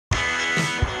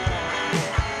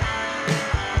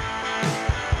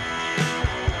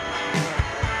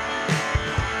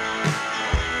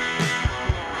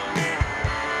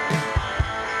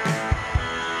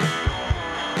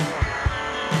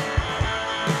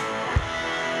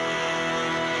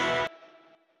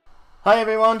Hi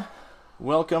everyone,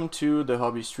 welcome to the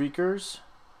Hobby Streakers,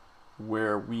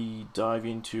 where we dive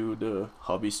into the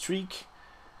hobby streak.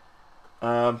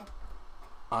 Um,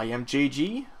 I am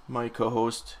JG, my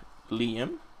co-host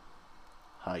Liam.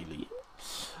 Hi Liam.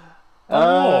 Uh,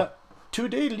 Oh,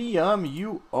 Today Liam,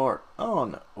 you are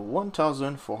on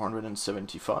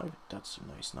 1475, that's a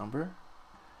nice number.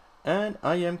 And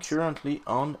I am currently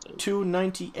on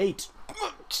 298.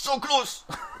 So close!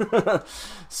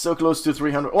 So close to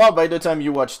 300. Well, by the time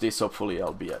you watch this, hopefully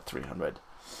I'll be at 300.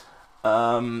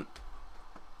 Um,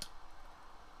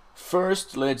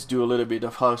 First, let's do a little bit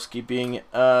of housekeeping.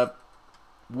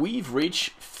 We've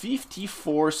reached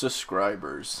 54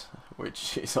 subscribers,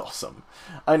 which is awesome.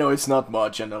 I know it's not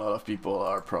much, and a lot of people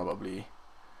are probably,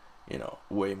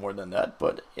 way more than that,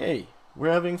 but hey, we're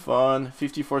having fun.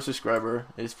 54 subscriber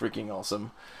is freaking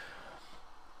awesome.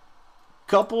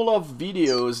 Couple of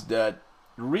videos that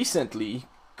recently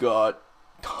got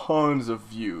tons of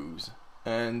views,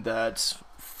 and that's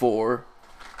for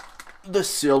the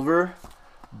Silver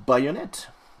Bayonet,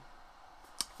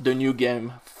 the new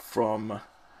game from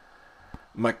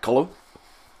McCullough,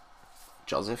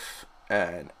 Joseph,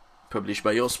 and published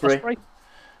by Osprey. Osprey.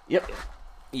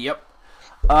 Yep.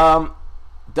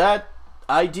 That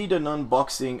I did an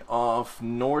unboxing of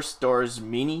North Stars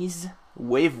Minis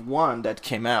Wave 1 that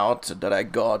came out that I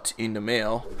got in the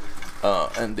mail,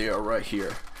 and they are right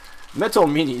here. Metal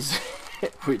Minis,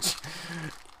 which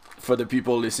for the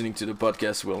people listening to the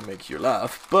podcast will make you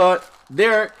laugh, but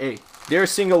they're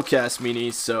single cast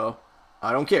minis, so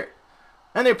I don't care.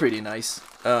 And they're pretty nice,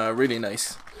 really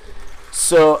nice.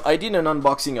 So I did an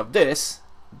unboxing of this.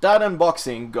 That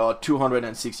unboxing got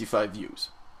 265 views,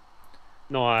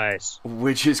 Nice.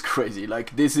 which is crazy.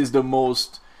 Like, this is the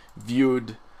most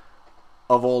viewed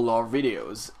of all our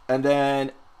videos. And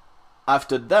then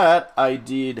after that, I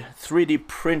did 3D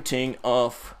printing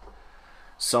of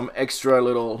some extra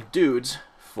little dudes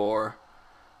for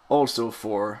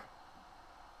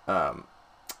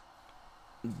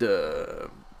the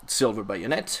Silver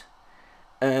Bayonet,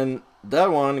 and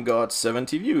that one got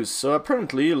 70 views. So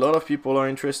apparently a lot of people are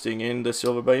interested in the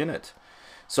Silver Bayonet.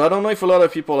 So I don't know if a lot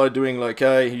of people are doing like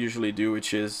I usually do,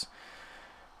 which is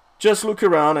just look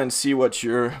around and see if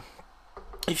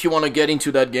you want to get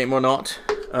into that game or not.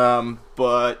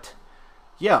 But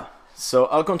yeah, so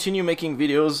I'll continue making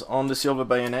videos on the Silver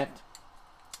Bayonet.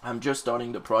 I'm just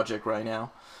starting the project right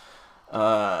now.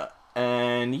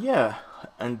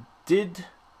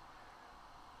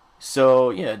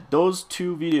 Those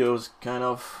two videos kind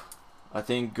of, I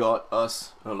think, got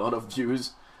us a lot of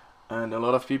views, and a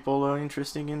lot of people are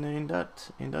interested in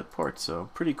that part. So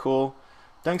pretty cool.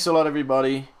 Thanks a lot,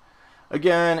 everybody.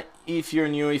 Again, if you're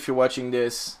new, if you're watching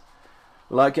this,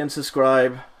 like and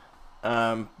subscribe.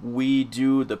 We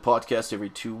do the podcast every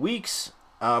 2 weeks.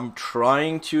 I'm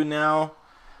trying to now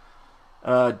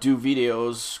do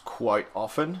videos quite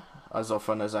often as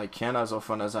I can, as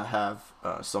often as I have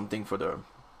something for the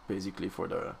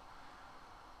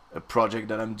a project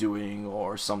that I'm doing,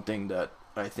 or something that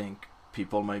I think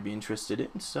people might be interested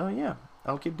in. So yeah,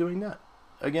 I'll keep doing that.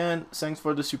 Again, thanks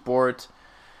for the support,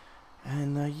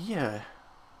 and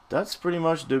that's pretty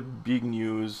much the big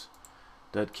news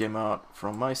that came out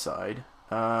from my side.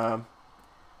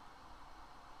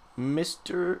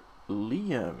 Mr.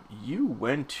 Liam, you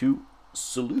went to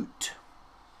Salute.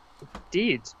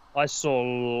 Did I saw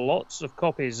lots of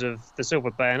copies of the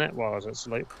Silver Bayonet while I was at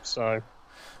Salute, so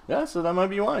Yeah, so that might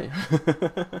be why.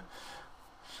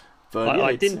 But yeah,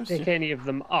 I it didn't seems pick to... any of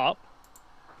them up,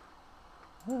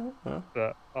 Well,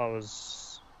 but I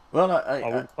was well, I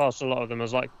walked past a lot of them. I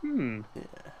was like,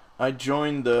 I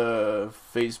joined the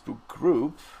Facebook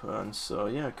group, and so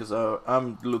yeah, because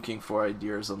I'm looking for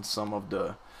ideas on some of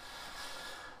the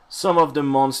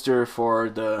monster for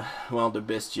the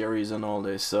bestiaries and all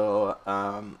this. So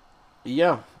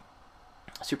yeah,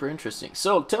 super interesting.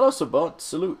 So tell us about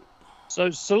Salute. So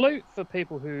Salute, for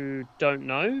people who don't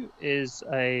know, is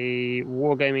a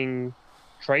wargaming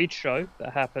trade show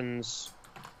that happens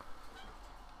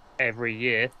every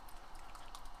year.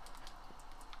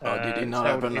 Oh, did it It's not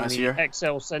held happen in last the year?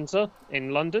 Excel Centre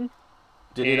in London.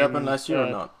 Did it happen In last year or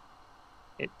not?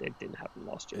 It didn't happen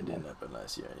last year. It No. didn't happen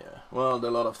last year, yeah. Well, a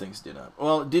lot of things did happen.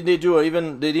 Well, did they do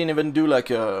even? They didn't even do like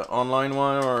a online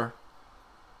one, or?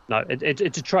 No,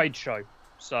 it's a trade show,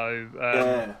 so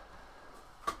Yeah.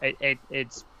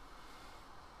 it's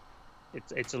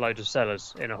a load of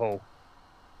sellers in a hall,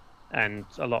 and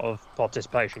a lot of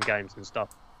participation games and stuff.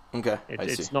 Okay, I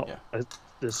see. It's not Yeah.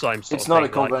 the same sort It's of not a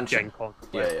thing like convention. Gen Con,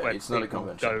 Yeah, where it's not a people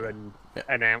convention. go and Yeah.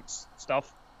 announce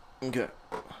stuff. Okay.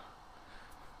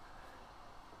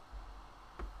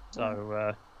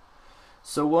 So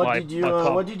So what my did you my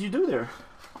club what did you do there?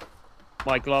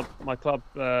 my club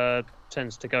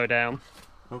tends to go down.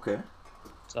 Okay.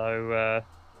 So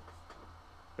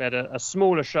we had a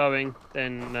smaller showing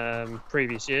than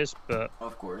previous years, but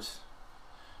Of course.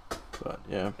 But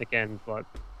yeah. again, like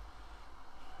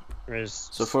there is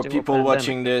So for still a people pandemic.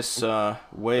 watching this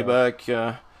way back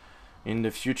in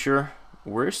the future,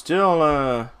 we're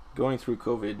still going through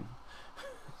COVID.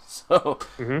 So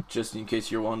Mhm. just in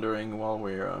case you're wondering while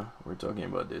we're talking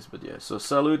about this, but yeah. So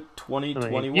Salute I mean,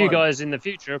 2021. you guys in the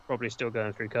future are probably still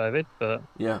going through COVID, but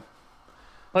Yeah.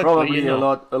 hopefully Probably you're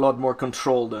not. a lot more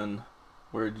control than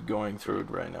we're going through it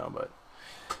right now, but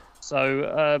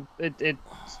So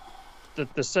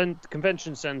the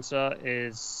convention center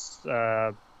is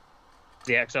the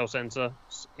XL Centre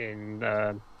in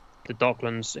the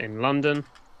Docklands in London.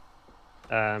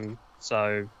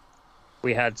 So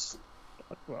we had,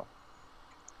 well,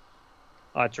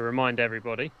 I had to remind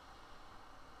everybody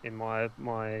in my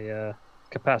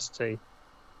capacity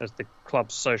as the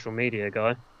club's social media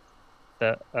guy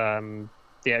that the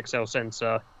XL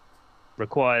Centre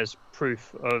requires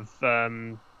proof of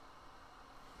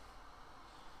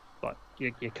like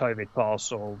your COVID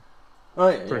pass or oh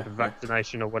yeah, proof of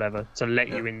vaccination or whatever to let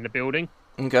you in the building,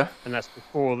 Okay. and that's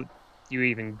before you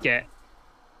even get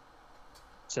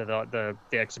to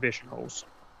the exhibition halls.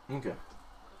 Okay.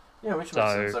 Yeah, which So-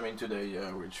 makes sense. I mean, today,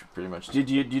 yeah, which pretty much. Did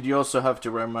you also have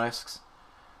to wear masks,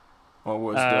 or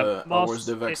was masks,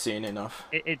 the vaccine enough?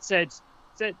 It said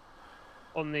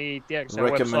on the XL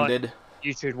website Recommended.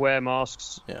 you should wear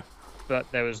masks. Yeah.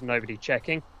 But there was nobody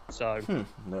checking, so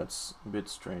That's a bit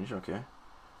strange. Okay.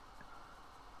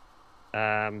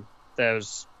 there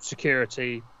was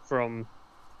security from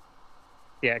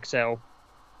the XL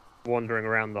wandering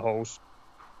around the halls,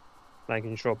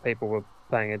 making sure people were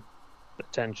paying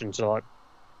attention to like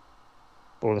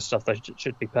all the stuff they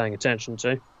should be paying attention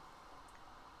to.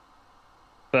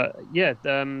 But yeah,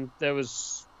 there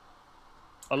was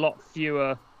a lot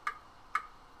fewer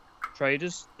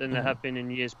traders than there have been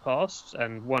in years past,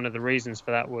 and one of the reasons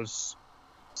for that was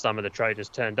some of the traders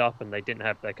turned up and they didn't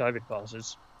have their COVID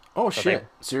passes. Oh So shit!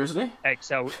 Seriously?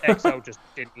 XL just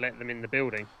didn't let them in the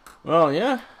building. Well,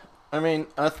 yeah. I mean,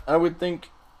 I would think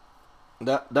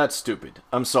that's stupid.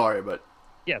 I'm sorry, but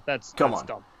Yeah, that's Come on.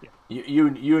 dumb. Yeah.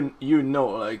 you know,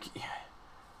 like,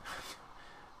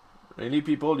 really,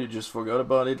 people, you just forgot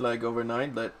about it like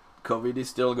overnight that COVID is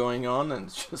still going on, and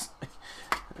it's just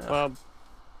like, Well,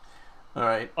 all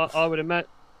right. I would imagine,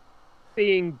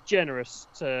 being generous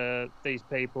to these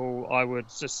people, I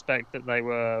would suspect that they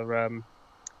were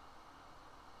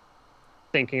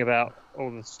thinking about all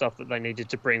the stuff that they needed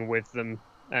to bring with them,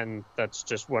 and that's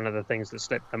just one of the things that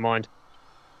slipped their mind.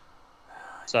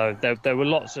 So there were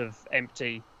lots of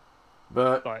empty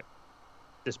But like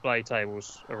display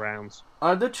tables around.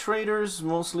 are the traders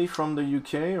mostly from the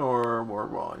UK or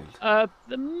worldwide?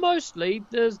 Mostly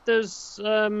there's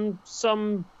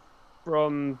some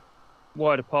from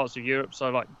wider parts of Europe. So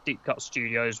like Deep Cut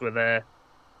Studios were there,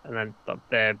 and then up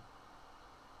there.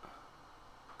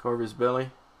 Corvus Belly?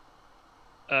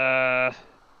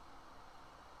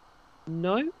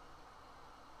 No.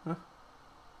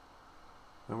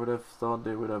 I would have thought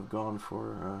they would have gone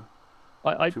for.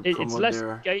 To It's promote less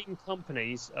their- game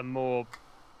companies and more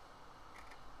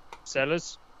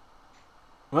sellers.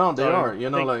 Well, they So, are. You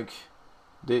know, think- like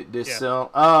they Yeah.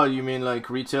 sell. Oh, you mean like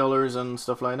retailers and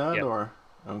stuff like that, Yeah. or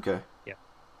okay? Yeah.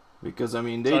 Because I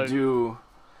mean, they So, do.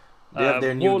 They have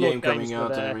their new Warlord game coming Games were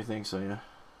out and there. everything. So yeah.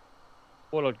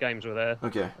 Warlord Games were there.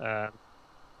 Okay.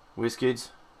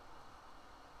 WizKids.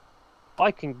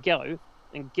 I can go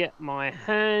and get my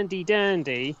handy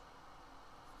dandy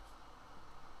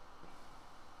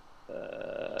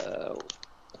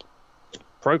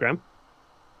program.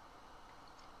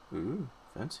 Ooh,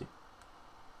 fancy.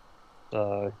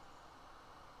 So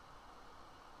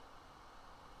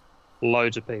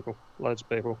loads of people.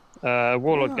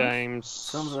 Warlord Yeah, Games.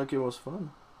 Sounds like it was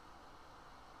fun.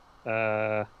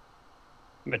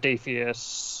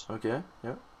 Modiphius. Okay.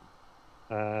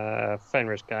 Yeah.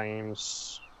 Fenris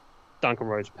Games. Duncan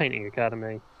Rhodes Painting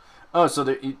Academy. Oh,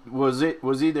 so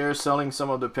was he there selling some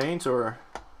of the paint, or?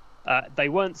 They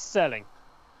weren't selling.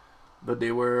 But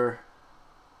they were.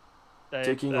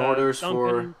 Taking Duncan, orders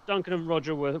for- Duncan and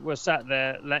Roger were sat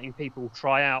there letting people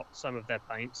try out some of their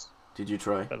paints, Did you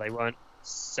try? but they weren't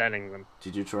selling them.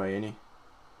 Did you try any?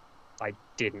 I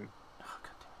didn't, Oh,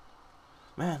 God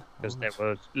damn it. Man. because there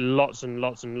were lots and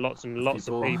lots and lots and lots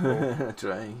of people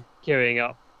trying. queuing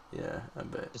up Yeah, I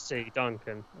bet. to see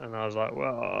Duncan, and I was like,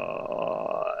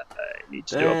 well, I need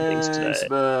to do other things Thanks, today.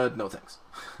 but no thanks.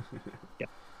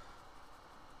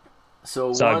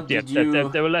 So So what yeah, did there, you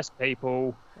there were less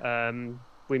people.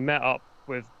 We met up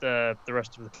with the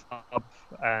rest of the club,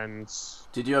 and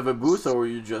did you have a booth, or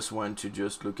you just went to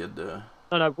just look at the?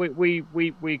 no,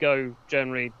 we go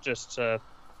generally just to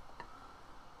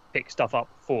pick stuff up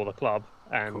for the club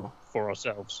and Cool. for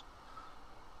ourselves.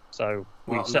 So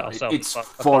we Well, set no, ourselves it's a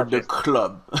for the budget.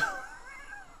 club.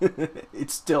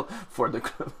 It's still for the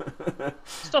club.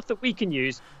 Stuff that we can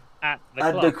use at the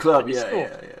At the club, club, and it's yeah,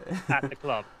 stored yeah, yeah. at the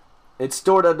club. It's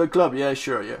stored at the club, yeah,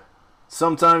 sure, yeah.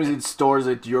 Sometimes it stores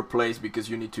at your place because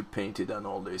you need to paint it and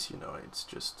all this, you know. It's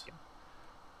just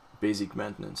basic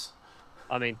maintenance.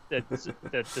 I mean,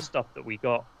 the stuff that we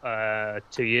got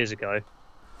 2 years ago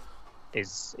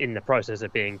is in the process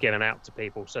of being given out to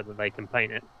people so that they can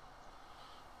paint it.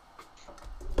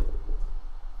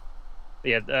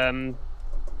 Yeah,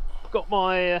 got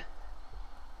my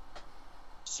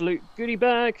Salute goodie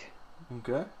bag.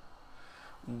 Okay.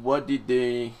 What did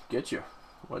they get you?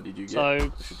 What did you get? So I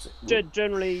should say.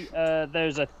 generally,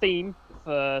 there's a theme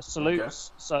for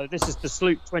salutes. So this is the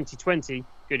Salute 2020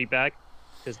 goodie bag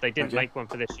because they didn't Okay. make one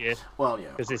for this year Well, yeah.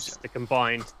 because this is the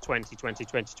combined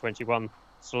 2020-2021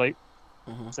 salute.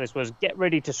 So this was Get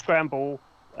Ready to Scramble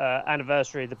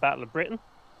anniversary of the Battle of Britain.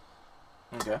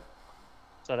 Okay.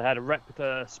 So they had a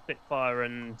replica Spitfire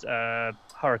and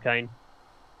Hurricane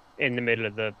in the middle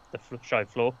of the show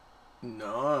floor,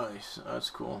 Nice. That's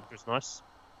cool. which was nice.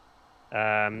 I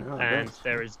And bet.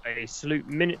 there is a salute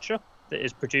miniature that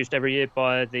is produced every year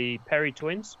by the Perry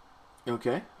twins.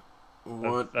 Okay.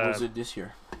 What was it this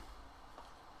year?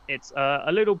 It's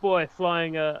a little boy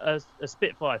flying a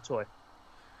Spitfire toy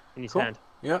in his Cool. hand.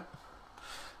 Yeah.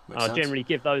 Makes I sense. generally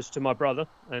give those to my brother,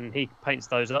 and he paints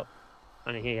those up,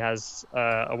 and he has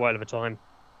a whale of a time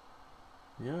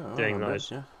Yeah, doing I bet,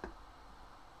 those. yeah.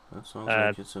 That sounds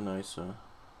like it's a nice,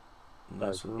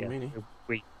 nice So, little yeah, mini.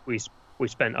 we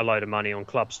spent a load of money on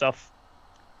club stuff,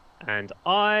 and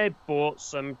I bought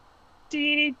some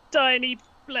teeny tiny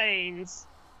planes.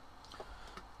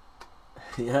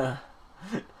 Yeah.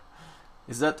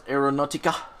 Is that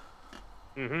Aeronautica?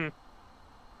 Mm-hmm.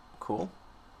 Cool.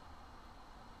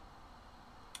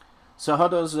 So how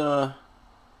does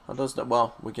that?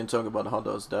 Well, we can talk about how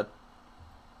does that.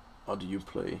 How do you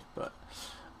play? But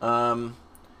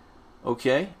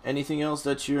okay. Anything else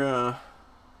that you're?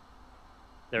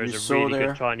 There You is a saw really there?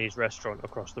 good Chinese restaurant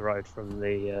across the road from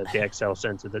the XL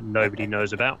Centre that nobody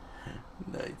knows about.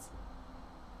 Nice.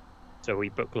 So we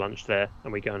book lunch there,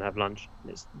 and we go and have lunch.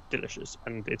 It's delicious,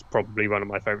 and it's probably one of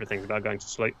my favourite things about going to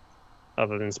sleep,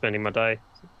 other than spending my day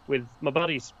with my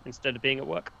buddies instead of being at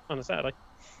work on a Saturday.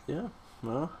 Yeah.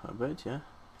 Well, I bet. Yeah.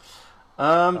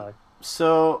 So,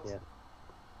 So. yeah.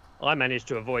 I managed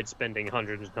to avoid spending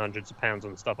hundreds and hundreds of pounds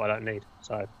on stuff I don't need.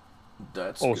 So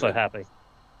That's also good. happy.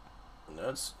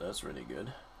 That's really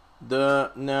good.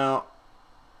 Now,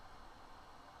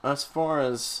 as far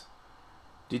as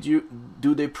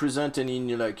do they present any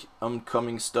new like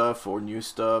upcoming stuff or new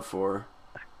stuff or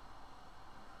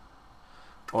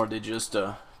they just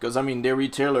because I mean they're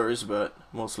retailers, but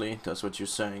mostly that's what you're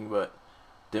saying, but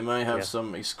they might have Yeah.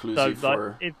 some So exclusive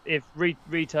for if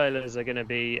retailers are going to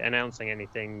be announcing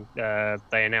anything, they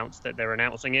announce that they're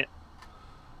announcing it,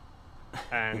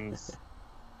 and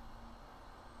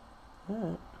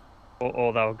Alright.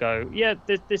 or they'll go, yeah,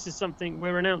 this is something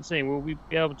we're announcing. You'll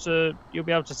be able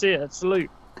to see it at Salute.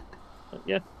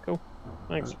 Yeah, cool,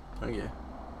 thanks. Okay.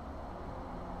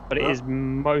 But it Well- is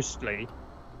mostly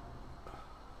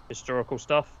historical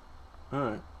stuff.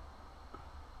 Alright.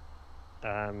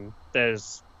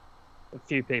 There's a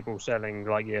few people selling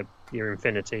like your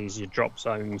Infinities, your Drop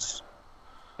Zones,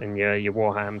 and your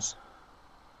Warhams,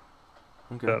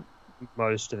 Okay. but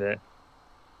most of it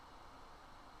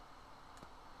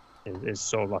is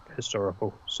sort of like a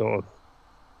historical sort of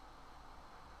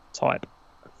type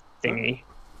thingy.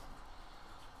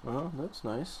 Well, that's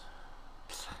nice.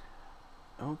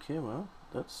 Okay, well,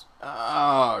 that's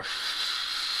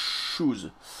shoes.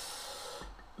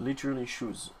 Literally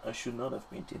shoes. I should not have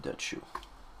painted that shoe.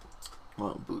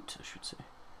 Well, boot, I should say.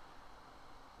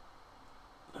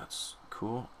 That's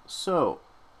cool. So,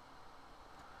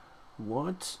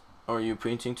 what are you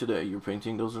painting today? You're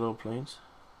painting those little planes?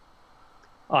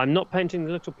 I'm not painting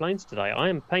the little planes today. I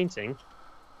am painting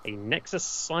a Nexus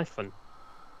Siphon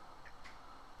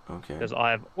Okay. because I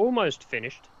have almost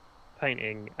finished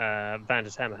painting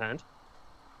Vander's Hammerhand.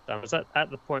 I was at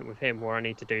the point with him where I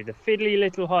need to do the fiddly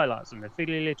little highlights and the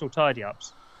fiddly little tidy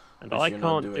ups, and Which I you're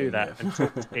not can't do doing that yet. and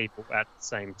talk to people at the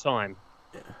same time.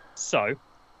 Yeah. So,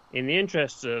 in the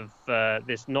interest of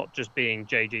this not just being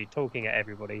JG talking at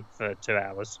everybody for 2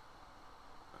 hours,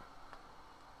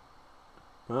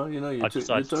 Well, you know, I you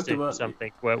decided to talked do about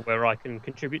something where I can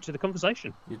contribute to the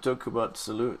conversation. you talk about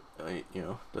salute. You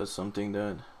know, that's something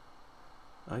that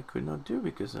I could not do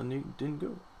because I didn't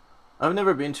go. I've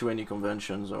never been to any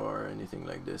conventions or anything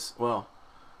like this. Well,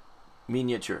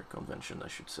 miniature convention, I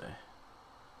should say.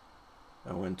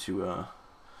 I went to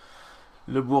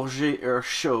Le Bourget Air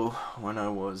Show when I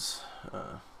was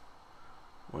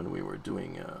when we were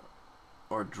doing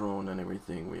our drone and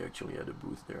everything. We actually had a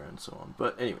booth there and so on.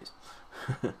 But anyways,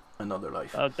 another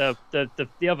life.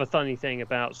 The other funny thing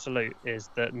about Salute is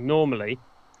that normally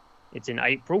it's in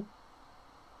April.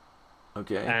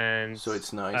 Okay. And so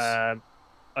it's nice.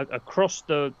 Across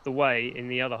the way in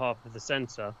the other half of the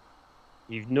centre,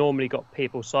 you've normally got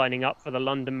people signing up for the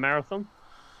London Marathon.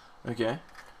 Okay.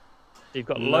 You've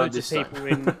got Not loads of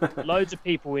this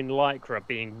people in lycra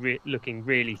being looking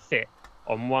really fit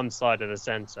on one side of the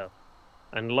centre,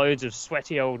 and loads of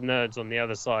sweaty old nerds on the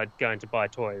other side going to buy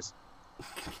toys.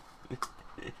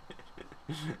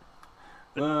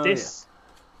 This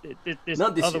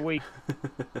Not this other year. week.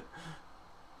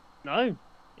 No,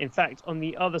 in fact, on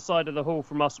the other side of the hall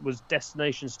from us was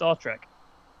Destination Star Trek.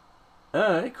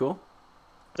 Alright, cool.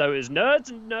 So it was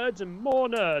nerds and nerds and more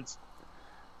nerds.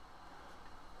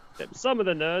 Some of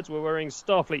the nerds were wearing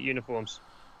Starfleet uniforms.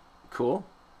 Cool.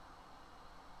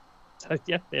 So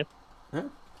yeah.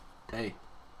 Hey,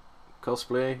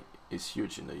 cosplay is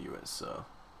huge in the US, so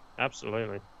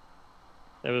Absolutely.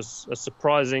 There was a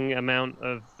surprising amount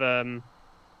of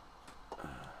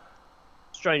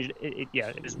strange.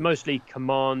 It was mostly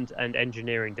command and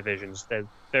engineering divisions. There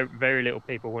very little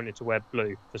people wanted to wear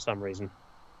blue for some reason.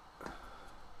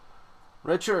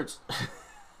 red shirts.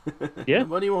 Yeah.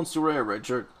 Nobody wants to wear a red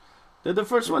shirt. They're the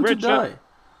first one Red to shirt.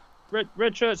 die.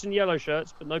 Red shirts and yellow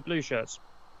shirts, but no blue shirts.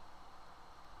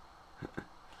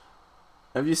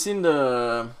 Have you seen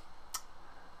the?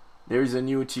 There is a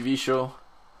new TV show,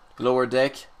 Lower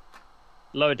Deck.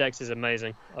 Lower Decks is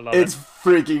amazing. I love It's it.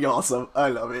 freaking awesome. I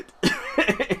love it.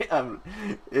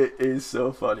 It is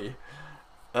so funny.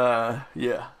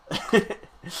 Yeah.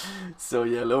 So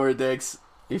yeah, Lower Decks.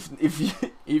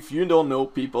 If you don't know,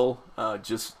 people,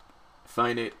 just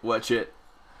find it, watch it.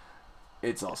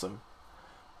 It's awesome.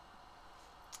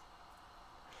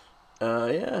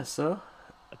 Yeah. So.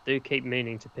 I do keep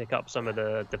meaning to pick up some of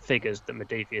the figures that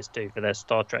Modiphius do for their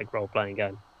Star Trek role-playing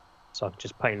game. So I can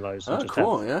just paint those. And Oh, just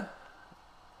cool. have Yeah.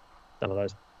 some of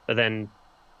those. But then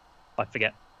I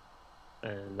forget.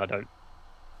 And I don't.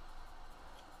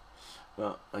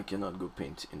 Well, I cannot go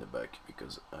paint in the back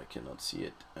because I cannot see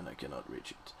it and I cannot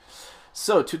reach it.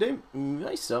 So today,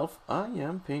 myself, I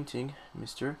am painting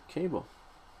Mr. Cable.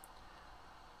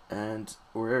 And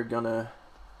we're gonna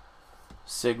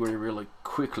segue really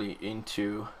quickly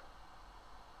into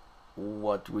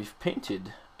what we've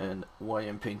painted and why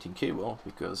I'm painting Cable,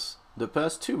 because the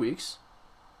past 2 weeks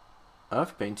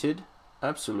I've painted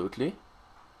absolutely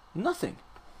nothing.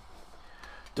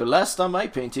 The last time I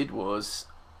painted was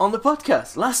on the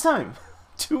podcast, last time,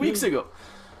 2 weeks ago.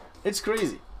 It's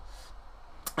crazy.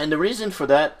 And the reason for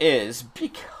that is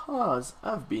because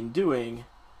I've been doing,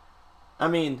 I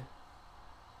mean,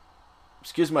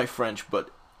 excuse my French,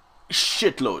 but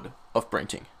shitload of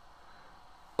printing.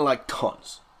 Like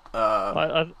tons.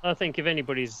 I think if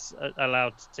anybody's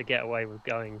allowed to get away with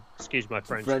going, excuse my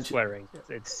French. Swearing,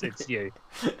 it's you.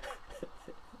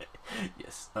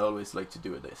 Yes, I always like to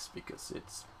do this because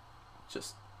it's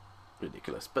just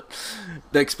ridiculous. But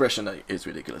the expression is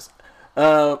ridiculous.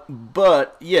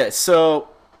 But yeah, so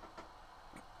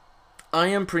I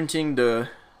am printing the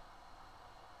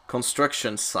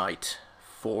construction site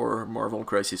for Marvel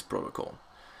Crisis Protocol.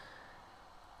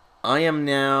 I am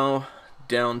now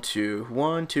down to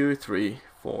 1, 2, 3,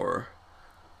 4,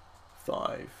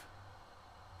 5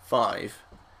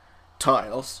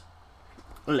 tiles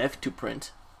left to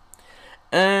print.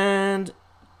 And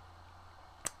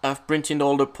I've printed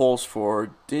all the poles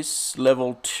for this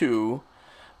level 2.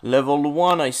 Level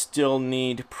 1 I still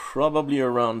need probably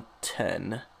around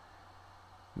 10,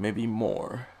 maybe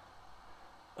more.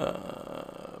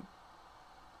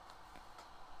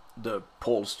 The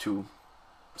poles to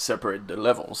separate the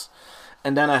levels.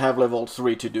 And then I have level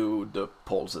 3 to do the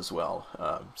poles as well.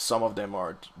 Some of them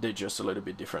they're just a little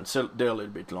bit different, so they're a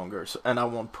little bit longer, so, and I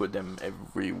won't put them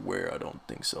everywhere, I don't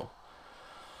think so.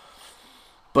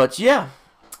 But yeah,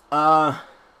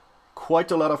 quite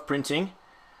a lot of printing,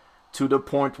 to the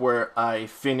point where I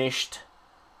finished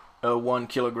a 1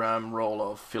 kilogram roll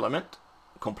of filament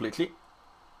completely.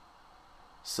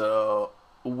 So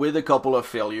with a couple of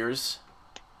failures,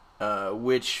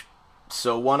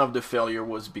 so one of the failure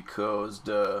was because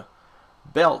the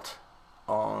belt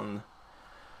on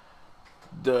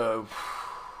the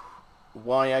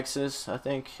y-axis, I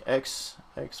think. X,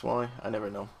 y, I never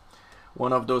know.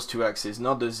 One of those two axes,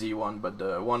 not the Z one, but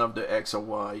the one of the X or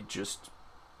Y just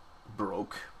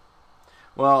broke.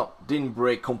 Well, didn't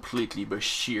break completely, but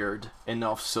sheared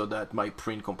enough so that my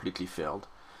print completely failed.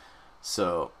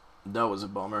 So that was a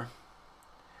bummer.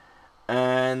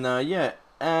 And yeah,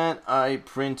 and I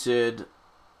printed,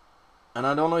 and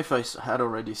I don't know if I had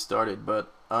already started,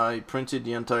 but I printed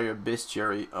the entire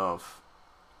bestiary of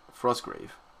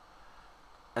Frostgrave.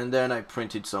 And then I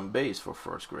printed some base for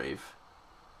Frostgrave.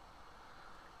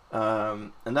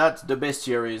 And that the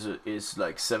bestiary is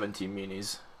like 70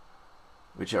 minis,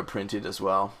 which are printed as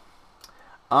well.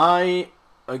 I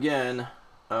again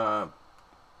ran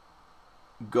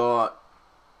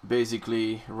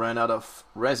out of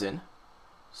resin,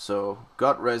 so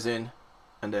got resin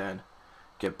and then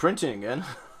kept printing again.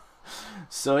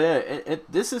 So yeah,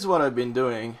 this is what I've been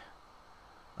doing,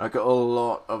 like a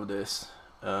lot of this,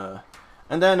 and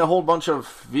then a whole bunch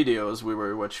of videos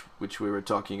which we were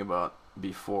talking about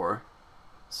before.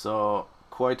 So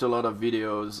quite a lot of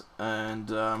videos,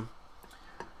 and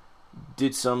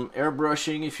did some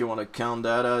airbrushing, if you want to count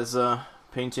that as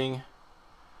painting.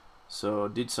 So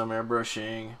did some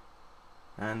airbrushing,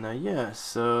 and yeah,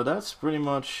 so that's pretty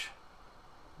much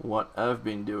what I've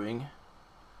been doing.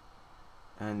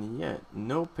 And yeah,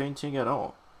 no painting at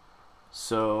all.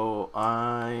 So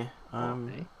I'm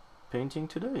painting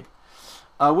today.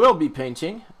 I will be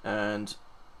painting, and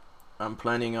I'm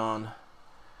planning on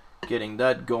getting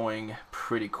that going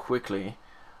pretty quickly.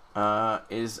 I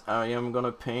am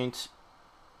gonna paint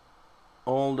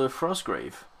all the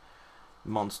Frostgrave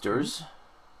monsters,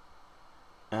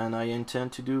 and I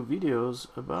intend to do videos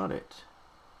about it.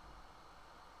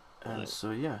 And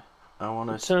so yeah, I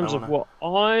wanna. In terms of what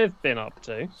I've been up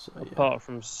to, so, yeah. apart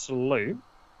from Salute,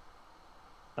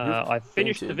 I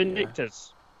finished the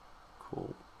Vindictors. Yeah.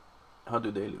 Cool. How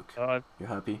do they look? You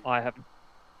happy?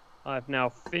 I've now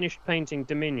finished painting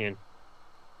Dominion.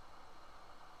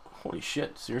 Holy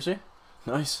shit! Seriously?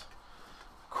 Nice.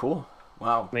 Cool.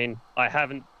 Wow. I mean, I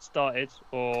haven't started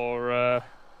or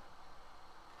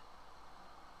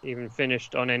even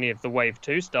finished on any of the Wave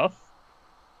 2 stuff.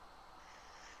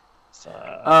 So,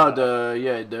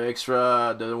 the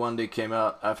extra, the one that came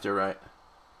out after, right?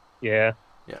 Yeah.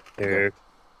 Yeah. Okay.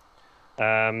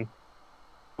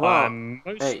 Wow. I'm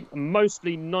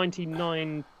mostly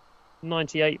 98%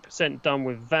 done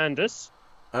with Vandus.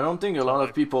 I don't think a lot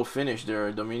of people finished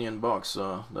their Dominion box,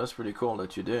 so that's pretty cool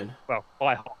that you did. Well,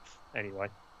 by half, anyway.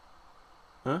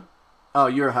 Huh? Oh,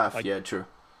 you're half, yeah, true.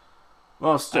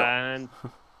 Well, still. And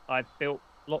I built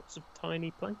lots of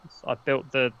tiny planes. I built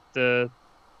the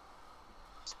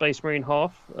Space Marine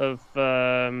half of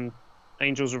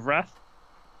Angels of Wrath.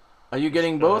 Are you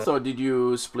getting both, or did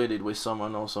you split it with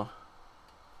someone also?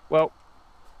 Well,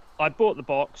 I bought the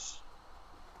box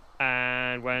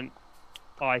and went,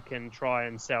 I can try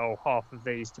and sell half of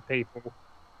these to people,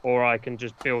 or I can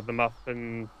just build them up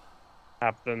and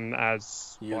have them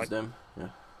as them, yeah.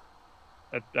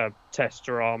 A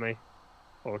tester army,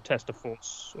 or tester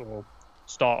force, or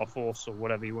starter force, or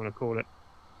whatever you want to call it.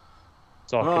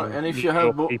 So and if you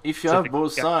have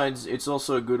both sides, it's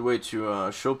also a good way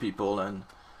to show people and.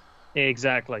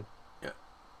 Exactly. Yeah.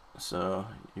 So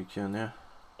you can, yeah.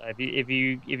 If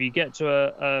you get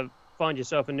to find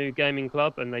yourself a new gaming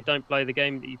club and they don't play the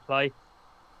game that you play,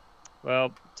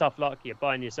 well, tough luck. You're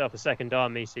buying yourself a second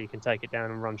army so you can take it down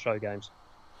and run show games.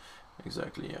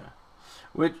 Exactly, yeah.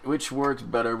 Which works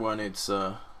better when it's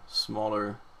a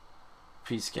smaller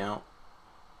piece count.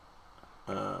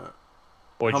 Or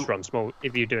just run small.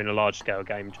 If you're doing a large scale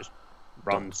game, just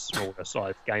run smaller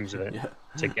size games of it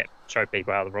to show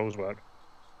people how the rules work.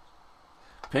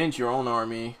 Paint your own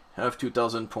army, have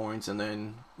 2,000 points, and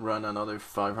then run another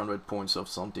 500 points of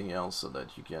something else so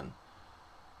that you can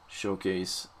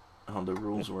showcase how the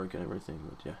rules work and everything.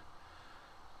 But yeah,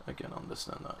 I can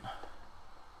understand that.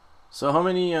 So how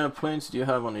many planes do you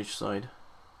have on each side?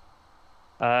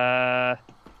 Where's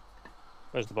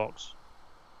the box?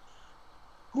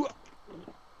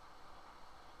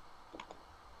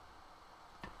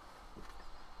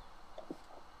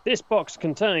 This box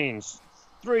contains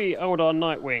 3 Eldar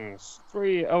Nightwings,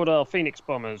 3 Eldar Phoenix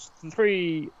Bombers,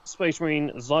 3 Space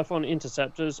Marine Xiphon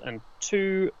Interceptors, and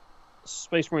 2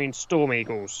 Space Marine Storm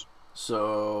Eagles.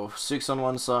 So 6 on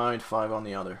one side, 5 on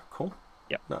the other. Cool.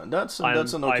 Yeah. No, that's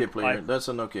an okay player. That's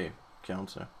an okay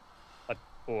counter. I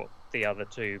bought the other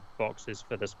 2 boxes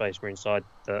for the Space Marine side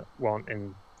that weren't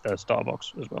in the starter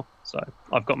box as well. So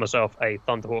I've got myself a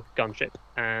Thunderhawk gunship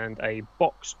and a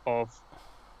box of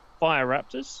Fire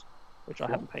Raptors, which I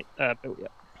haven't built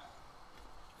yet.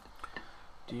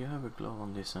 Do you have a glove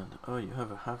on this end? Oh, you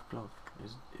have a half glove.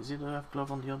 Is it a half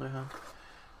glove on the other hand?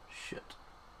 Shit.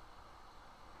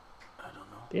 I don't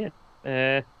know.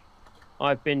 Yeah.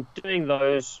 I've been doing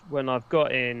those when I've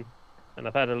got in and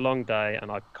I've had a long day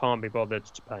and I can't be bothered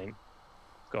to paint.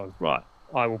 Gone, right,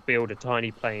 I will build a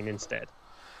tiny plane instead.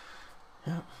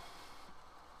 Yeah.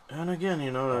 And again,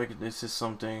 you know, like, this is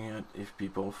something that if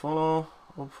people follow,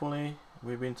 hopefully,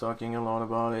 we've been talking a lot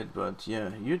about it, but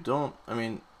yeah, you don't, I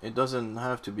mean, it doesn't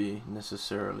have to be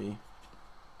necessarily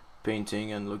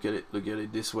painting, and look at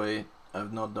it this way.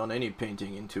 I've not done any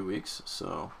painting in 2 weeks,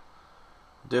 so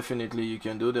definitely you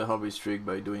can do the hobby streak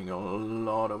by doing a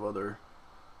lot of other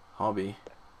hobby.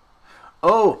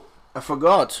 Oh, I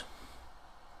forgot.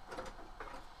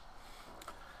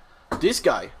 This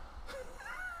guy.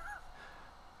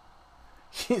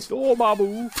 He's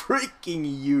freaking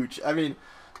huge. I mean,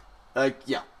 like,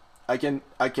 yeah, I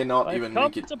cannot even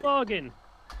make it. It's a bargain.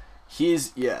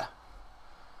 He's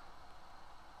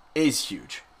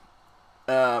huge.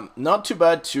 Not too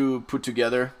bad to put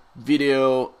together.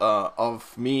 Video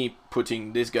of me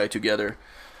putting this guy together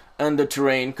and the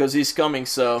terrain, because he's coming.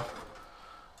 So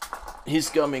he's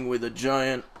coming with a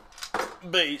giant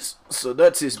base. So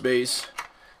that's his base.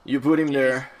 You put him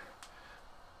there.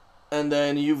 And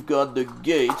then you've got the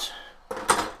gate,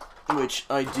 which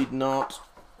I did not.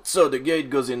 So the gate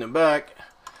goes in the back.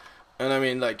 And I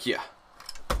mean, like, yeah.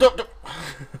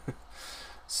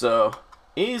 So,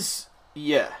 he's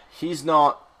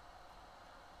not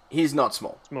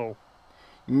small. Small.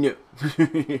 No.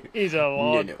 He's a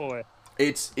large boy.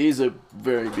 He's a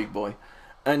very big boy.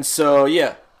 And so,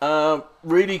 yeah.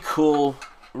 Really cool.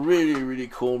 Really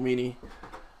cool mini.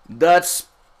 That's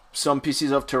some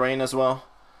pieces of terrain as well.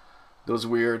 Those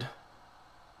weird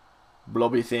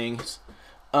blobby things.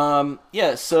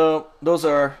 Yeah, so those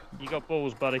are... You got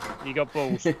balls, buddy. You got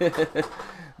balls.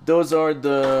 Those are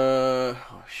the...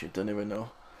 Oh shit, I don't even know.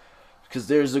 Because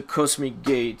there's a cosmic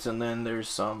gate, and then there's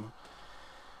some...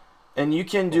 And you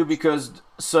can do, because...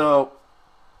 So...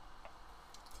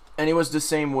 And it was the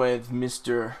same with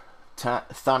Mr.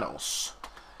 Thanos.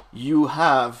 You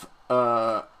have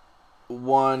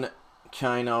one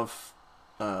kind of...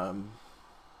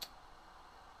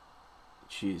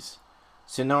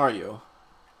 scenario.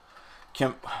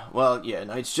 Well, yeah,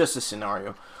 no, it's just a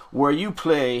scenario where you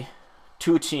play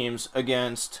 2 teams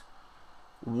against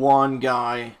one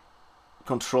guy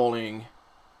controlling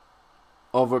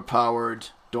overpowered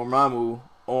Dormammu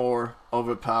or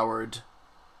overpowered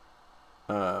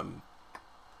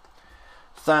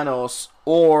Thanos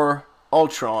or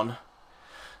Ultron.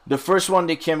 The first one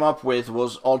they came up with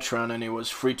was Ultron, and it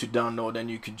was free to download, and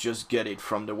you could just get it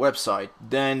from the website.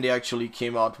 Then they actually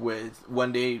came out with,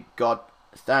 when they got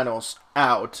Thanos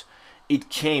out, it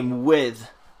came with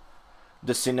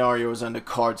the scenarios and the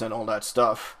cards and all that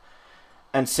stuff.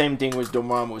 And same thing with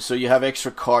Dormammu. So you have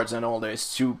extra cards and all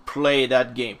this to play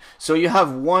that game. So you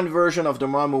have one version of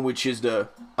Dormammu, which is the,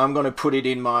 I'm gonna put it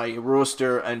in my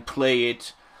roster and play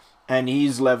it, and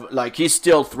he's level, like, he's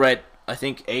still threat, I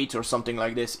think 8 or something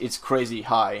like this. It's crazy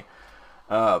high.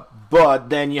 But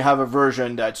then you have a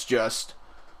version that's just,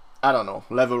 I don't know,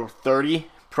 level 30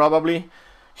 probably,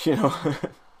 you know.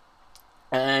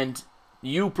 And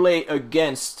you play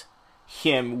against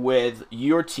him with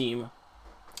your team.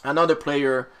 Another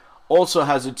player also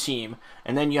has a team,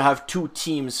 and then you have 2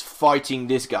 teams fighting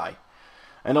this guy.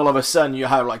 And all of a sudden you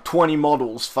have like 20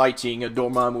 models fighting a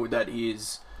Dormammu that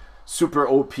is super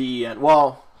OP, and,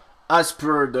 well, as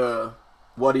per the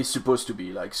what he's supposed to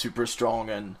be, like super strong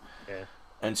and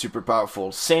super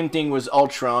powerful. Same thing with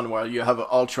Ultron, where you have an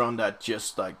Ultron that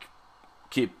just like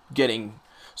keep getting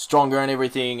stronger and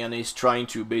everything, and he's trying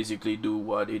to basically do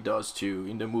what he does to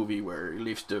in the movie, where he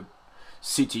lifts the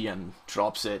city and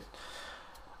drops it.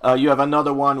 You have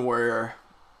another one where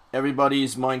everybody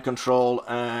is mind control,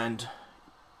 and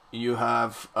you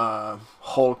have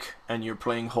Hulk, and you're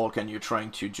playing Hulk, and you're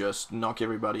trying to just knock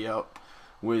everybody out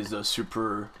with a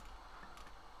super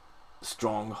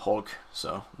strong Hulk.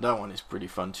 So that one is pretty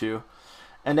fun too.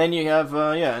 And then you have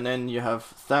and then you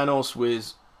have Thanos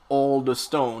with all the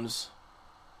stones,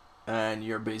 and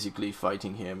you're basically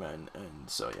fighting him, and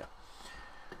so yeah.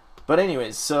 But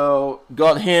anyways, so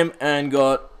got him and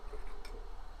got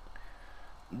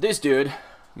this dude,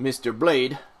 Mr.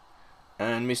 Blade,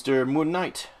 and Mr. Moon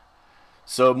Knight.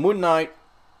 So Moon Knight,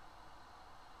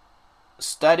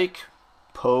 static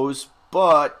pose,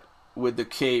 but with the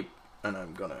cape, and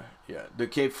I'm gonna, yeah, the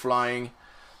cape flying,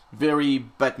 very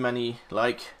Batman-y,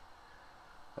 like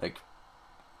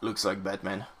looks like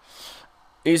Batman.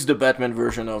 Is the Batman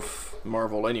version of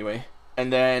Marvel anyway.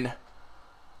 And then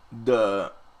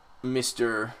the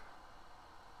Mr.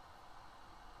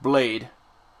 Blade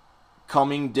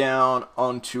coming down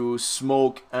onto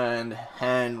smoke and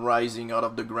hand rising out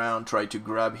of the ground try to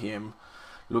grab him,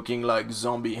 looking like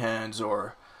zombie hands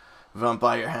or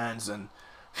vampire hands, and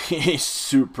he's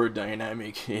super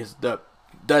dynamic. That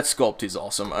sculpt is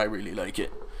awesome. I really like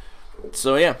it.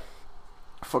 So yeah,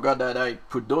 forgot that I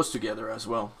put those together as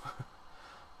well.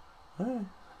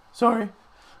 Sorry.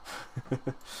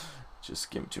 Just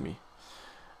came to me.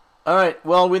 Alright,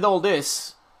 well, with all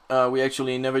this, we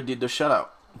actually never did the shout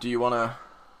out. Do you wanna...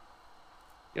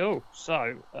 Oh,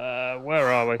 so where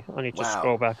are we? I need to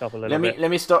scroll back up a little bit. Let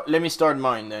me start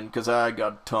mine then, because I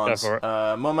got tons. Go for it.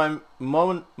 Moma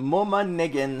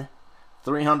Negan,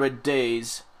 300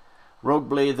 days. Rogue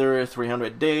Blazer,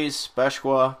 300 days.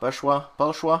 Pashwa,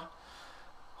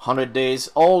 100 days.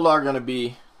 All are gonna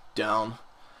be down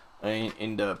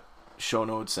in the show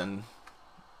notes and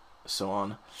so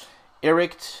on.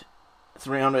 Eric,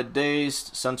 300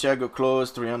 days. Santiago Close,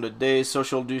 300 days.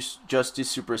 Social Justice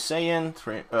Super Saiyan,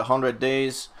 100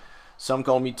 days. Some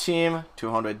Call Me Tim,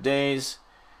 200 days.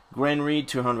 Gren Reed,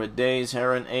 200 days.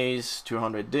 Aaron Ace,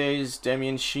 200 days.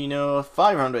 Damien Shino,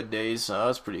 500 days.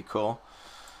 That's pretty cool.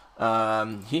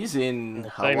 He's in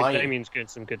Hawaii. Damien's good,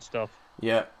 some good stuff.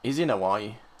 Yeah, he's in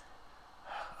Hawaii.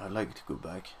 I'd like to go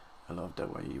back. I love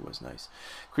that way. He was nice.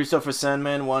 Christopher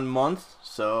Sandman, 1 month.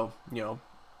 So, you know,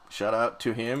 shout out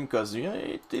to him because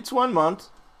it's 1 month.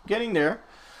 Getting there.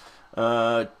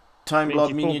 Time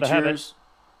Blob Miniatures.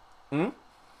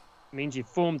 Means you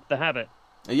formed the habit.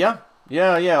 Yeah.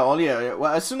 Well,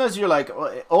 as soon as you're like,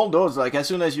 all those, like, as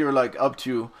soon as you're like up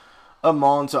to a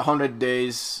month, 100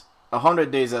 days,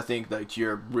 I think, like,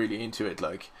 you're really into it.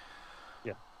 Like,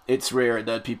 it's rare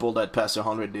that people that pass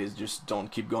 100 days just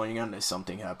don't keep going unless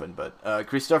something happened. But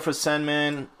Christopher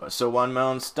Sandman, so 1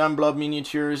 month. Stan Blob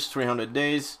Miniatures, 300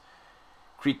 days.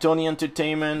 Cretoni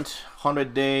Entertainment,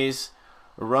 100 days.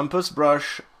 Rumpus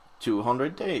Brush,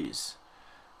 200 days.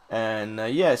 And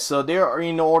yeah, so they are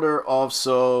in order of,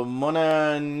 so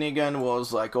Mona Negan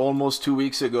was like almost 2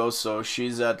 weeks ago, so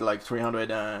she's at like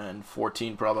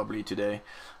 314 probably today,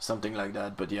 something like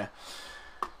that. But yeah,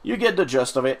 you get the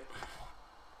gist of it.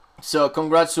 So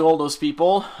congrats to all those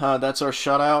people. That's our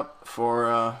shout out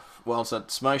for, well,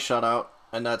 that's my shout out,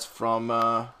 and that's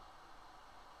from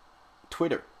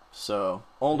Twitter. So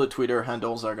all the Twitter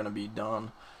handles are gonna be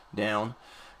down.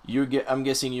 I'm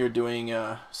guessing you're doing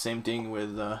same thing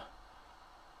with. Yeah,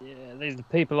 these are the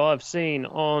people I've seen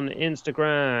on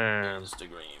Instagram.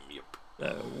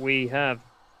 Yep. We have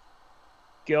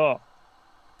got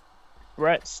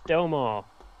Brett Stelmar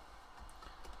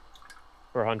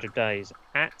for 100 days.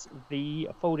 At the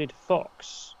Folded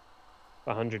Fox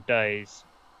for 100 days.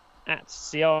 At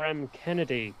CRM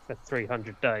Kennedy for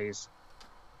 300 days.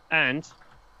 And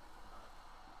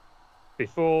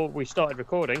before we started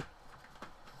recording,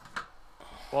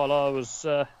 while I was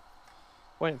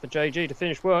waiting for JG to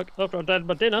finish work after I'd had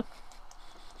my dinner,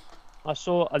 I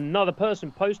saw another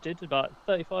person posted about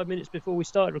 35 minutes before we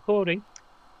started recording.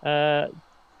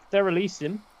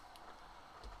 Theralysim.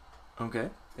 Okay,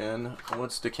 and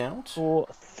what's the count? For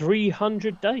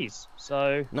 300 days.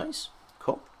 So nice,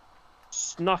 cool.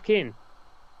 Snuck in.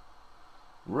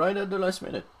 Right at the last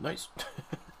minute. Nice.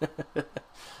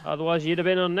 Otherwise, you'd have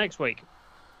been on next week.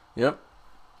 Yep.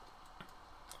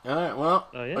 Alright, well,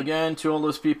 again, to all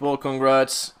those people,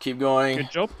 congrats. Keep going.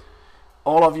 Good job.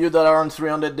 All of you that are on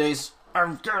 300 days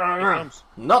are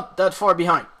not that far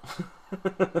behind.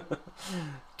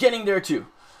 Getting there too.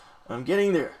 I'm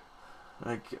getting there.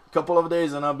 Like a couple of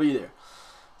days and I'll be there.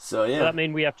 So yeah. Does that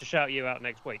mean we have to shout you out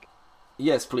next week?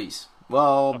 Yes, please.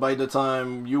 Well, okay. By the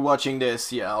time you're watching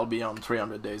this, yeah, I'll be on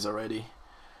 300 days already.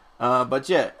 But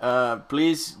yeah,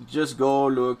 please just go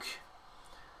look.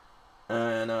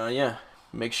 And yeah,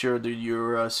 make sure that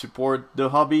you support the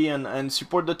hobby and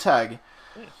support the tag.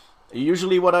 Yeah.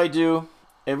 Usually what I do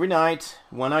every night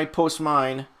when I post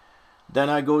mine, then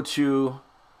I go to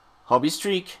Hobby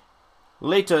Streak,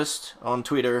 latest on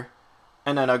Twitter,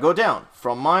 and then I go down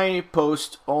from my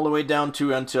post all the way down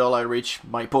to until I reach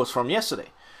my post from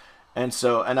yesterday. And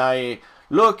so, and I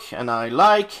look and I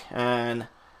like and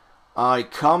I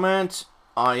comment,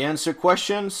 I answer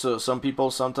questions. So some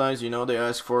people sometimes, you know, they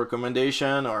ask for a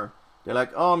recommendation, or they're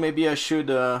like, oh, maybe I should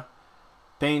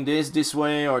paint this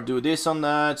way or do this on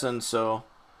that. And so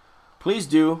please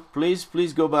do,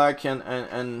 please go back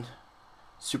and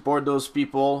support those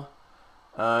people.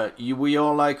 We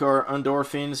all like our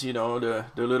endorphins, you know, the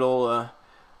little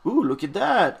ooh, look at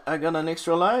that, I got an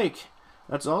extra like,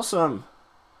 that's awesome.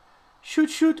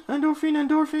 Shoot,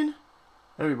 endorphin.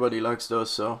 Everybody likes those,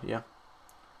 so yeah,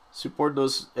 support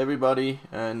those, everybody.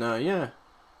 And yeah,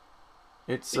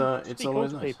 it's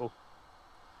always nice. People.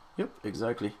 Yep,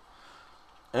 exactly.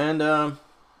 And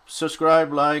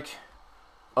subscribe, like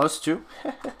us too.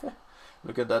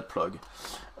 Look at that plug.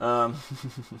 Um,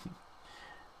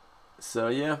 so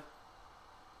yeah.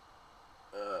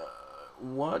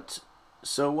 What?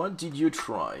 So what did you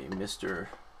try, Mister?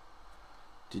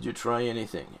 Did you try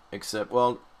anything except?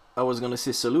 Well, I was gonna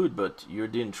say salute, but you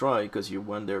didn't try because you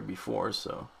went there before.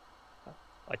 So.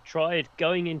 I tried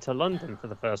going into London for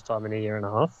the first time in a year and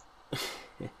a half.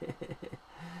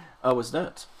 How was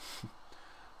that?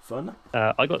 Fun?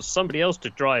 I got somebody else to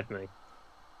drive me.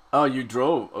 Oh, you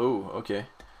drove? Oh, okay.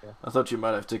 Yeah. I thought you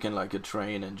might have taken like a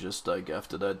train and just like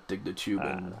after that take the tube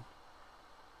and...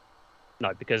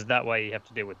 No, because that way you have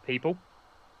to deal with people.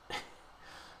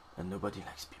 And nobody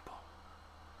likes people.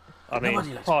 I mean,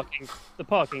 the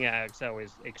parking at Excel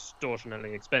is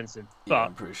extortionately expensive, Yeah, but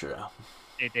I'm pretty sure.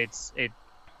 it's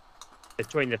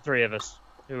between the three of us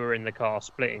who were in the car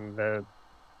splitting the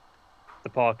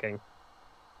parking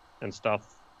and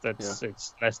stuff.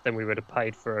 It's less than we would have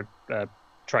paid for a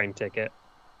train ticket,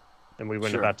 and we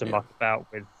wouldn't have had to muck about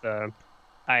with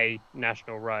A,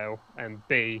 National Rail, and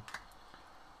B,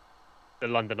 the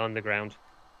London Underground,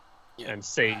 and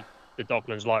C, the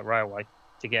Docklands Light Railway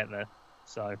to get there.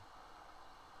 So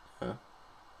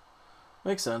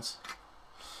makes sense.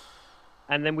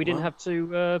 And then we didn't have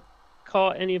to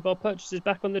cart any of our purchases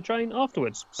back on the train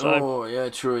afterwards. So oh yeah,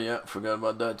 true. Yeah, forgot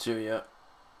about that too. Yeah,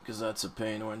 because that's a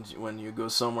pain when you go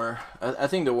somewhere. I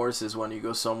think the worst is when you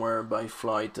go somewhere by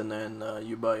flight and then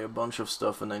you buy a bunch of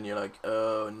stuff and then you're like,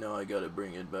 oh no, I gotta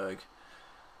bring it back.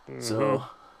 So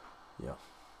yeah.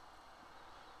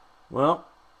 Well,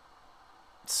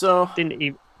 so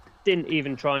didn't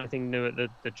even try anything new at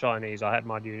the Chinese. I had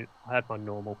my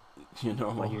normal. You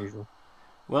know, my usual.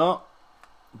 Well,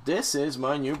 this is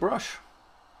my new brush.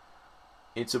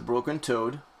 It's a Broken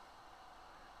Toad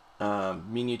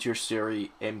miniature series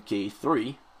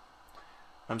MK3.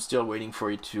 I'm still waiting for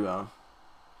it to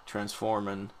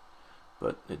transform,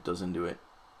 but it doesn't do it.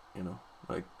 You know,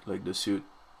 like the suit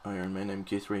Iron Man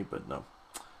MK3, but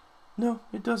no,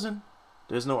 it doesn't.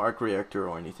 There's no arc reactor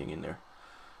or anything in there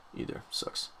either.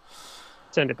 Sucks.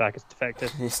 Send it back. It's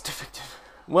defective. It's defective.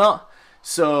 Well,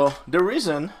 so the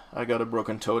reason I got a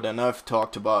Broken Toad, and I've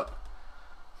talked about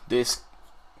this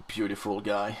beautiful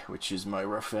guy, which is my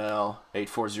Raphael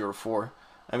 8404.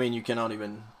 I mean, you cannot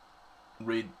even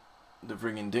read the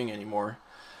friggin' thing anymore.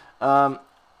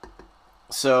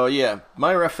 So yeah,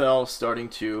 my Raphael starting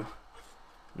to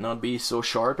not be so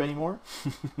sharp anymore.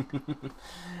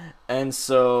 And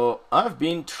so I've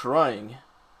been trying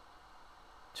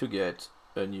to get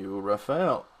a new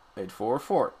Raphael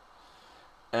 844,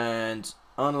 and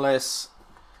unless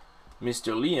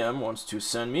Mr. Liam wants to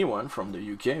send me one from the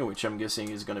UK, which I'm guessing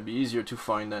is gonna be easier to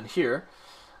find than here,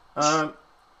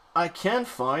 I can't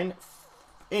find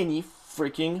any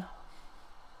freaking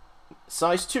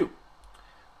size 2,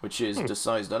 which is the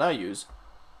size that I use,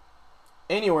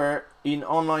 anywhere in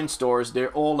online stores.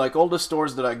 They're all, like all the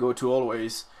stores that I go to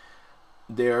always,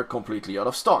 they're completely out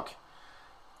of stock.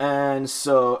 And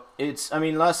so it's, I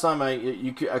mean, last time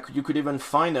you could even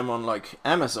find them on like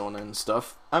Amazon and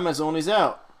stuff. Amazon is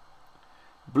out,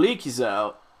 Bleak is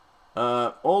out,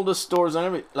 all the stores and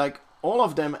everything, like all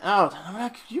of them out. And I'm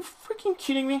like, you freaking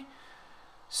kidding me?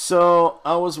 So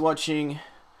I was watching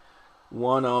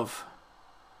one of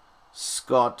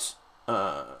Scott,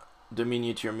 the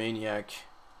Miniature Maniac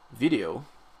video,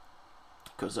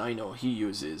 because I know he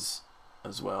uses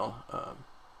as well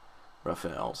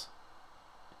Raphael's.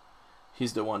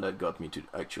 He's the one that got me to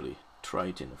actually try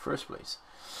it in the first place.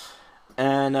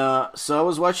 And so I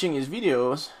was watching his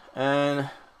videos, and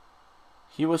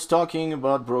he was talking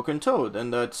about Broken Toad,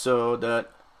 and that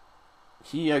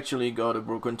he actually got a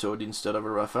Broken Toad instead of a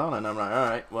Raphael. And I'm like, all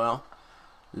right, well,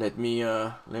 let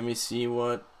me see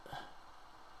what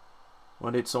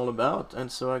it's all about.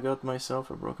 And so I got myself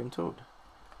a Broken Toad,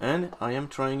 and I am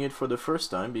trying it for the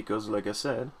first time because, like I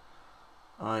said,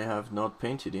 I have not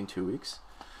painted in 2 weeks.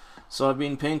 So I've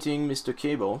been painting Mr.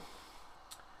 Cable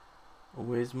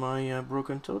with my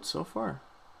Broken Toad so far,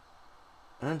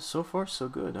 and so far so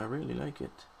good. I really like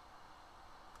it.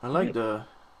 I like the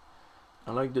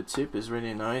tip is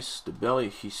really nice. The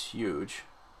belly is huge.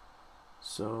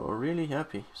 So really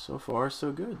happy. So far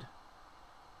so good.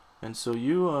 And so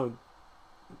you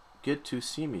get to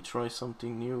see me try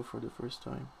something new for the first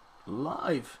time,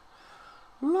 live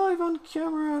on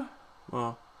camera.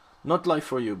 Well, not live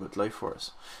for you, but live for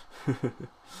us.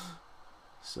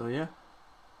 So yeah,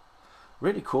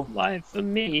 really cool. Live for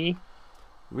me.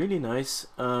 Really nice.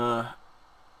 Right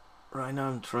now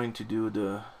I'm trying to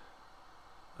do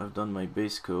I've done my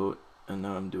base coat, and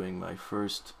now I'm doing my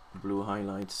first blue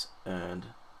highlights, and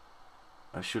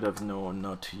I should have known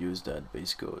not to use that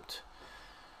base coat.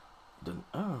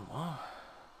 Oh, wow.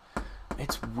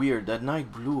 It's weird. That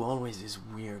night blue always is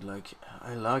weird. Like,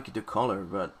 I like the color,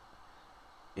 but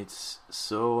it's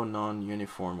so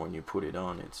non-uniform when you put it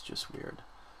on. It's just weird.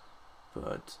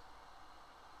 But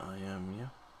I am, yeah,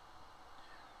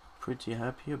 pretty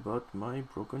happy about my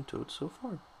Broken Toad so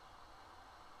far.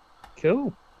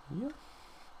 Cool. Yeah.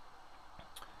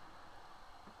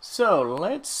 So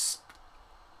let's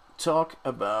talk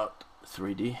about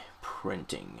 3D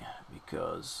printing,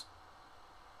 because,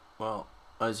 well,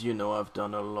 as you know, I've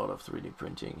done a lot of 3D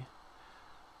printing,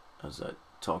 as I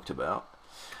talked about,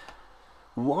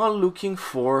 while looking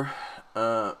for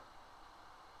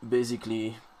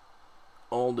basically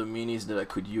all the minis that I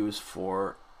could use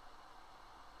for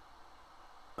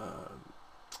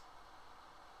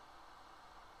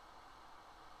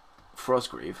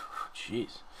Frostgrave.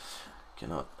 Jeez,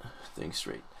 cannot think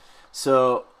straight.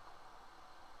 So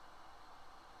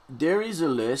there is a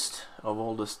list of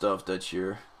all the stuff that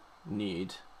you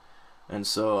need, and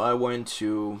so I went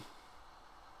to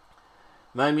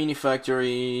my mini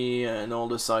factory and all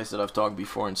the sites that I've talked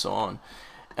before and so on.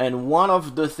 And one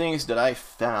of the things that I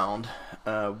found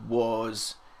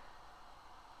was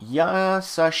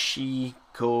Yasashiko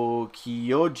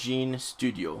Kyojin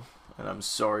Studio. And I'm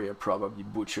sorry, I probably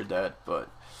butchered that, but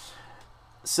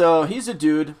so he's a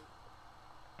dude.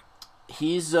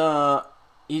 He's got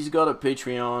a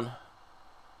Patreon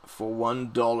for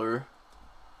 $1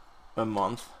 a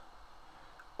month.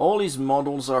 All his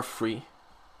models are free.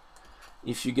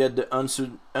 If you get the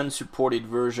unsupported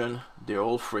version, they're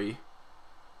all free.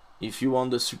 If you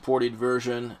want the supported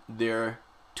version, they're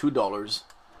 $2.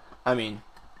 I mean,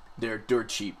 they're dirt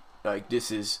cheap. Like, this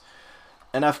is,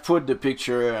 and I've put the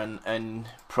picture, and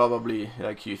probably,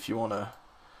 like, if you wanna,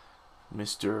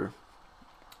 Mr.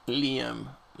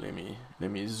 Liam, let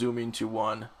me zoom into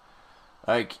one.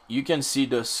 Like, you can see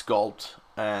the sculpt,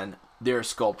 and their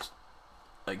sculpt,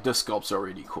 like, the sculpts are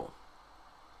really cool.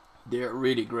 They're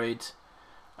really great.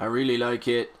 I really like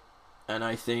it, and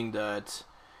I think that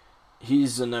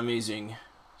he's an amazing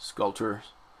sculptor.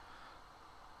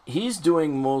 He's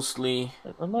doing mostly,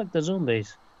 I like the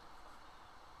zombies.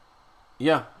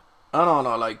 yeah, I don't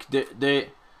know, like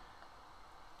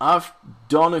I've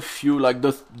done a few, like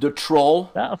the troll.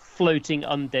 That a floating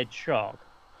undead shark?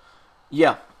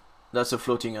 Yeah, that's a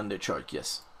floating undead shark,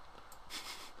 yes.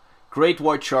 Great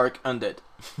white shark undead.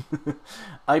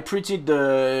 I printed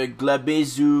the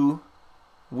Glabezu,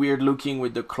 weird looking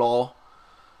with the claw,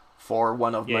 for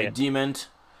one of my demon.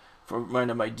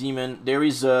 There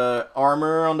is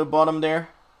armor on the bottom there,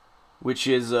 which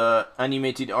is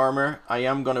animated armor. I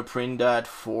am gonna print that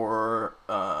for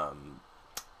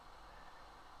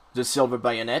the silver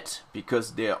bayonet,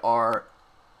 because there are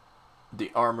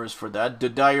the armors for that. The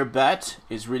dire bat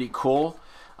is really cool.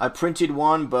 I printed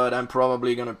one, but I'm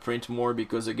probably gonna print more,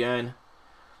 because again,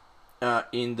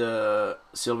 in the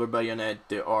silver bayonet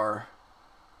there are,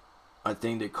 I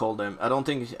think they call them, I don't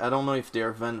know if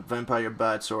they're vampire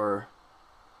bats or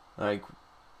like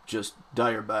just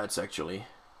dire bats. Actually,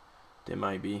 they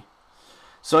might be.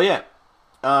 So yeah,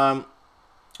 a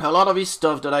lot of his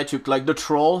stuff that I took, like the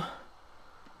troll,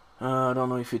 I don't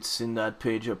know if it's in that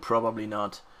page, or probably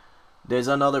not. There's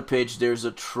another page, there's a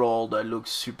troll that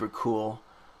looks super cool.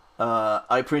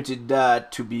 I printed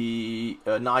that to be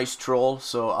a nice troll,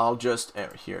 so I'll just,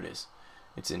 here it is,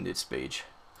 it's in this page.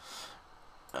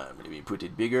 Let me put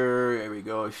it bigger. There we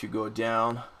go. If you go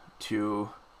down to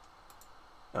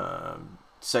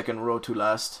second row to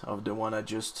last of the one I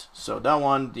just, so that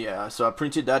one, yeah, so I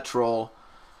printed that troll.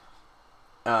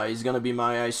 He's gonna be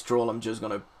my ice troll. I'm just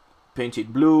gonna paint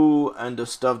it blue, and the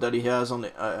stuff that he has on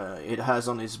it has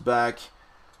on his back,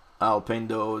 I'll paint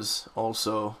those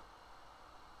also,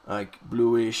 like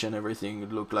bluish, and everything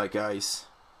look like ice.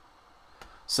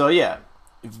 So yeah,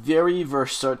 very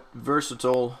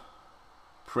versatile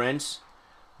prints.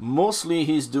 Mostly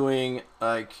he's doing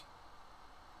like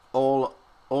all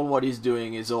what he's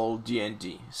doing is all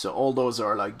D&D, so all those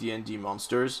are like D&D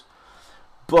monsters,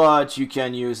 but you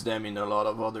can use them in a lot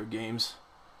of other games.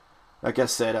 Like I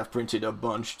said, I've printed a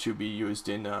bunch to be used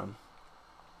in the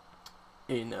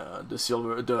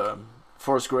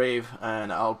Frostgrave,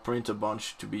 and I'll print a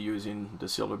bunch to be used in the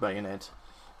silver bayonet.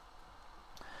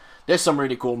 There's some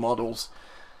really cool models.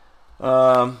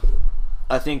 I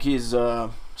think his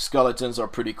skeletons are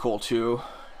pretty cool too.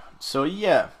 So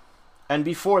yeah, and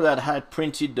before that I had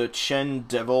printed the Chen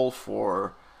Devil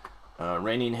for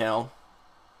Rain in Hell.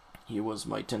 He was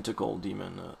my tentacle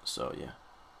demon, so yeah.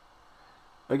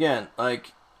 Again,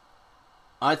 like,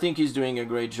 I think he's doing a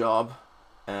great job,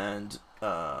 and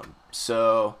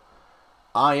so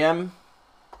I am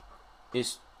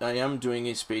I am doing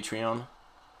his Patreon.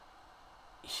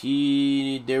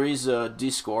 There is a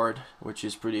Discord which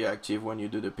is pretty active when you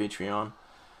do the Patreon,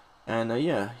 and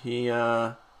yeah, he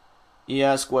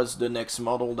asks what's the next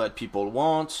model that people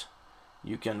want.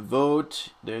 You can vote.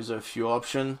 There's a few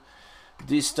options.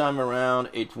 This time around,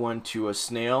 it went to a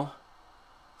snail,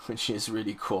 which is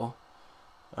really cool.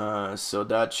 So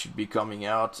that should be coming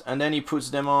out, and then he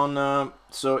puts them on.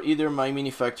 So either My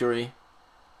Mini Factory,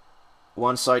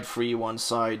 one side free, one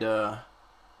side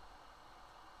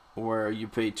where you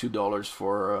pay $2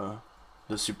 for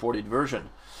the supported version.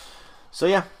 So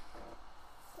yeah,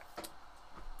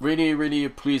 really, really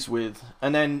pleased with.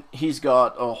 And then he's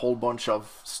got a whole bunch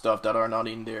of stuff that are not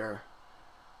in there.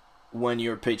 When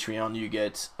you're Patreon, you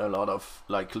get a lot of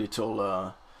like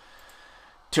little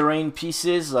terrain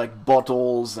pieces like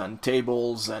bottles and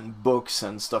tables and books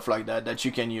and stuff like that that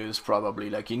you can use probably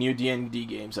like in your D&D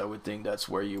games. I would think that's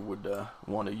where you would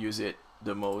want to use it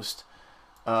the most.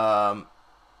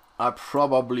 I'm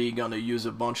probably gonna use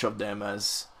a bunch of them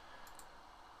as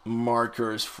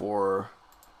markers for,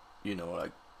 you know,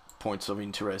 like points of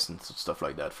interest and stuff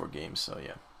like that for games. So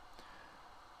yeah,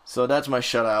 so that's my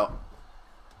shout out.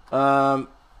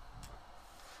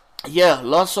 Yeah,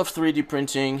 lots of 3D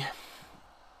printing.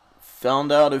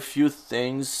 Found out a few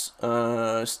things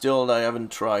still that I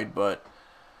haven't tried, but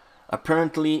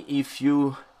apparently if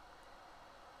you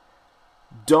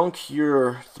dunk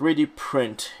your 3D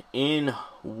print in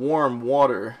warm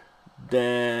water,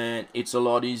 then it's a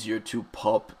lot easier to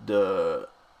pop the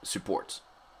supports.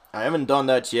 I haven't done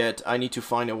that yet. I need to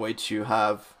find a way to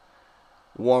have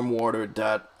warm water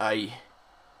that I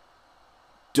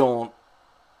don't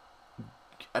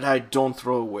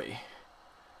throw away,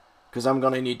 because I'm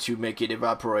gonna need to make it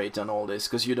evaporate and all this,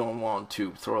 because you don't want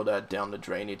to throw that down the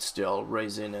drain. It's still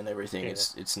resin and everything. Yeah.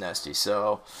 It's nasty.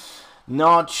 So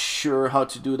not sure how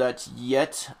to do that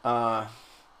yet.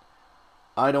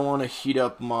 I don't want to heat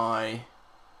up my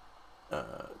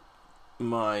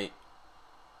my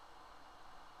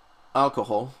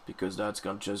alcohol, because that's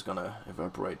just gonna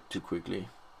evaporate too quickly.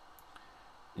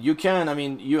 You can, I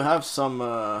mean, you have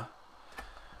some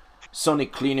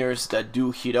sonic cleaners that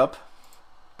do heat up,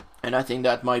 and I think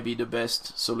that might be the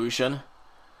best solution.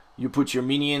 You put your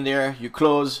mini in there, you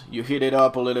close, you heat it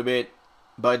up a little bit.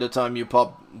 By the time you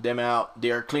pop them out,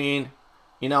 they're clean,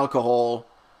 in alcohol,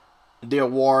 they're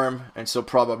warm, and so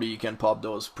probably you can pop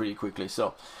those pretty quickly.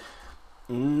 So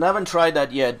haven't tried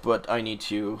that yet, but I need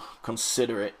to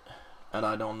consider it, and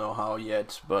I don't know how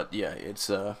yet. But yeah,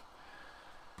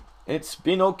 it's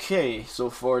been okay so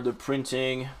far, the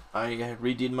printing. I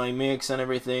redid my mix and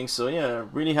everything, so yeah,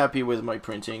 really happy with my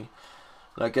printing.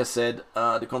 Like I said,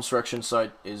 the construction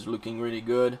site is looking really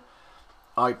good.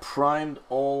 I primed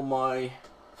all my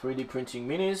 3D printing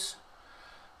minis.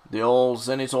 They all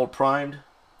Zenithal primed,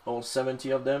 all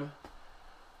 70 of them.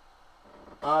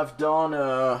 I've done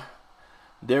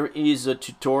there is a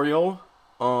tutorial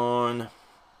on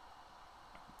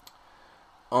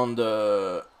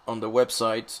the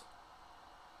website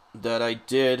that I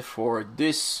did for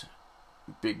this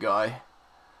big guy,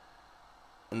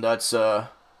 and that's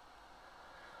a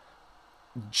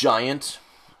giant,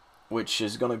 which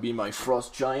is gonna be my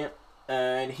frost giant,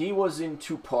 and he was in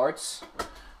 2 parts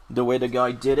the way the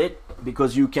guy did it,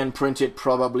 because you can print it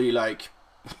probably like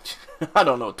I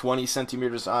don't know, 20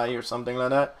 centimeters high or something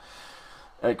like that,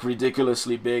 like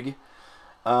ridiculously big.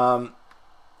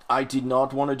 I did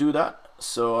not want to do that,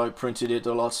 so I printed it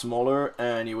a lot smaller,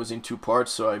 and it was in 2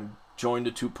 parts, so I joined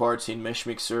the 2 parts in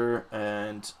Meshmixer,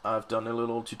 and I've done a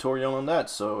little tutorial on that.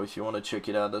 So if you want to check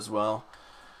it out as well,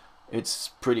 it's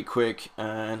pretty quick,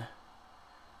 and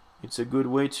it's a good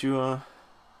way to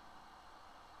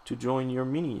join your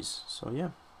minis. So yeah,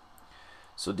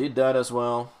 so did that as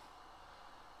well,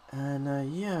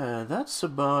 and yeah, that's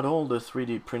about all the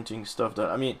 3D printing stuff that,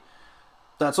 I mean,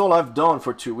 that's all I've done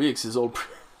for 2 weeks is all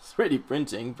 3D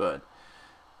printing. But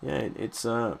yeah,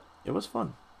 it was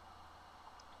fun.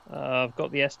 I've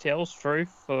got the STLs through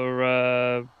for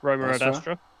Roma Red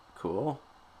Astra. Cool.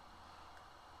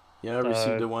 Yeah, I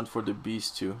received the one for the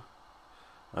Beast too.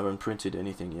 I haven't printed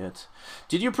anything yet.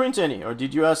 Did you print any, or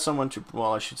did you ask someone to?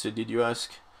 Well, I should say, did you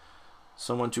ask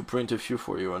someone to print a few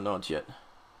for you, or not yet?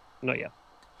 Not yet.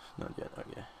 Not yet.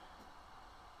 Okay.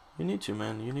 You need to,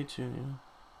 man. You need to. You know.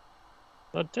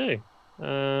 I do.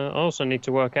 I also need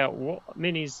to work out what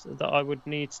minis that I would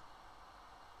need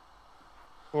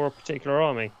for a particular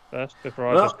army first before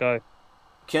I just go.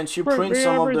 Can't you print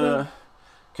some of the?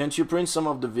 Can't you print some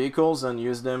of the vehicles and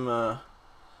use them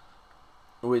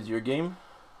with your game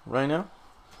right now?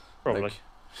 Probably. Like,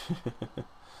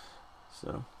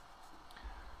 so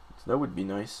that would be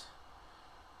nice.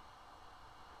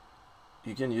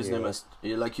 You can use them Yeah. as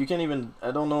like you can even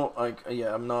I don't know like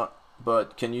yeah I'm not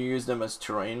but can you use them as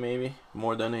terrain maybe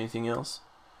more than anything else?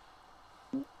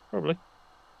 Probably.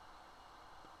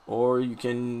 Or you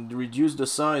can reduce the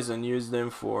size and use them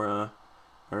for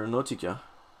Aeronautica.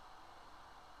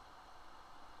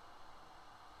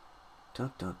 Da,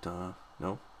 da, da.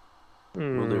 No,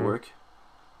 will they work?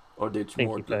 Or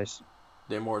Thinky face.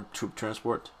 they're more troop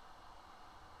transport?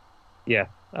 Yeah.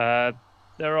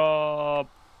 There are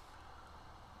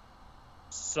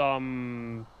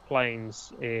some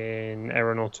planes in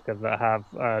Aeronautica that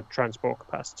have transport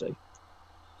capacity.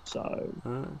 So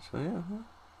So yeah.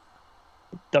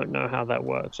 don't know how that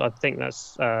works. I think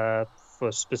that's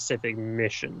for specific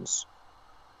missions.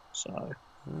 So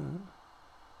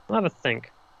I'll have a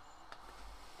think.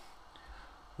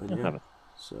 But I'll yeah. have a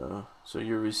So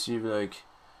you receive like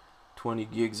 20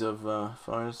 gigs of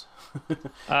files I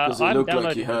because it haven't looked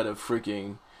like you downloaded had a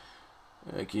freaking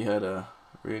like you had a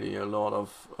really a lot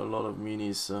of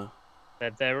minis.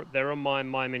 they're on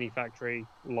my mini factory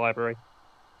library.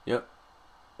 Yep.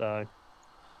 So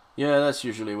Yeah, that's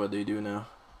usually what they do now.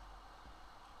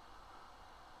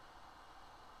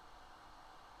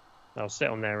 I'll sit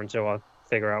on there until I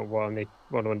figure out what I need,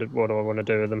 what do I want to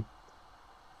do with them,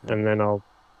 Yeah. and then I'll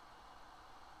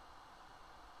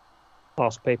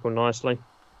ask people nicely.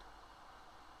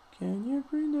 Can you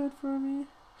print that for me?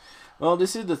 Well,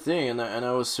 this is the thing, and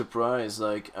I was surprised.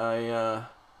 Like I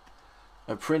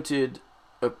printed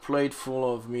a plate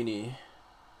full of mini,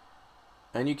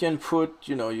 and you can put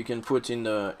you can put in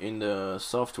the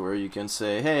software. You can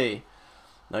say, hey,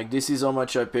 like this is how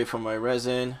much I pay for my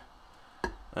resin,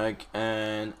 like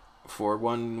and for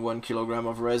one kilogram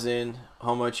of resin,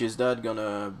 how much is that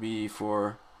gonna be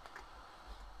for?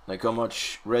 Like how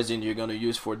much resin you're gonna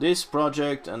use for this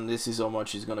project, and this is how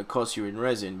much it's gonna cost you in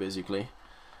resin, basically.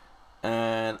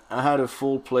 And I had a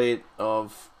full plate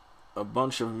of a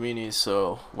bunch of minis,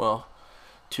 so well,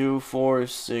 2, 4,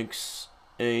 6,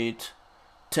 8,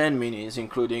 10 minis,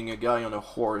 including a guy on a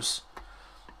horse,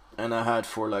 and I had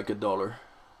for like $1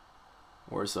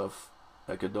 worth of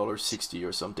like $1.60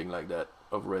 or something like that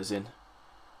of resin,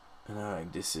 and I'm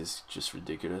like, this is just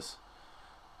ridiculous,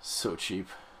 so cheap.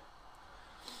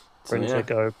 So, Printer yeah.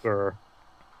 go for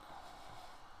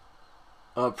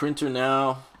Printer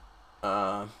now,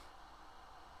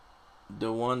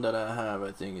 the one that I have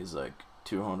I think is like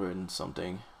 200 and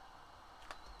something.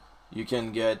 You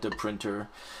can get the printer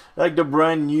like the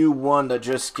brand new one that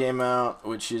just came out,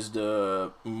 which is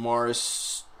the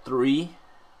Mars 3,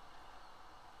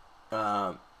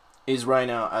 is right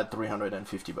now at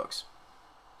 $350,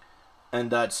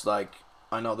 and that's like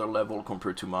another level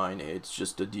compared to mine. It's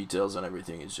just the details and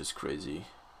everything is just crazy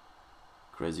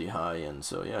high, and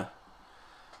so yeah,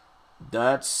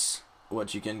 that's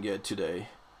what you can get today.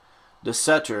 The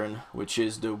Saturn, which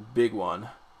is the big one,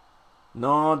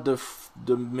 not the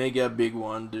mega big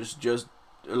one, there's just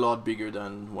a lot bigger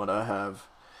than what I have,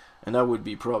 and that would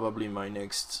be probably my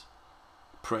next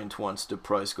print once the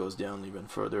price goes down even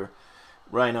further.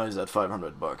 Right now is at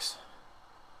 $500,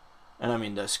 and I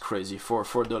mean that's crazy for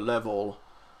the level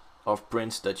of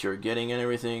prints that you're getting and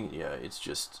everything. Yeah, it's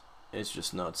just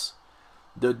nuts.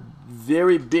 The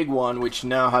very big one, which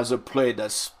now has a plate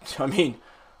that's, I mean,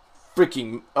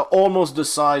 freaking almost the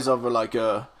size of like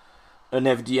an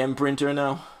FDM printer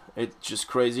now. It's just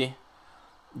crazy.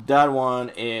 That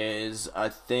one is, I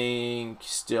think,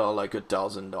 still like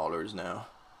 $1,000 now.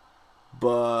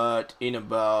 But in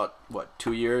about what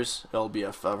 2 years, it'll be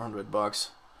at $500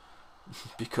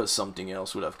 because something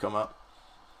else would have come up.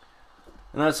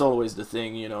 And that's always the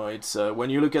thing, it's when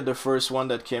you look at the first one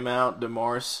that came out, the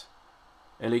Mars,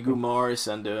 Elegoo Mars,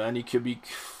 and the Anycubic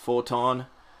Photon,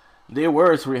 they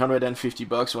were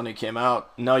 $350 when they came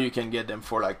out. Now you can get them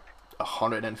for like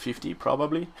 $150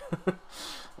 probably.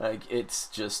 Like it's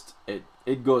just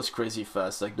it goes crazy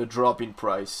fast. Like the drop in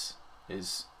price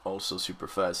is also super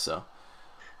fast. So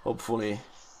hopefully,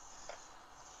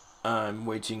 I'm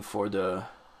waiting for the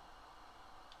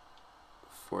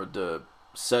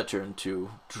Saturn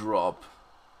to drop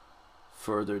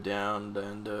further down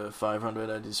than the 500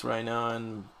 that is right now,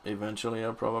 and eventually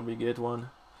I'll probably get one.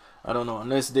 I don't know,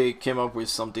 unless they came up with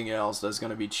something else that's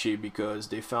gonna be cheap because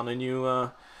they found a new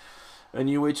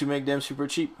way to make them super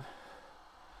cheap,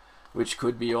 which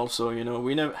could be also,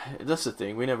 we never. That's the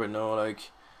thing, we never know.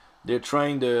 Like they're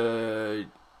trying the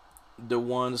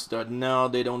ones that now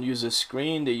they don't use a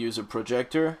screen, they use a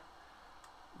projector,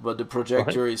 but the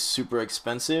projector is super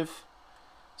expensive.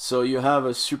 So you have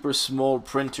a super small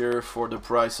printer for the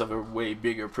price of a way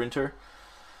bigger printer.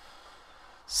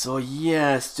 So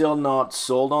yeah, still not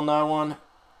sold on that one.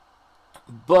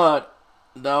 But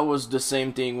that was the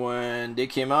same thing when they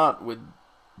came out with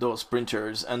those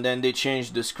printers, and then they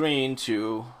changed the screen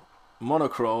to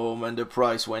monochrome, and the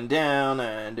price went down,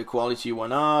 and the quality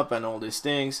went up, and all these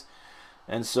things.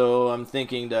 And so I'm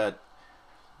thinking that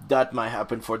that might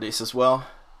happen for this as well.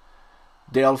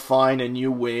 They'll find a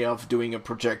new way of doing a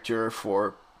projector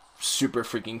for super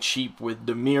freaking cheap. With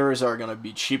the mirrors are gonna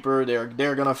be cheaper.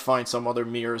 They're gonna find some other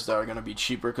mirrors that are gonna be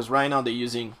cheaper, because right now they're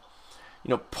using, you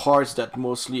know, parts that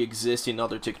mostly exist in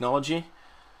other technology.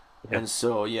 Yeah. And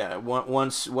so yeah,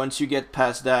 once you get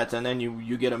past that, and then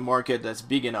you get a market that's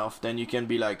big enough, then you can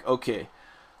be like, okay,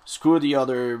 screw the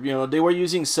other. You know, they were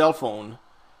using cell phone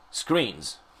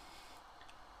screens,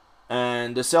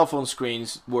 and the cell phone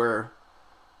screens were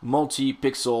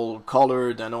multi-pixel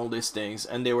colored and all these things,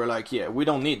 and they were like, yeah, we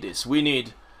don't need this, we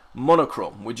need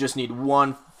monochrome, we just need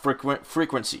one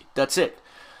frequency, that's it.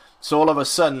 So all of a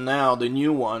sudden now the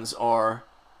new ones are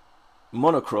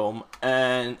monochrome,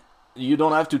 and you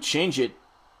don't have to change it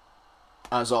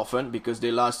as often because they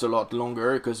last a lot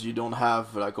longer, because you don't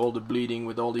have like all the bleeding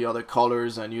with all the other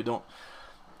colors, and you don't,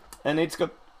 and it's got,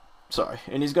 sorry,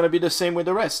 and it's gonna be the same with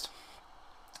the rest.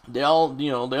 They'll, you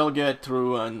know, they'll get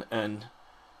through, and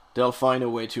they'll find a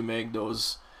way to make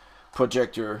those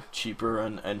projector cheaper,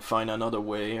 and find another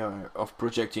way of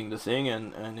projecting the thing,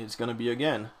 and it's gonna be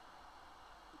again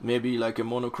maybe like a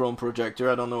monochrome projector.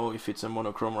 I don't know if it's a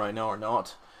monochrome right now or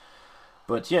not,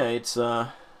 but yeah, it's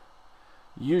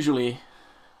usually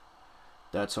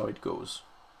that's how it goes,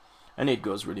 and it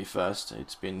goes really fast.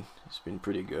 It's been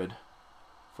pretty good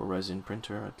for resin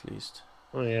printer, at least.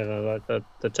 Oh yeah,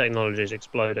 the technology is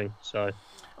exploding. So.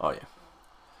 Oh yeah.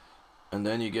 And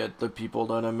then you get the people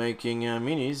that are making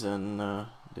minis, and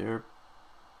they're,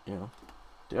 you know,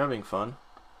 they're having fun.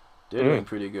 They're doing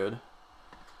pretty good.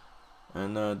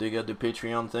 And they get the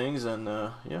Patreon things, and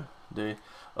yeah,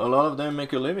 a lot of them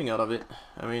make a living out of it.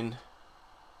 I mean,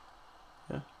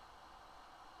 yeah.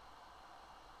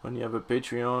 When you have a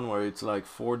Patreon where it's like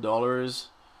 $4,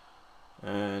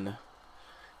 and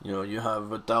you know, you have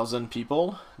 1,000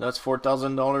 people, that's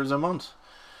 $4,000 a month.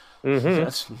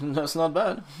 That's not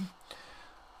bad.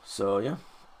 So yeah,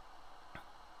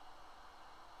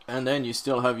 and then you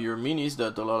still have your minis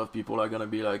that a lot of people are gonna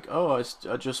be like, oh,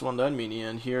 I just want that mini,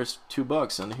 and here's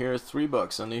 $2, and here's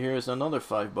 $3, and here's another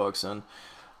 $5, and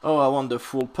oh, I want the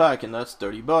full pack, and that's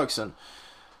 $30, and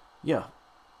yeah,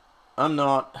 I'm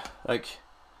not like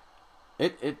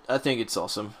it. I think it's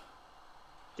awesome.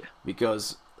 Yeah.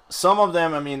 Because some of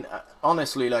them, I mean,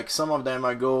 honestly, like some of them,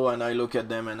 I go and I look at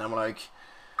them and I'm like,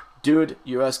 dude,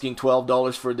 you're asking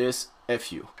 $12 for this?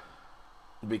 F you.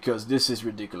 Because this is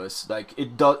ridiculous. Like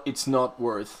it's not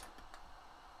worth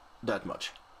that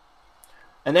much.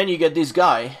 And then you get this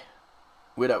guy,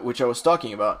 which I was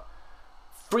talking about,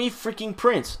 free freaking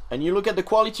prints, and you look at the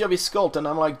quality of his sculpt, and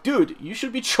I'm like, dude, you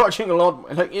should be charging a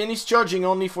lot. Like, and he's charging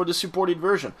only for the supported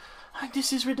version. Like,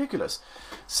 this is ridiculous.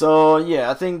 So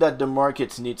yeah, I think that the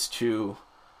market needs to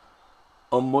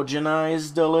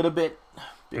homogenize a little bit,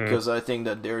 because I think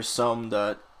that there's some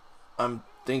that I'm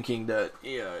thinking that,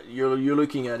 yeah, you're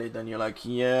looking at it and you're like,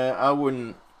 yeah, I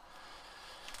wouldn't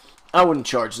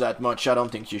charge that much. I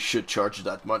don't think you should charge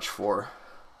that much for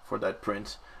that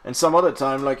print. And some other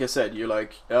time, like I said, you're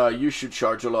like, you should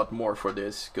charge a lot more for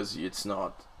this, because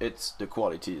the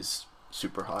quality is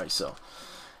super high. So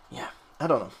yeah, I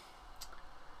don't know,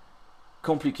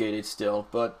 complicated still,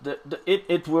 but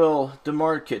the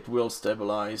market will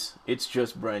stabilize. It's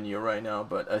just brand new right now,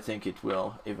 but I think it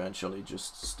will eventually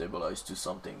just stabilize to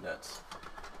something that's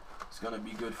gonna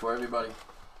be good for everybody.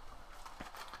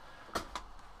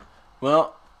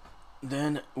 Well,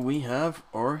 then we have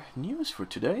our news for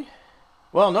today.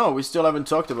 Well, no, we still haven't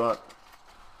talked about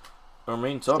our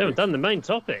main topic. Still haven't done the main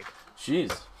topic.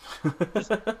 Jeez.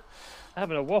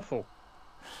 Having a waffle.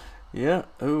 Yeah.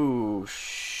 Oh,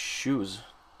 shoes.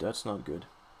 That's not good.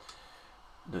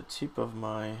 The tip of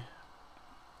my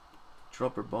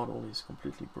dropper bottle is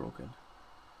completely broken.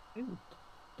 Ooh.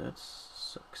 That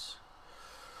sucks.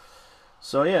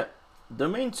 So yeah, the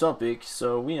main topic.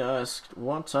 So we asked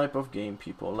what type of game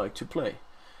people like to play.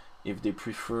 If they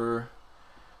prefer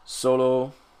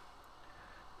solo,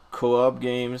 co-op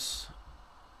games,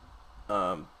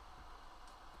 what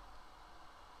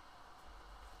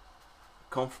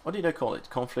did I call it?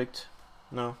 Conflict?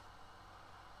 No.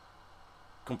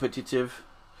 Competitive.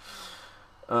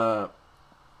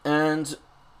 And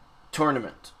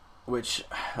tournament, which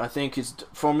I think is,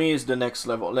 for me, is the next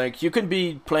level. Like, you could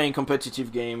be playing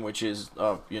competitive game, which is,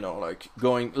 you know, like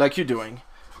going, like you're doing,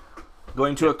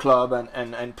 going to a club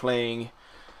and playing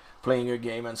your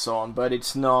game and so on. But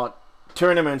it's not,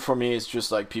 tournament for me is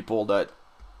just like people that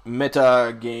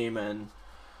meta game and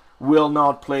will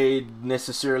not play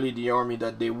necessarily the army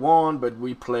that they want, but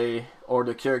we play, or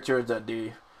the character that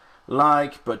they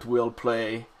like, but we'll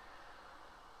play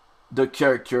the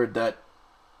character that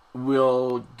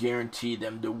will guarantee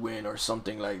them the win or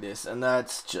something like this. And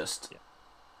that's just,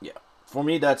 yeah, for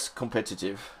me that's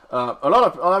competitive. A lot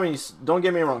of, I mean, don't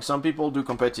get me wrong, some people do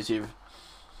competitive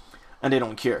and they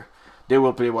don't care. They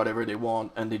will play whatever they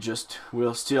want, and they just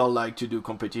will still like to do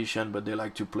competition, but they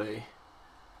like to play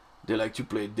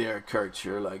their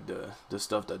character, like the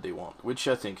stuff that they want, which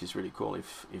I think is really cool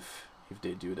if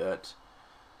they do that.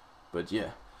 But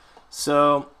yeah,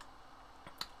 so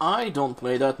I don't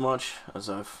play that much, as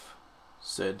I've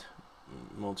said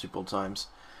multiple times.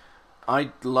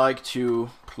 I like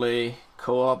to play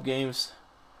co-op games,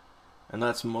 and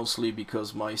that's mostly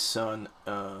because my son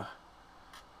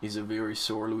is a very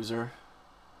sore loser,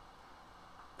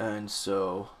 and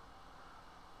so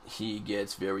he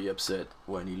gets very upset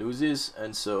when he loses.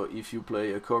 And so if you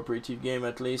play a cooperative game,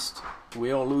 at least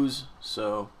we all lose,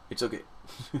 so it's okay.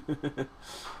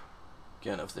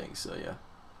 Kind of thing. So yeah,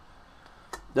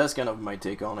 that's kind of my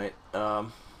take on it.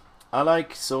 I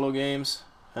like solo games,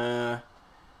 and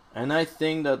I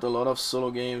think that a lot of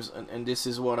solo games, and this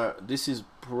is what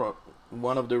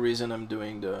one of the reason I'm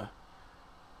doing the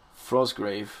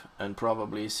Frostgrave, and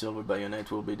probably Silver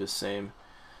Bayonet will be the same,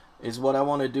 is what I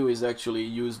want to do is actually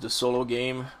use the solo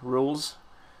game rules,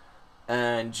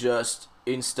 and just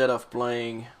instead of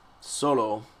playing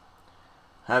solo,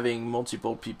 having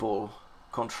multiple people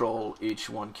control each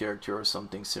one character or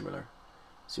something similar.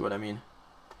 See what I mean?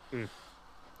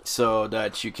 So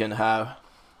that you can have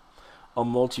a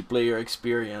multiplayer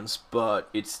experience, but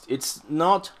it's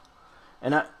not,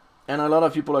 and a lot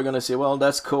of people are gonna say, well,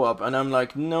 that's co-op, and I'm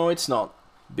like, no, it's not,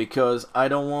 because I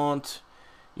don't want,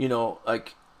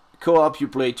 like, co-op you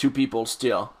play two people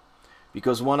still,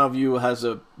 because one of you has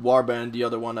a warband, the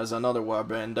other one has another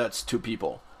warband, that's two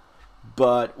people.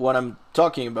 But what I'm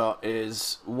talking about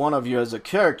is one of you has a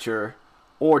character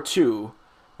or two,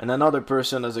 and another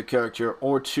person has a character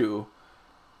or two,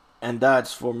 and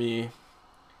that's, for me,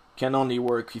 can only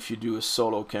work if you do a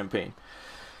solo campaign.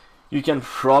 You can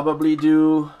probably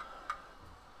do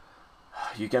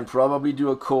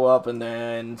a co-op, and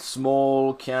then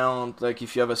small count, like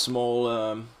if you have a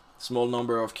small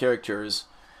number of characters,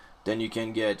 then you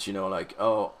can get, like,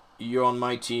 oh, you're on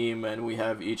my team and we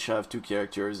each have two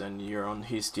characters, and you're on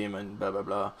his team, and blah blah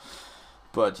blah.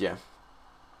 But yeah,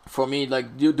 for me,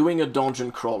 like, doing a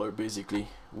dungeon crawler basically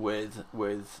with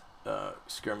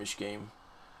skirmish game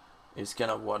is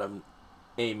kind of what I'm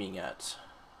aiming at.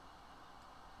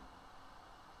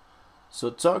 So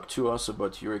talk to us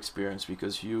about your experience,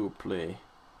 because you play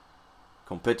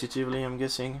competitively, I'm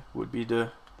guessing, would be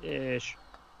the ish.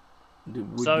 The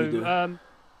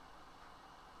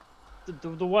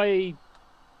way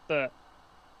that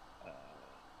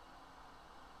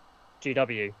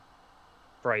GW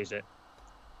phrase it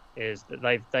is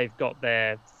that they've got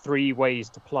their 3 ways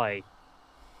to play.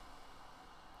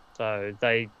 So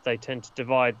they tend to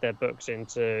divide their books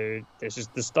into, this is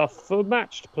the stuff for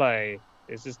matched play,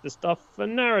 this is the stuff for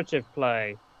narrative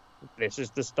play, this is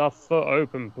the stuff for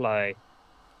open play.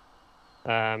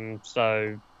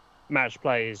 So match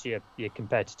play is your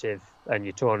competitive and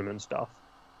your tournament stuff.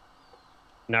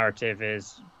 Narrative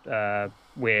is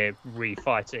we're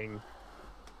refighting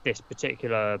this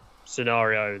particular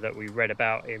scenario that we read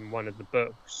about in one of the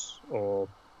books, or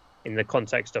in the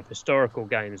context of historical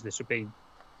games, this would be,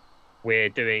 we're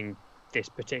doing this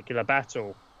particular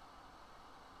battle.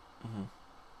 Mm-hmm.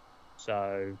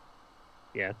 So,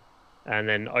 yeah. And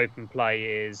then open play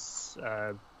is,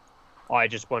 I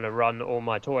just want to run all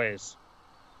my toys.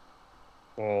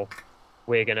 Or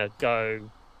we're going to go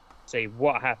see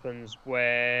what happens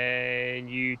when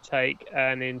you take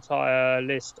an entire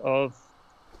list of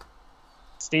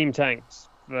steam tanks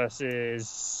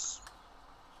versus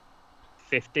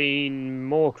 15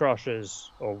 more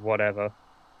crushers or whatever.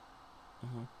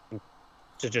 Mm-hmm.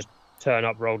 To just turn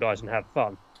up, roll dice, and have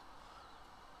fun.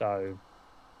 So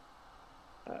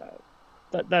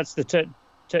that's the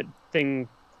thing.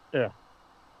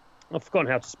 I've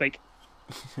forgotten how to speak.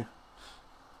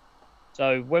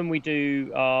 So when we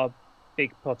do our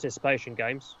big participation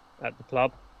games at the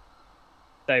club,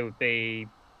 they would be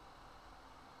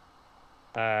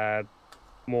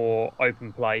more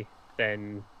open play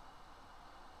than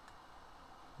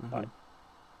like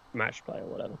match play or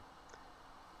whatever.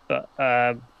 But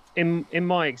in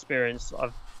my experience,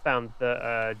 I've found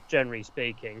that generally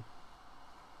speaking,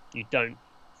 you don't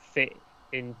fit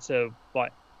into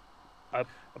like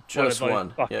just one of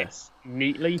those one buckets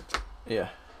neatly. Yeah.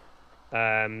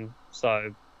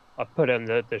 So I've put in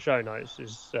the show notes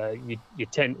is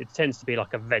it tends to be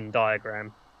like a Venn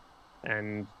diagram,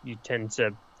 and you tend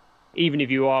to, even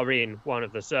if you are in one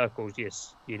of the circles, you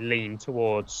lean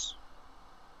towards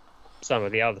some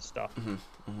of the other stuff.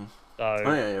 So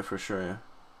Oh yeah, for sure.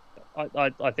 Yeah.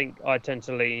 I think I tend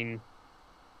to lean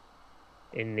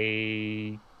in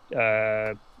the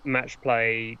match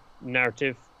play,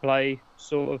 narrative play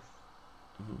sort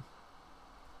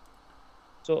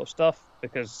of stuff,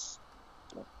 because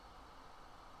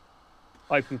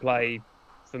open play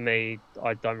for me,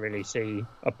 I don't really see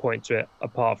a point to it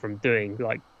apart from doing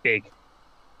like big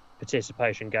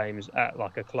participation games at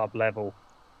like a club level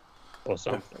or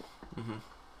something.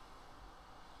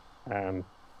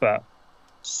 But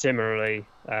similarly,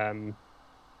 I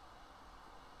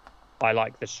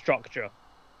like the structure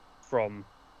from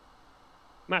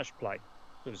match play,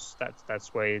 because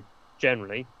that's where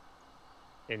generally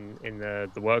in the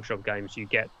workshop games you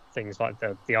get things like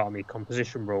the army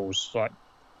composition rules, like,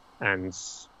 and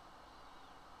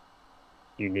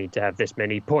you need to have this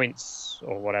many points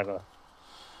or whatever,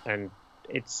 and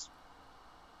it's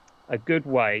a good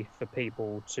way for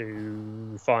people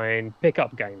to find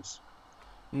pickup games.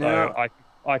 No. So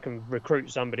I can recruit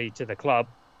somebody to the club,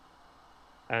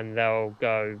 and they'll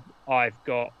go, I've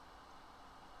got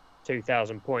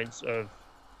 2,000 points of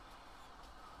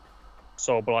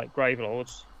Soulblight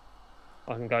Gravelords.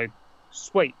 I can go,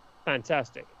 sweet,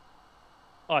 fantastic.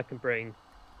 I can bring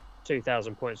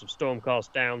 2,000 points of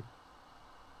Stormcast down.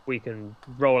 We can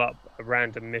roll up a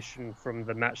random mission from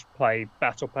the match play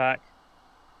battle pack,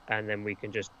 and then we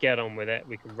can just get on with it.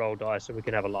 We can roll dice and we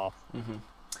can have a laugh.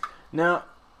 Now,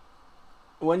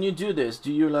 when you do this,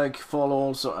 do you like follow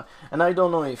also? And I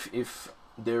don't know if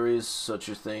there is such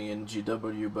a thing in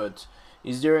GW, but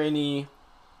is there any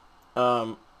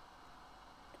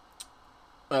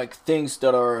like things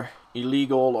that are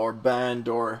illegal or banned,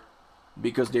 or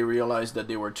because they realized that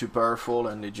they were too powerful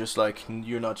and they just like,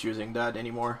 you're not using that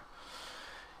anymore?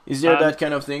 Is there that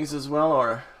kind of things as well,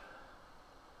 or?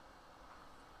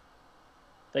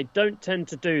 They don't tend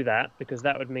to do that, because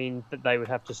that would mean that they would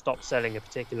have to stop selling a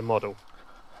particular model.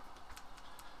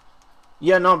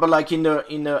 Yeah, no, but like in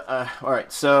the all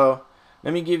right, so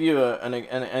let me give you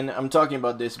and I'm talking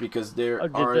about this because there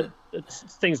are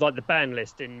things like the ban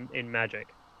list in Magic.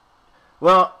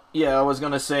 Well, yeah, I was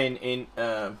gonna say in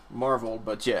Marvel,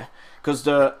 but yeah, because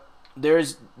there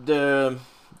is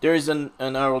an,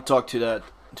 and I will talk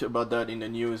about that in the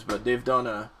news, but they've done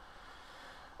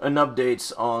an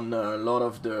updates on a lot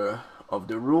of the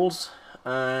rules,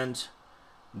 and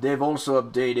they've also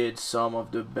updated some of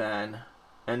the ban,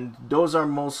 and those are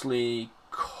mostly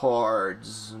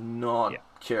cards, not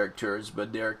characters,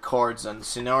 but they're cards and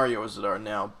scenarios that are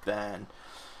now banned,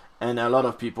 and a lot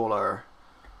of people are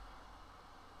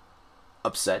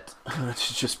upset,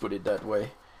 to just put it that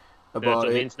way, about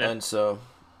it. And so,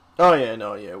 oh yeah,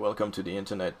 no, yeah, welcome to the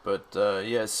internet. But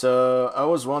yeah, so I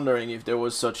was wondering if there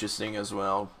was such a thing as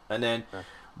well. And then,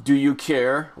 do you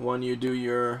care when you do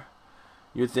your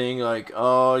thing, like,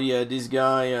 oh yeah, this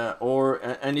guy,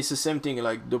 and it's the same thing,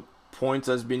 like the point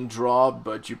has been dropped,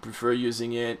 but you prefer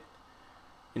using it,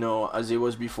 you know, as it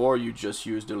was before, you just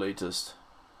use the latest.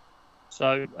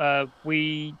 So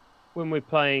when we're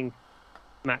playing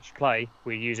match play,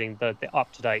 we're using the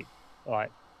up-to-date like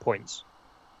points.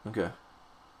 Okay.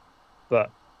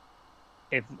 But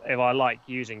if I like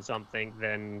using something,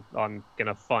 then I'm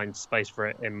gonna find space for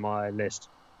it in my list.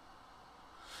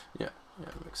 Yeah,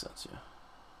 it makes sense. Yeah.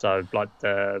 So like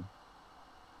and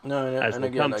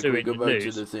again, like we go back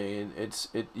to the thing.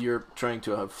 You're trying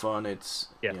to have fun.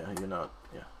 You're not.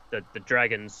 Yeah. The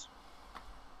dragons.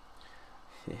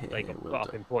 They got put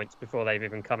up in points before they've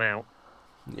even come out.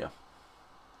 Yeah.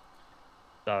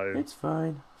 So it's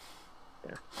fine.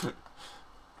 Yeah.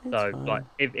 It's so fine. like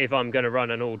if I'm going to run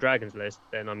an all dragons list,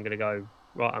 then I'm going to go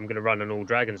right. I'm going to run an all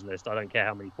dragons list. I don't care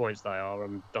how many points they are.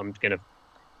 I'm going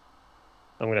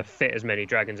to fit as many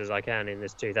dragons as I can in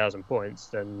this 2,000 points.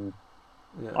 Then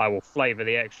I will flavour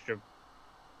the extra.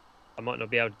 I might not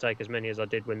be able to take as many as I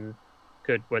did when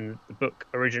the book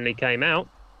originally came out.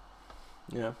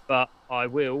 Yeah. But I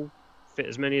will fit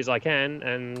as many as I can,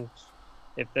 and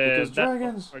if they're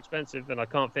more expensive and I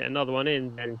can't fit another one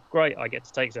in, then great, I get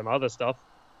to take some other stuff.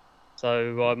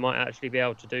 So I might actually be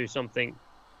able to do something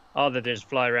other than just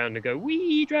fly around and go,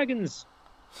 wee dragons!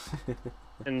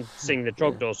 and sing the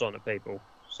Trogdor song at people.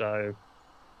 So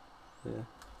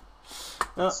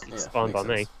it's fine by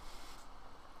me.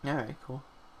 Alright, cool.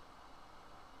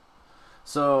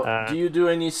 So, do you do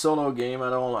any solo game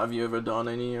at all? Have you ever done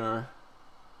any, or?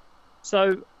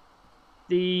 So,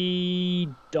 the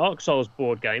Dark Souls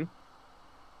board game.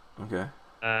 Okay.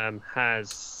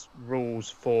 has rules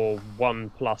for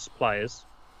 1+ players,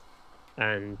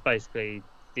 and basically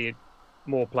the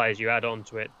more players you add on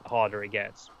to it, the harder it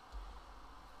gets.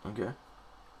 Okay.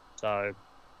 So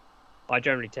I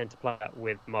generally tend to play that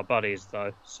with my buddies,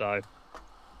 though, so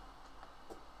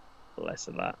less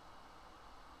of that.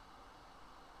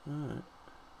 Alright.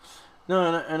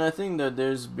 No, and I think that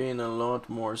there's been a lot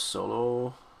more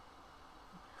solo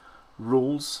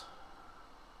rules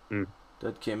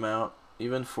that came out,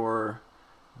 even for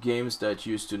games that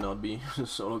used to not be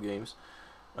solo games.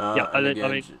 And again, I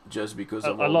mean, just because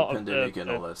of all the pandemic and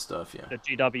all that stuff, yeah. The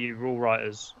GW rule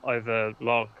writers over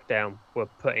lockdown were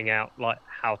putting out like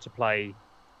how to play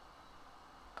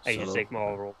Age of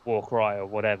Sigmar or Warcry or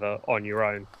whatever on your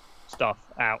own stuff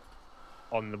out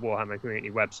on the Warhammer community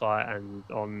website and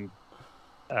on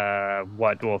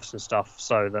White Dwarfs and stuff,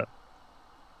 so that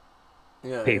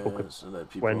people could, so that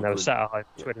people when they were sat at home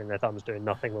twiddling their thumbs doing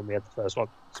nothing when we had the first one,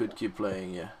 could keep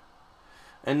playing,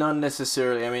 and not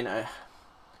necessarily. I mean,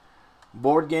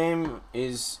 board game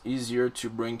is easier to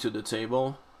bring to the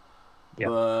table,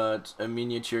 but a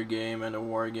miniature game and a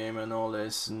war game and all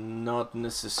this not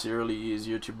necessarily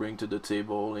easier to bring to the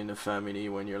table in a family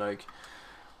when you're like,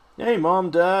 hey mom,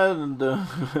 dad, and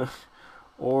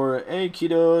or hey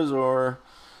kiddos, or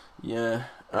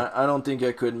I don't think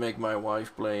I could make my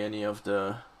wife play any of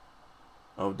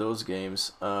those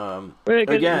games.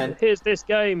 Again, here's this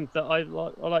game that I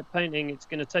like painting. It's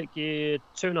going to take you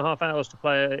 2.5 hours to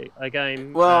play a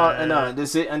game. Well, no,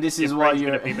 this is why you're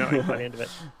going to be melting by the end of it.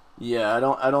 Yeah,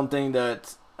 I don't think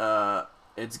that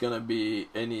it's gonna be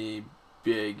any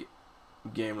big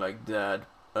game like that.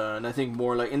 And I think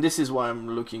more like, and this is why I'm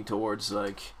looking towards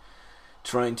like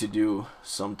trying to do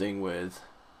something with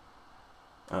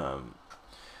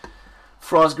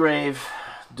Frostgrave,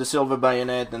 the Silver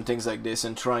Bayonet, and things like this,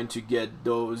 and trying to get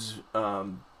those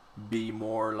be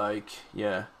more like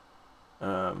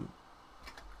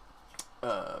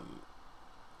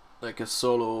like a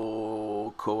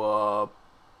solo co-op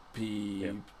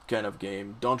kind of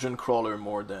game, dungeon crawler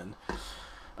more than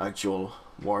actual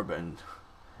warband.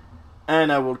 And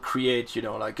I will create,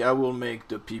 like I will make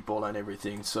the people and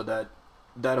everything so that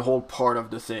that whole part of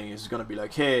the thing is gonna be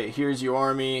like, hey, here's your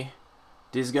army,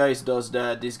 this guy does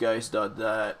that, this guy does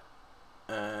that,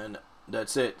 and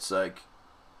that's it. It's like,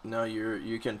 now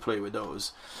you can play with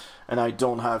those, and I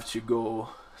don't have to go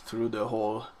through the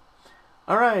whole,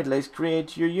 alright, let's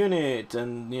create your unit,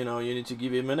 and you need to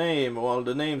give him a name. Well,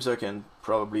 the names I can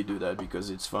probably do that because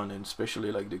it's fun, and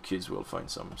especially like the kids will find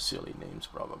some silly names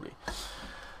probably.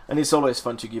 And it's always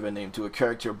fun to give a name to a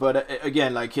character, but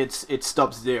again, like it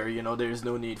stops there. There's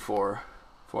no need for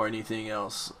anything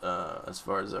else as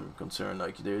far as I'm concerned.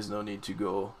 Like there's no need to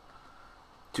go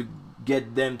to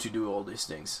get them to do all these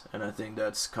things, and I think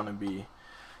that's kind of the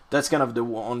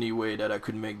only way that I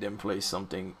could make them play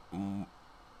something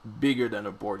bigger than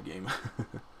a board game.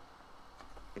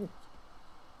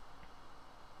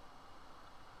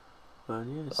 But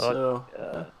yeah, so.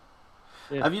 Yeah.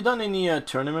 Have you done any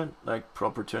tournament, like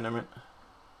proper tournament?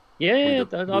 Yeah, I've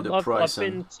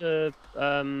been to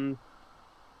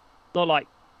not like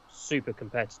super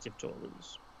competitive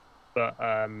tournaments, but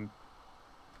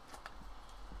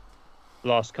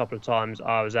last couple of times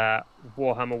I was at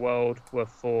Warhammer World were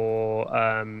for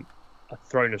a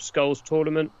Throne of Skulls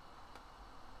tournament.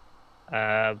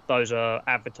 Those are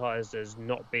advertised as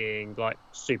not being like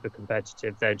super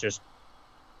competitive. They're just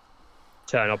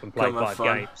turn up and play 5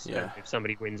 games. Yeah. If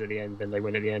somebody wins at the end, then they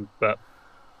win at the end. But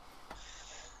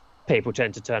people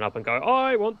tend to turn up and go,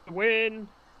 I want to win.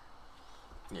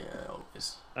 Yeah,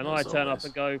 always. And I turn up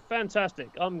and go, fantastic,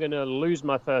 I'm going to lose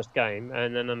my first game,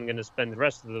 and then I'm going to spend the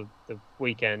rest of the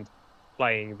weekend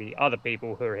playing the other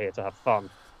people who are here to have fun.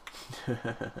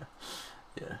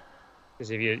 Yeah.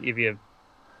 Because if you're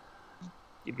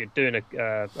doing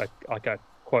a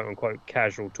quote unquote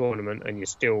casual tournament and you're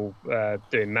still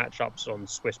doing matchups on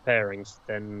Swiss pairings,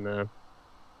 then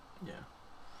yeah.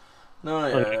 No,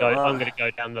 I'm gonna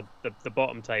go down the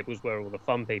bottom tables where all the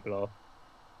fun people are.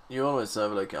 You always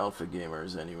have like alpha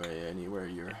gamers anyway. Anywhere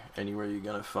you're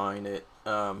gonna find it.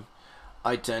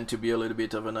 I tend to be a little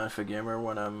bit of an alpha gamer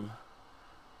when I'm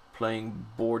playing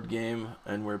board game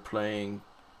and we're playing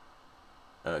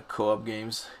co-op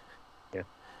games.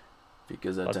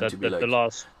 Because I tend to be like,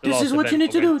 this is what you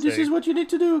need to do. This is what you need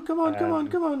to do. Come on, come on,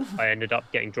 come on. I ended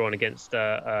up getting drawn against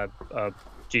a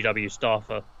GW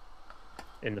staffer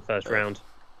in the first round.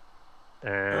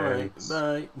 Alright,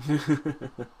 bye.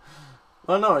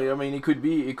 Well, no, I mean, it could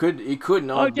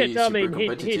not be super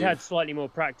competitive. He'd had slightly more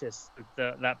practice with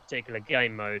that particular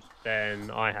game mode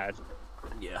than I had.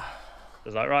 Yeah. I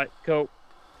was like, right, cool.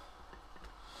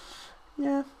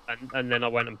 Yeah. And then I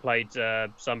went and played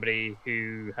somebody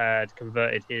who had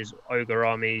converted his ogre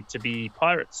army to be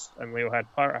pirates, and we all had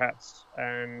pirate hats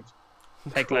and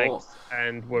peg Cool. legs,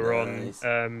 and were on Nice.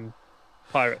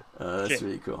 pirate That's ship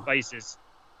really cool. bases.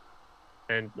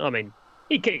 And I mean,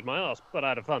 he kicked my ass, but I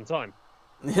had a fun time.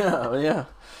 Yeah, yeah.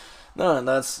 No, and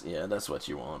that's what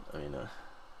you want. I mean,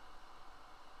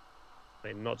 I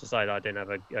mean, not to say that I didn't have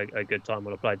a good time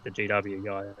when I played the GW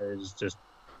guy. It was just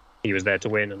he was there to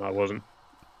win, and I wasn't.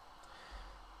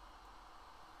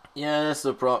 yeah, that's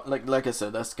the problem. Like I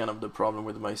said, that's kind of the problem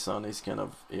with my son. He's kind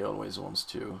of he always wants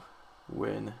to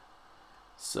win.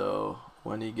 So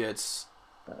when he gets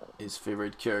his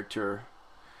favorite character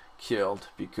killed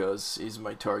because he's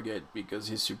my target because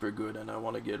he's super good and I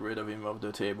want to get rid of him off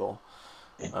the table,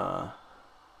 uh,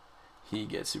 he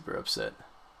gets super upset.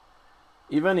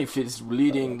 Even if he's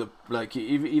leading the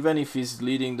even if he's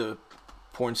leading the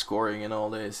point scoring and all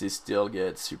this, he still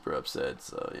gets super upset.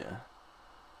 So yeah.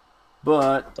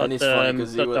 But and But it's funny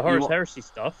because the Horus Heresy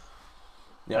stuff,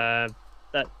 yeah.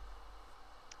 that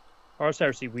Horus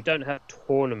Heresy, we don't have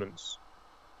tournaments.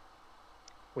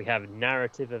 We have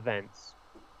narrative events.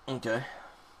 Okay.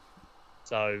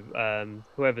 So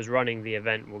whoever's running the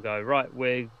event will go, right,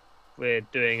 we're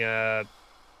doing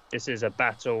this is a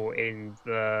battle in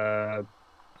the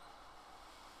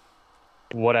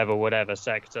whatever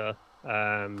sector.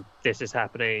 This is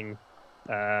happening.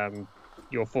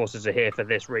 Your forces are here for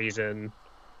this reason.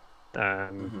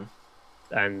 Mm-hmm.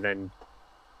 And then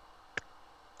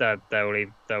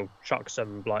they'll chuck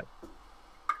some like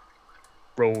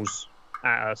rules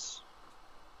at us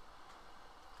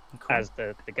Cool. as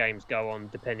the games go on,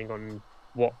 depending on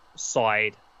what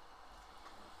side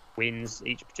wins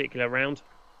each particular round.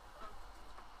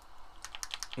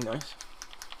 Nice.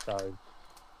 So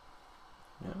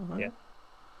Yeah. yeah.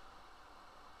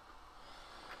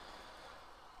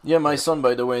 Yeah, my son,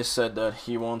 by the way, said that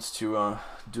he wants to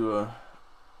to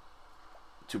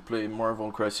play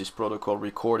Marvel Crisis Protocol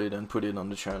recorded and put it on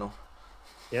the channel.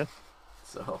 Yeah.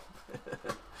 So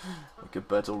like a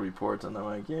battle report, and I'm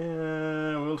like,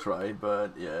 yeah, we'll try,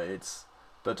 but yeah, it's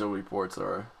battle reports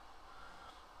are,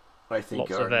 I think,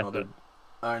 Lots of effort.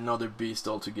 are another beast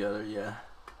altogether. Yeah.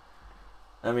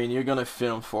 I mean, you're gonna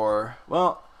film for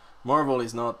Marvel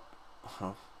is not,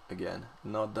 again,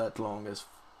 not that long as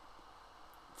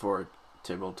for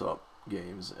tabletop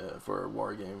games. For a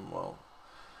war game,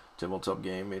 tabletop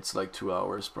game, it's like 2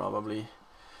 hours probably,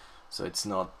 so it's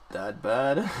not that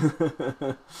bad.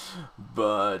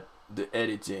 But the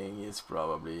editing is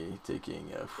probably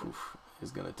taking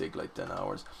it's gonna take like 10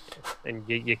 hours. And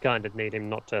you kind of need him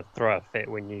not to throw a fit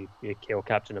when you kill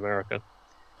Captain America.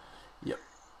 Yep.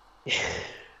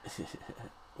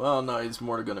 Well, no, it's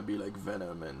more gonna be like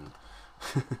Venom, and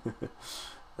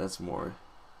that's more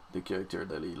the character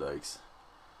that he likes.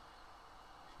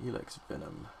 He likes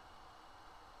Venom.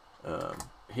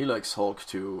 He likes Hulk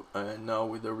too, and now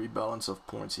with the rebalance of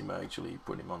points, he might actually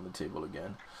put him on the table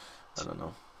again. I don't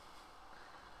know.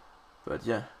 But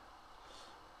yeah.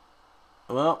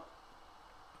 Well,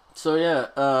 so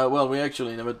yeah, we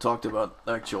actually never talked about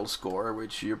actual score,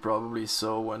 which you probably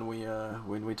saw when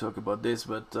we talk about this.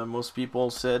 But most people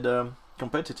said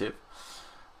competitive,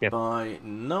 Yep. by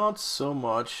not so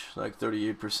much, like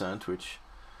 38%, which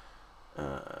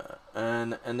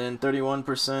and then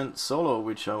 31% solo,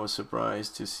 which I was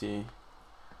surprised to see,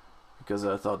 because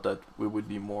I thought that we would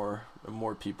be more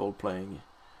people playing,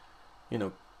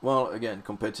 again,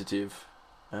 competitive,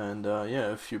 and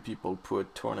yeah, a few people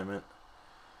put tournament,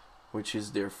 which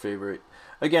is their favorite.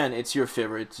 Again, it's your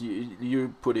favorite.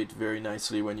 You put it very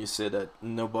nicely when you said that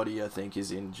nobody, I think,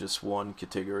 is in just one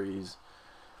categories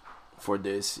for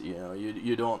this.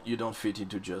 You don't fit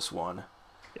into just one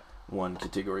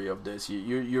category of this.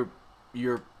 You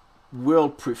will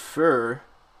prefer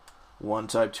one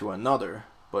type to another,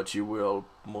 but you will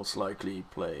most likely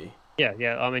play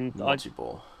Yeah. I mean,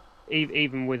 multiple.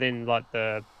 Even within like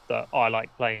the I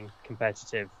like playing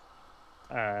competitive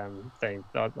thing.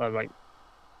 I like,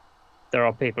 there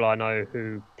are people I know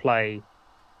who play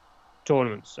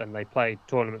tournaments, and they play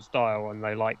tournament style, and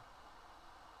they like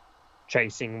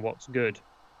chasing what's good.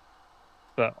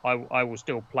 But I will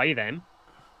still play them.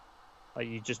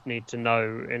 You just need to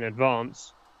know in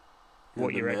advance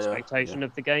what your expectation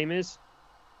of the game is.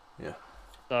 Yeah.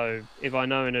 So if I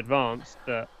know in advance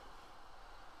that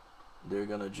they're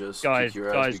gonna just guy's kick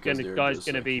your ass because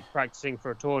gonna be practicing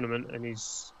for a tournament, and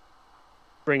he's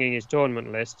bringing his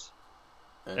tournament list,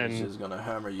 and he's just gonna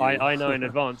hammer you. I know in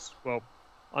advance, well,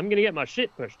 I'm gonna get my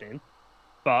shit pushed in,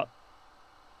 but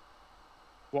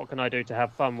what can I do to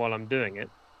have fun while I'm doing it?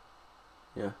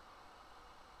 Yeah.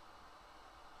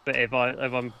 But if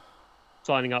I'm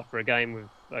signing up for a game with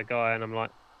a guy, and I'm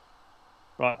like,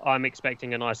 right, I'm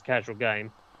expecting a nice casual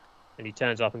game, and he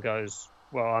turns up and goes,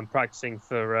 well, I'm practicing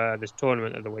for this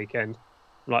tournament at the weekend.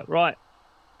 I'm like, right,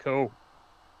 cool.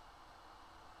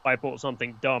 I bought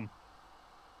something dumb.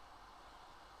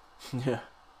 Yeah.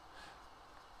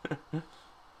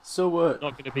 So what?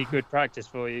 Not going to be good practice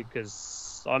for you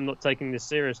because I'm not taking this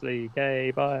seriously.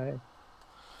 Okay, bye.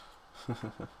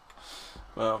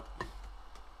 Well,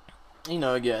 you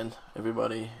know, again,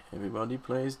 everybody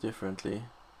plays differently.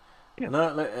 Yeah.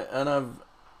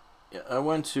 I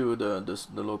went to the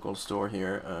local store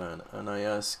here, and I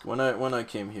asked when I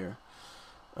came here,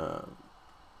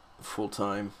 full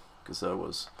time, because I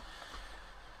was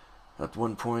at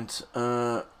one point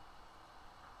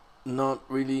not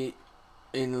really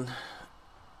in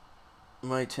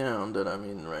my town that I'm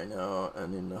in right now,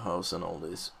 and in the house and all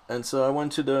this. And so I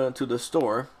went to the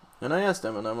store, and I asked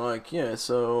them, and I'm like, yeah,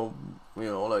 so, you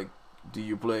know, like, do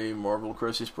you play Marvel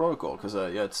Crisis Protocol? Because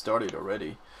I had started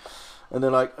already. And they're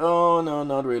like, oh, no,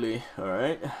 not really.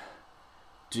 Alright.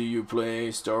 Do you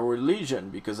play Star Wars Legion?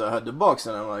 Because I had the box,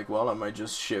 and I'm like, well, I might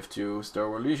just shift to Star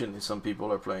Wars Legion. Some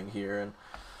people are playing here,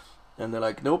 and they're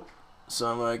like, nope. So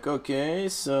I'm like, okay,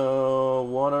 so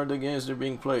what are the games that are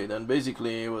being played? And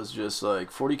basically it was just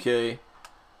like 40k,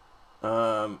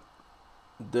 the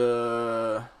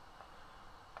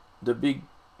big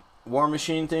War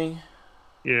Machine thing.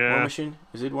 Yeah. War Machine?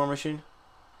 Is it War Machine?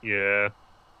 Yeah.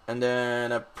 And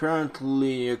then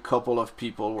apparently a couple of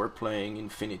people were playing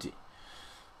Infinity.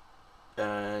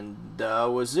 And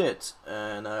that was it.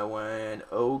 And I went,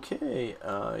 okay,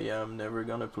 I am never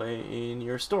gonna play in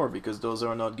your store because those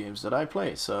are not games that I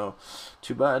play. So,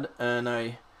 too bad. And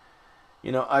I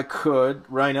could,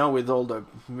 right now with all the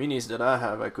minis that I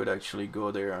have, I could actually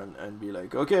go there and be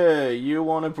like, okay, do you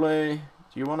want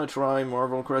to try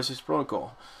Marvel Crisis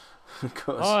Protocol?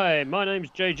 Hi, my name's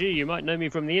JG. You might know me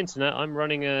from the internet. I'm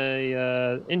running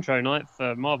a intro night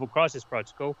for Marvel Crisis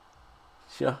Protocol.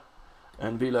 Yeah.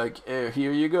 And be like, hey,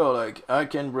 here you go, like, I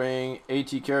can bring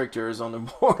 80 characters on the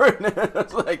board.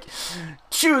 It's like,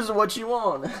 choose what you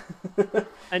want.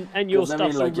 and your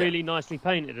stuff's all really nicely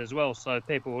painted as well, so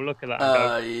people will look at that and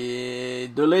go... Yeah,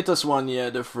 the latest one, yeah,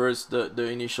 the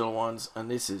initial ones, and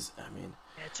this is, I mean...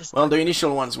 well, the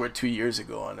initial ones were 2 years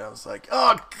ago, and I was like,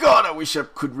 oh god, I wish I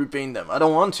could repaint them. I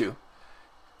don't want to.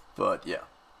 But, yeah.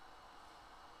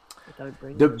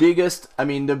 The biggest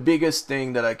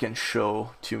thing that I can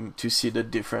show to see the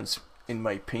difference in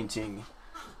my painting,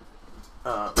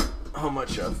 how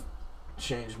much I've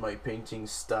changed my painting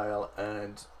style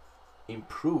and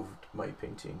improved my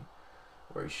painting.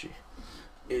 Where is she?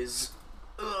 Is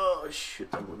oh shit!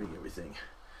 I'm moving everything.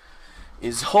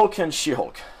 Is Hulk and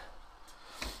She-Hulk,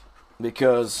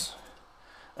 because,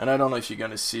 and I don't know if you're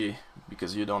gonna see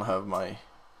because you don't have my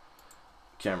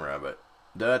camera, but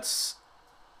that's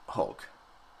Hulk.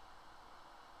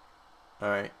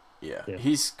 Alright, yeah.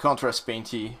 He's contrast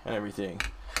painty and everything.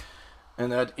 And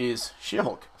that is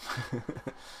She-Hulk.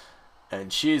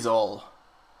 And she's all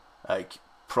like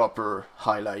proper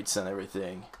highlights and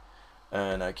everything.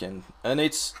 And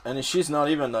she's not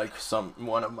even like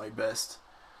one of my best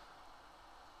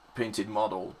painted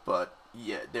model, but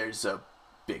yeah, there's a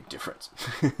big difference.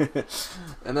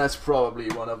 And that's probably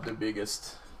one of the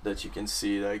biggest that you can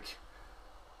see, like,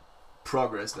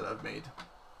 progress that I've made,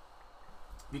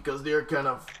 because they're kind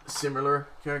of similar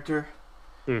character.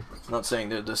 Not saying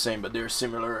they're the same, but they're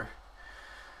similar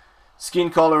skin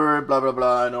color, blah blah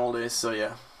blah, and all this. So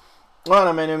yeah, well,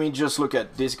 I mean, just look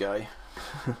at this guy.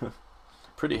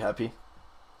 Pretty happy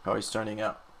how he's turning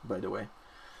out, by the way.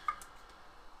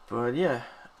 But yeah,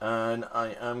 and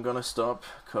I am gonna stop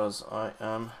because I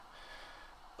am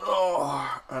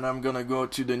and I'm gonna go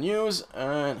to the news.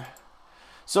 And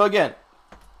so again,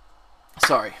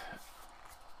 sorry,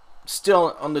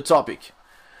 still on the topic,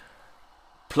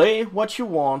 play what you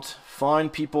want,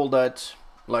 find people that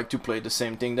like to play the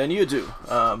same thing than you do.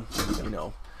 You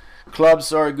know,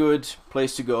 clubs are a good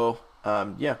place to go.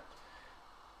 Yeah,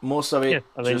 most of it,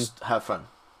 just have fun.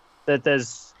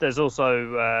 There's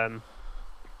also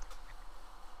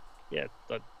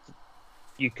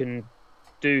you can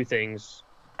do things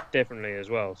differently as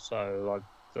well. So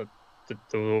like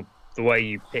the way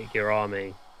you pick your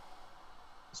army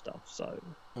stuff. So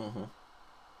no,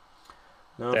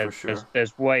 for sure.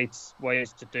 There's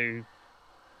ways to do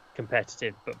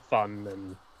competitive but fun,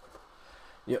 and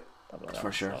yep, like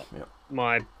for sure. So yep.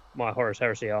 My Horus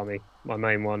Heresy army, my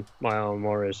main one, my Iron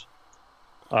Warriors.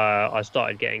 I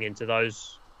started getting into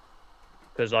those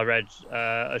because I read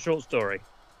a short story,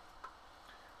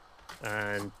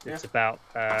 and it's about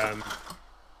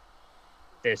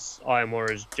this Iron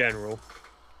Warriors general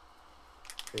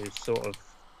who's sort of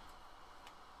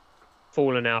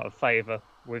fallen out of favour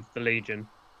with the Legion,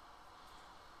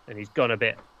 and he's gone a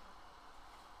bit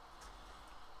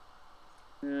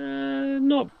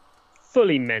not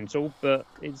fully mental, but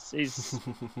he's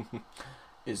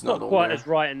It's not not quite aware. as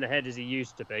right in the head as he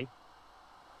used to be.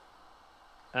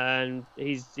 And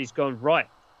he's gone, right,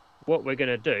 what we're going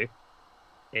to do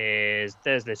is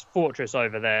there's this fortress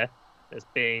over there that's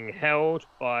being held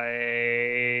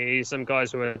by some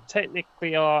guys who are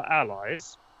technically our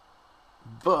allies,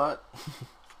 But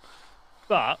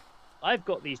but I've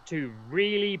got these two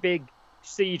really big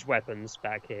siege weapons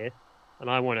back here, and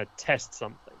I want to test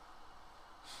something.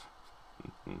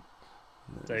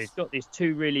 So he's got these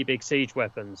two really big siege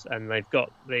weapons, and they've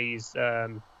got these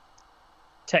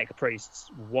tech priests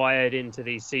wired into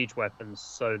these siege weapons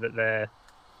so that they're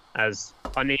as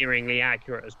unerringly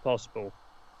accurate as possible.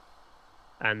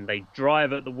 And they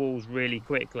drive at the walls really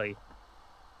quickly.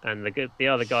 And the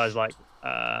other guy's like,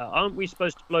 aren't we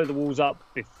supposed to blow the walls up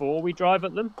before we drive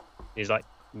at them? He's like,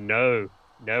 no,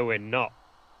 we're not.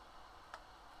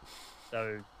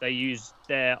 So they use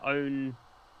their own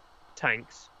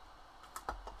tanks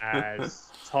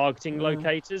as targeting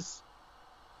locators.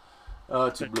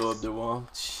 to blow up the wall.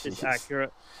 It's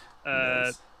accurate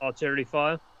Nice. artillery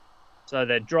fire. So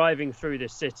they're driving through the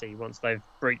city once they've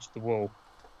breached the wall.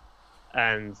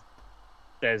 And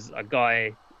there's a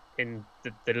guy in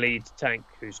the lead tank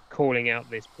who's calling out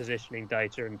this positioning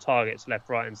data and targets left,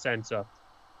 right, and centre.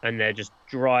 And they're just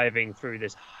driving through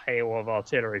this hail of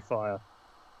artillery fire.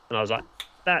 And I was like,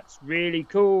 that's really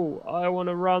cool. I want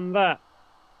to run that.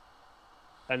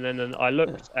 And then I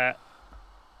looked at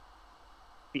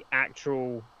the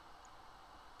actual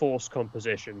force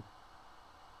composition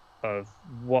of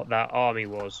what that army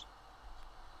was.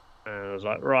 And I was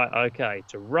like, right, okay,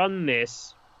 to run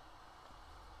this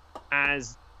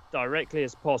as directly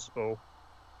as possible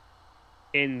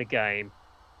in the game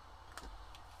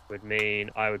would mean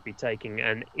I would be taking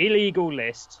an illegal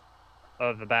list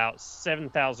of about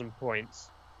 7,000 points,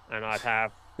 and I'd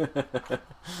have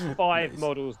 5 Nice.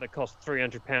 models that cost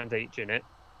 £300 each in it.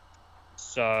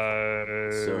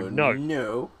 So No.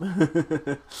 no.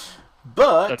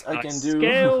 But So I can do.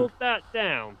 scaled that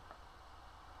down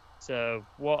to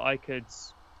what I could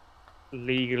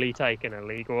legally take in a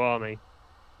legal army.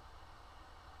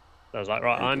 So I was like,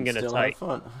 right, I I'm can gonna still have take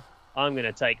fun.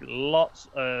 lots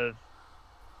of,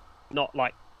 not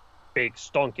like big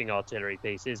stonking artillery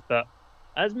pieces, but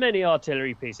as many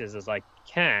artillery pieces as I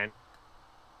can.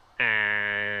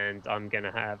 And I'm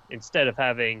gonna have, instead of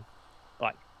having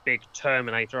like big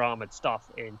Terminator armored stuff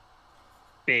in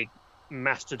big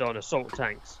Mastodon assault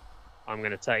tanks, I'm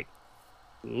gonna take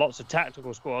lots of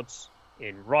tactical squads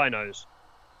in Rhinos.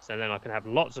 So then I can have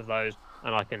lots of those,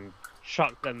 and I can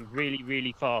chuck them really,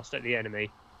 really fast at the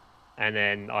enemy. And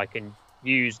then I can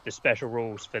use the special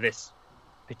rules for this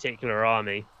particular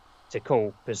army to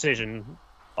call precision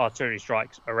artillery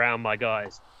strikes around my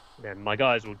guys. And then my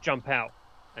guys will jump out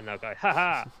and they'll go, ha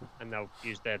ha, and they'll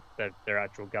use their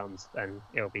actual guns, and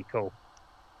it'll be cool.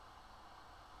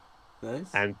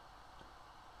 Nice. And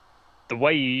the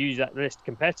way you use that list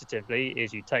competitively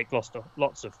is you take lots of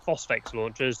Phosphex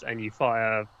launchers and you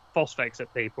fire Phosphex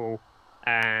at people,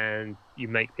 and you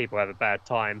make people have a bad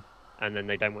time, and then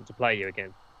they don't want to play you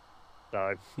again.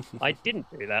 So I didn't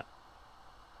do that.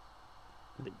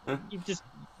 You just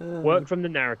work from the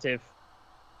narrative,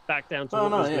 back down to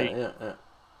what was leaked, yeah.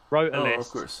 wrote a Oh, list.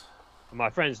 of course. And my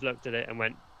friends looked at it and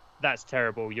went, that's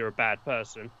terrible, you're a bad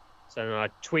person. So then I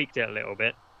tweaked it a little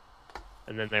bit,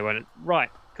 and then they went, right,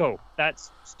 cool,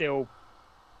 that's still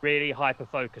really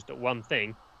hyper-focused at one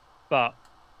thing, but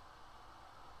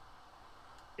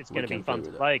it's going to be fun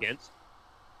to play against.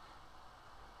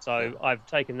 So I've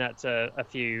taken that to a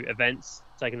few events,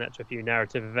 taken that to a few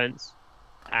narrative events,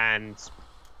 and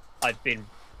I've been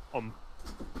on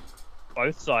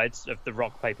both sides of the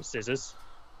rock, paper, scissors.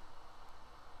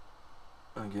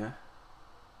 Okay.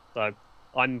 So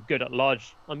I'm good at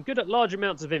large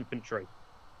amounts of infantry.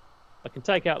 I can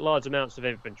take out large amounts of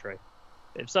infantry.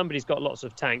 If somebody's got lots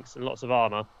of tanks and lots of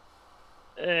armor,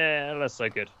 less so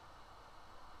good.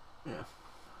 Yeah.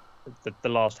 The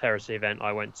last Heresy event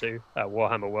I went to at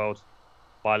Warhammer World,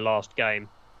 my last game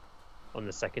on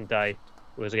the second day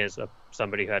was against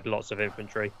somebody who had lots of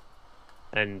infantry,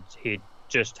 and he'd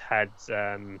just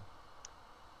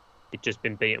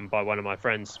been beaten by one of my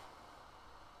friends,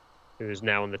 who is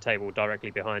now on the table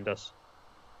directly behind us.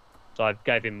 So I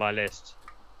gave him my list.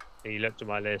 He looked at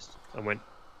my list and went,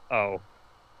 oh.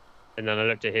 And then I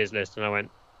looked at his list and I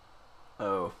went,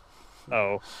 Oh.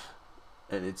 oh.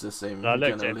 And it's the same And I kind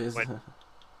looked of at it and list. went,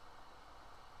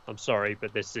 I'm sorry,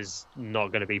 but this is not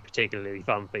going to be particularly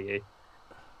fun for you.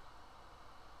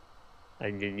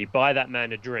 And then you buy that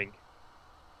man a drink,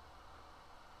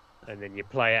 and then you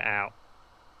play it out,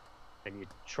 and you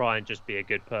try and just be a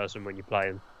good person when you play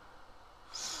him.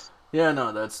 Yeah,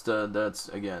 no, that's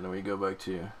again, we go back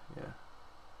to, yeah,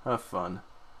 have fun.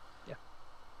 Yeah.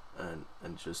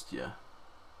 And just, yeah,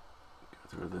 go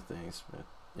through the things, but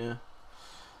yeah.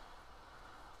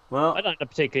 Well, I don't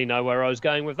particularly know where I was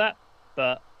going with that,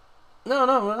 but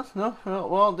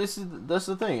well, that's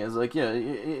the thing. Is like, yeah,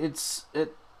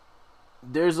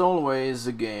 there's always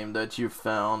a game that you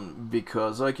found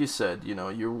because, like you said, you know,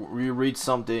 you read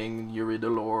something, you read the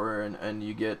lore, and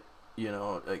you get, you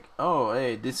know, like, oh,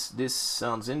 hey, this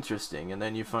sounds interesting, and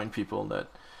then you find people that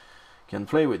can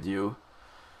play with you,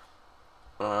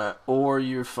 or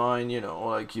you find, you know,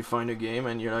 like you find a game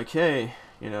and you're like, hey,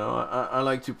 you know, I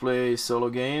like to play solo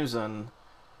games, and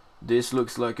this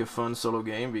looks like a fun solo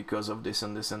game because of this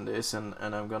and this and this, and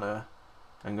I'm gonna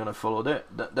follow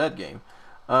that game.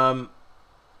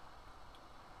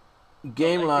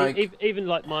 Game like even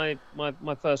like my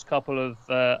first couple of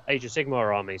Age of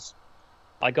Sigmar armies,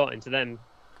 I got into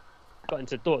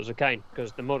Daughters of Cain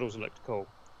because the models looked cool.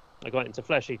 I got into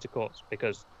Flesh Eater Courts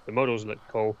because the models looked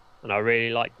cool, and I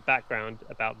really liked the background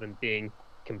about them being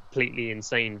completely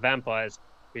insane vampires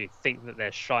who think that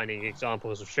they're shining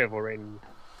examples of chivalry and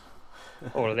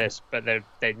all of this, but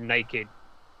they're naked,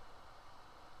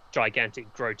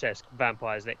 gigantic, grotesque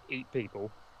vampires that eat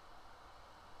people.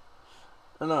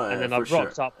 No, and then I've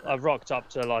rocked up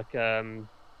to like a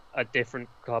different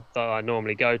club that I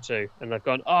normally go to, and they've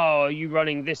gone, "Oh, are you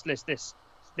running this list, this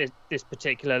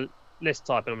particular list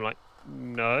type?" And I'm like,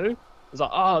 "No." It's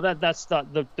like, "Oh, that's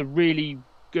the really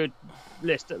good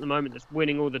list at the moment that's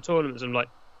winning all the tournaments." I'm like,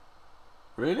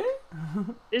 "Really?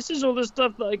 This is all the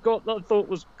stuff that I got that I thought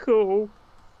was cool."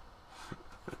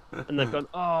 And they've gone,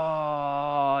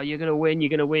 "Oh, you're gonna win,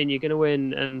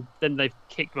 and then they've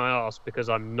kicked my ass because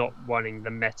I'm not running the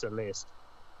meta list.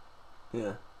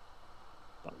 Yeah.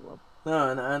 But, well, no,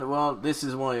 and well, this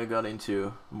is why I got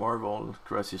into Marvel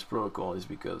Crisis Protocol, is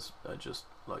because I just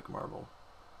like Marvel.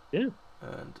 Yeah.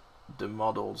 And the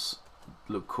models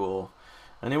look cool,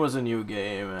 and it was a new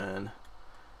game, and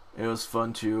it was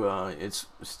fun to. It's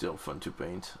still fun to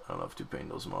paint. I love to paint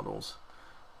those models.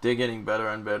 They're getting better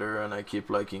and better, and I keep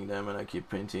liking them, and I keep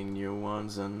painting new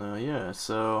ones, and yeah.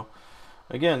 So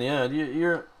again, yeah,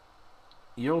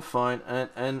 you'll find,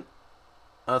 and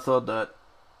I thought that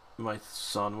my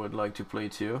son would like to play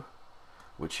too,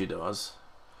 which he does,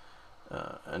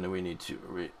 and we need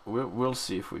to. We'll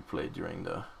see if we play during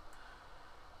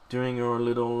our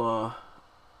little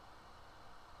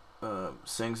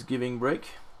Thanksgiving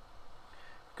break,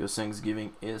 because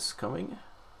Thanksgiving is coming.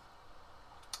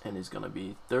 And it's gonna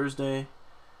be Thursday,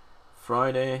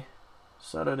 Friday,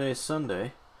 Saturday,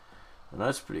 Sunday, and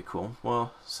that's pretty cool.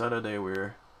 Well, Saturday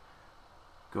we're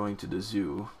going to the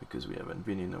zoo because we haven't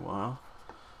been in a while.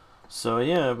 So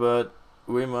yeah, but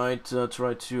we might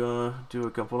try to do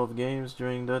a couple of games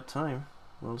during that time.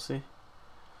 We'll see.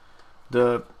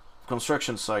 The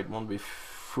construction site won't be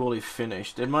fully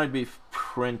finished. It might be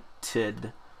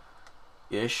printed-ish.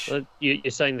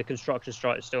 You're saying the construction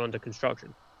site is still under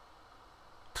construction?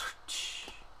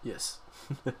 Yes.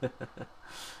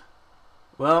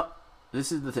 Well,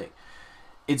 this is the thing.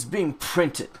 It's being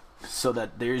printed so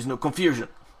that there is no confusion.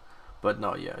 But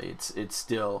no, yeah, it's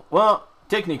still, well,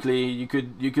 technically you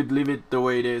could leave it the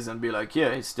way it is and be like, yeah,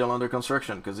 it's still under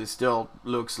construction, because it still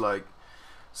looks like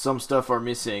some stuff are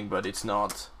missing, but it's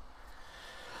not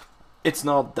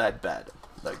that bad,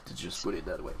 like, to just put it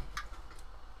that way.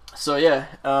 So yeah,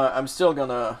 I still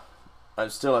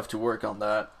have to work on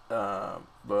that,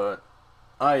 but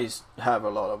I have a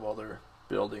lot of other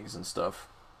buildings and stuff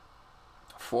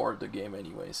for the game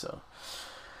anyway, so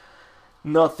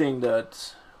nothing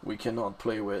that we cannot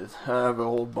play with. I have a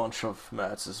whole bunch of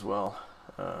mats as well,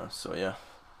 so yeah,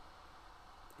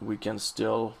 we can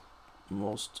still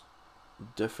most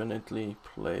definitely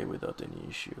play without any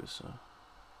issues. So.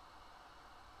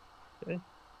 Okay.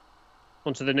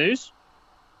 On to the news.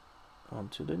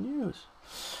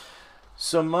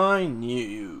 So my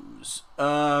news.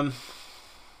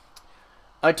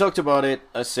 I talked about it.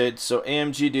 I said, so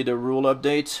AMG did a rule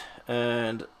update,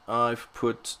 and I'm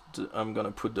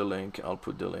gonna put the link. I'll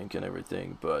put the link and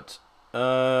everything. But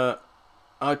I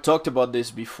talked about this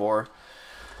before.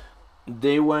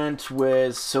 They went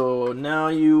with, so now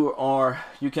you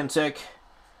can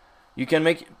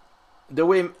make the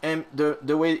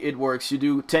way it works. You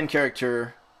do 10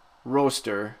 character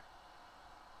roster.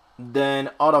 Then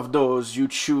out of those, you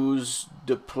choose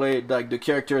the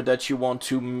character that you want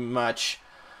to match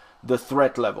the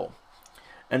threat level.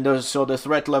 And so the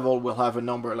threat level will have a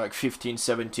number like 15,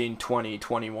 17, 20,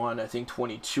 21. I think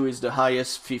 22 is the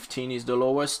highest, 15 is the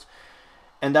lowest.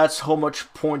 And that's how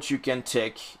much points you can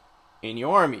take in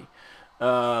your army.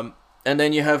 And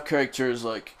then you have characters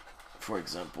like, for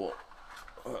example,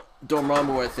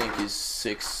 Dormammu I think is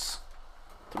 6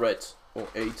 threats or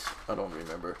 8, I don't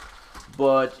remember.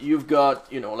 But you've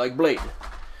got, you know, like Blade.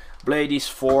 Blade is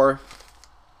 4,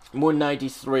 Moon Knight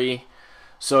is 3.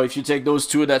 So if you take those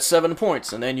two, that's 7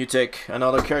 points. And then you take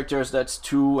another characters, that's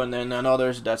 2, and then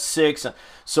another, that's 6, and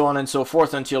so on and so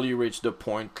forth until you reach the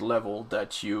point level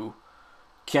that you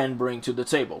can bring to the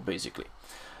table, basically.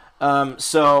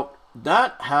 So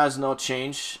that has not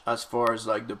changed as far as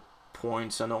like the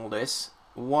points and all this.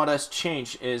 What has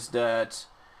changed is that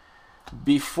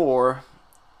before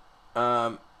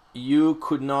you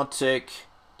could not take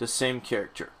the same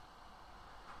character.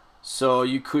 So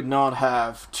you could not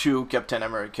have 2 Captain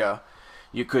America,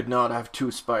 you could not have 2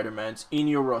 Spider-Mans in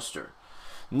your roster.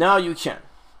 Now you can,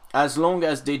 as long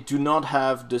as they do not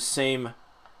have the same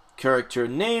character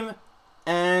name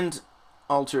and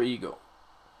alter ego.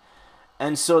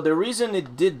 And so the reason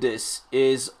it did this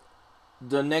is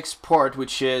the next part,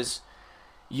 which is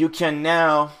you can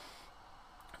now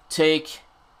take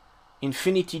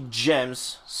Infinity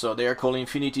Gems. So they are called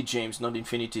Infinity Gems, not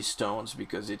Infinity Stones,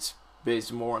 because it's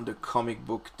based more on the comic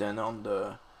book than on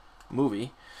the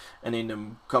movie. And in the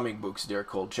comic books they're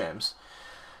called gems.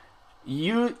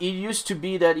 It used to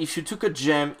be that if you took a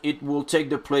gem, it will take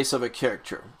the place of a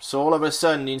character. So all of a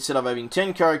sudden, instead of having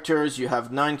 10 characters, you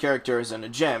have 9 characters and a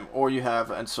gem, or you have,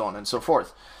 and so on and so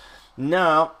forth.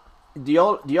 Now, the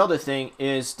other thing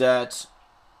is that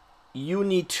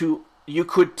you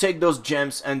could take those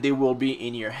gems and they will be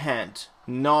in your hand,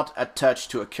 not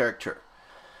attached to a character.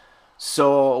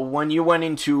 So when you went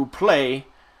into play,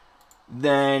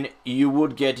 then you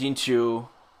would get into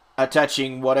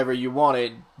attaching whatever you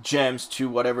wanted, gems, to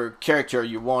whatever character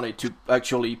you wanted to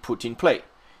actually put in play.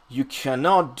 You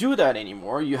cannot do that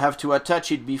anymore. You have to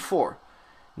attach it before.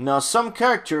 Now some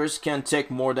characters can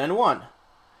take more than one.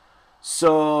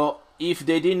 So if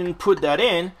they didn't put that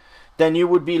in, then you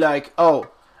would be like, oh,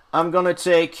 I'm gonna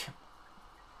take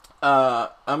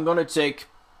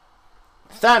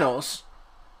Thanos,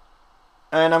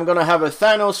 and I'm gonna have a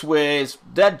Thanos with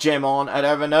that gem on, and I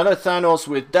have another Thanos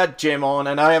with that gem on,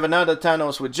 and I have another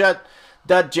Thanos with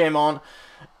that gem on,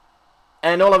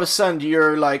 and all of a sudden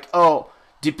you're like, oh,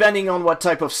 depending on what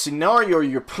type of scenario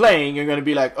you're playing, you're gonna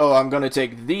be like, oh, I'm gonna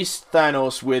take this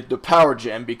Thanos with the power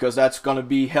gem because that's gonna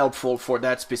be helpful for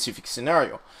that specific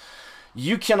scenario.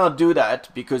 You cannot do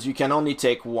that because you can only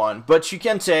take one, but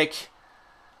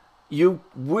you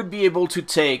would be able to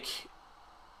take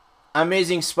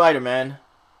Amazing Spider-Man,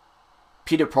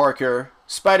 Peter Parker,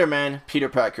 Spider-Man, Peter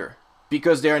Parker,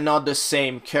 because they are not the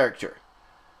same character,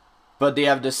 but they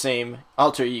have the same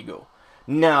alter ego.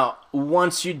 Now,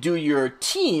 once you do your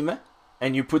team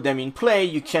and you put them in play,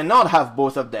 you cannot have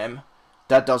both of them.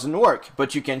 That doesn't work,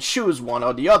 but you can choose one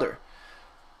or the other.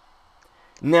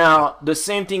 Now, the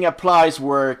same thing applies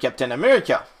where Captain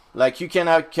America. Like, you can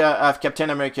have Captain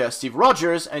America Steve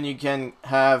Rogers, and you can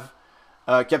have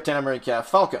Captain America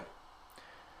Falcon.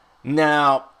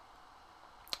 Now,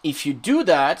 if you do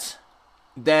that,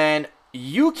 then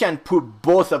you can put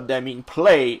both of them in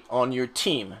play on your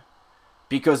team,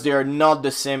 because they are not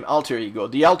the same alter ego.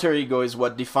 The alter ego is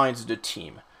what defines the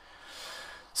team.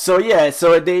 So yeah,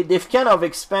 so they've kind of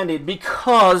expanded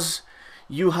because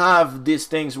you have these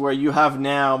things where you have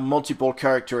now multiple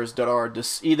characters that are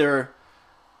this either,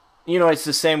 you know, it's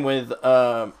the same with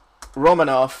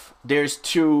Romanoff. There's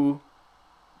 2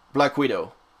 Black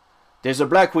Widow. There's a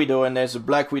Black Widow and there's a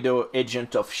Black Widow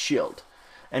Agent of S.H.I.E.L.D.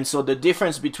 And so the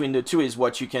difference between the two is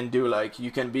what you can do. Like,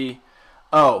 you can be,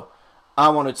 oh, I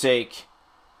want to take,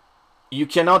 you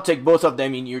cannot take both of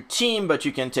them in your team, but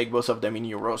you can take both of them in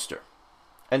your roster.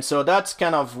 And so that's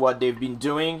kind of what they've been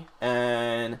doing,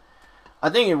 and I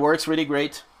think it works really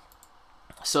great.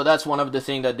 So that's one of the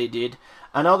things that they did.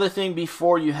 Another thing,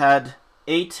 before you had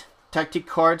 8 tactic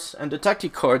cards, and the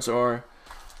tactic cards are,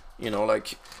 you know,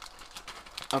 like,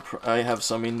 I have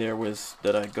some in there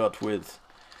that I got with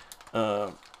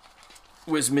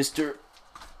Mr.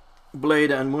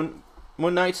 Blade and Moon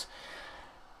Knight.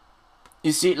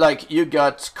 You see, like, you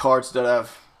got cards that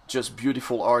have just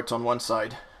beautiful art on one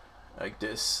side, like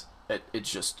this.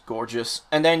 It's just gorgeous.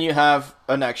 And then you have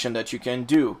an action that you can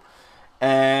do,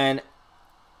 and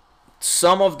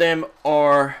some of them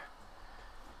are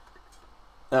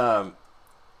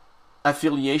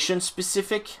affiliation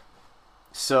specific.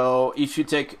 So if you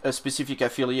take a specific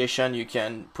affiliation, you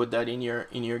can put that in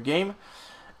your game,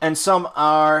 and some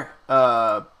are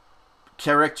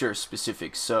character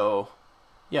specific. So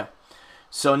yeah,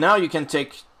 so now you can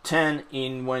take 10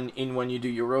 in when you do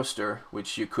your roster,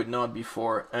 which you could not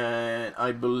before. And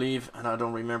I believe, and I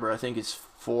don't remember, I think it's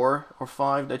 4 or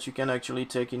 5 that you can actually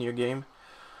take in your game.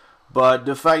 But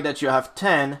the fact that you have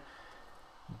 10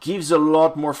 gives a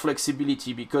lot more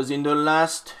flexibility, because in the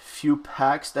last few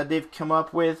packs that they've come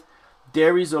up with,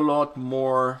 there is a lot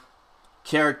more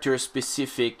character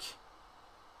specific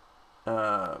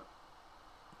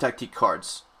tactic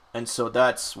cards, and so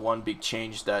that's one big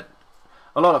change that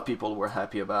a lot of people were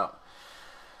happy about.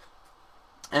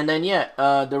 And then yeah,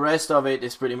 the rest of it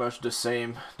is pretty much the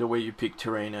same, the way you pick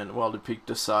terrain, and well, you pick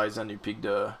the size and you pick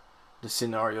the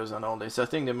scenarios and all this. I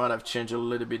think they might have changed a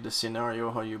little bit the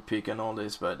scenario, how you pick and all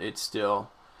this, but it's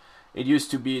still, it used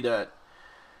to be that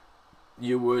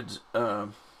you would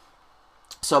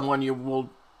someone you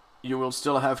will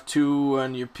still have 2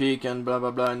 and you pick and blah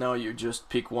blah blah. Now you just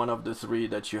pick one of the 3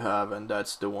 that you have, and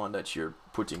that's the one that you're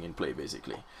putting in play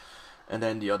basically, and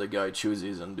then the other guy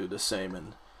chooses and do the same.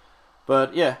 And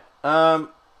but yeah,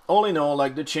 all in all,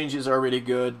 like, the changes are really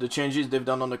good. The changes they've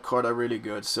done on the card are really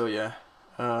good. So yeah,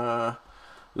 a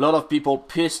lot of people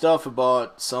pissed off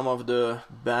about some of the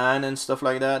ban and stuff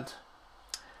like that.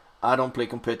 I don't play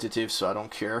competitive, so I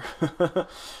don't care.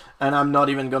 And I'm not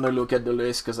even gonna look at the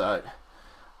list, because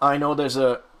I know there's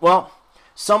well,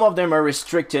 some of them are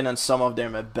restricted and some of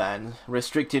them are banned.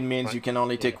 Restricted means you can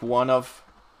only take one of,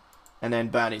 and then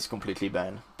ban is completely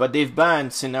banned. But they've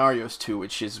banned scenarios too,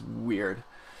 which is weird.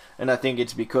 And I think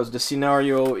it's because the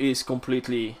scenario is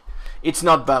completely, it's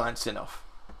not balanced enough.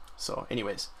 So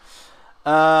anyways,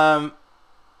 now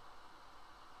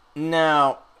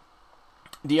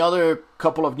the other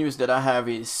couple of news that I have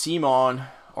is CMON,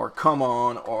 or come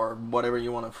on, or whatever you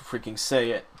want to freaking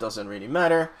say it, doesn't really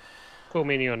matter. Cool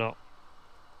mini or not.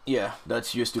 Yeah,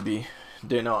 that's used to be.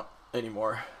 They're not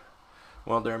anymore.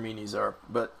 Well, their minis are.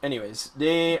 But anyways,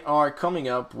 they are coming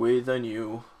up with a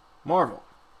new Marvel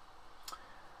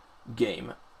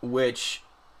game, which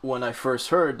when I first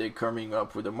heard they're coming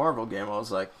up with a Marvel game, I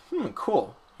was like,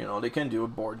 cool. You know, they can do a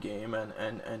board game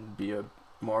and be a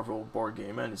Marvel board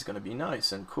game, and it's gonna be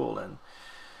nice and cool, and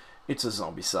it's a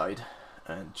Zombicide,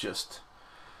 and just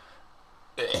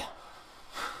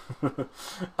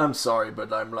I'm sorry,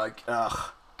 but I'm like,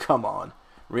 come on,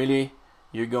 really?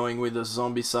 You're going with a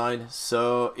Zombicide?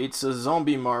 So it's a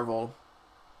zombie Marvel.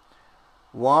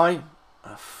 Why?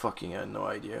 I fucking had no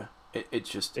idea. It's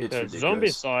just, it's ridiculous.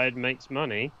 Zombicide makes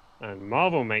money and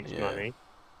Marvel makes money.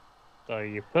 So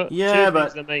you put two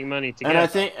things that make money together.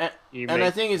 And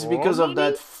I think it's because of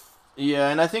that. Yeah,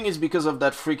 and I think it's because of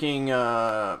that freaking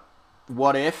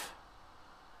What If.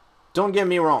 Don't get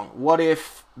me wrong. What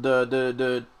If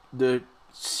the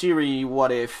series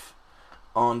What If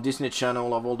on Disney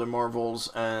Channel of all the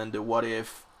Marvels and the What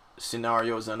If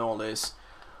scenarios and all this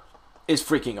is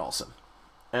freaking awesome.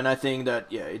 And I think that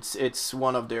it's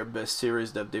one of their best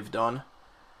series that they've done.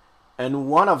 And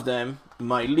one of them,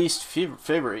 my least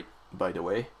favorite, by the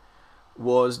way,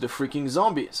 was the freaking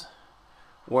zombies,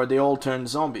 where they all turned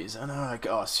zombies. And I'm like,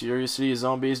 oh, seriously,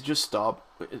 zombies? Just stop.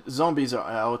 Zombies are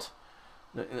out.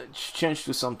 Change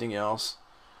to something else.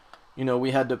 You know,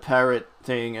 we had the parrot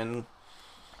thing, and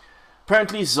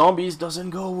apparently zombies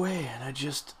doesn't go away, and I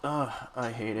just,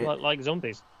 I hate it. Like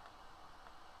zombies.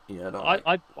 Yeah,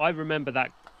 I remember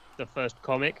that, the first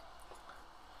comic,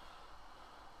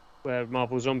 where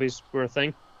Marvel zombies were a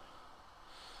thing.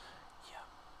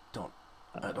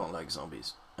 I don't like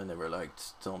zombies. I never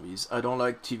liked zombies. I don't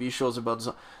like TV shows about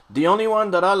zombies. The only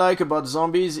one that I like about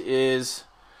zombies is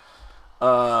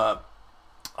the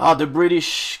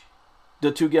British,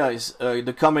 the two guys,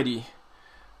 the comedy,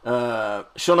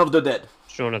 Shaun of the Dead.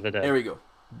 Shaun of the Dead. There we go.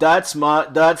 That's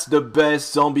the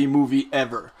best zombie movie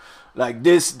ever. Like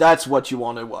this, that's what you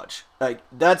want to watch. Like,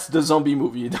 that's the zombie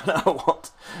movie that I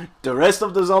want. The rest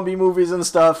of the zombie movies and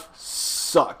stuff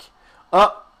suck.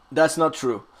 That's not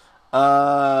true.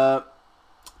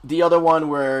 The other one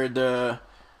where the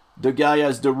guy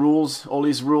has the rules, all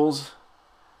his rules.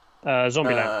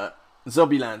 Zombieland.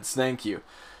 Zombieland, thank you.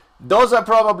 Those are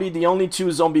probably the only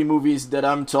two zombie movies that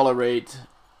I'm tolerate.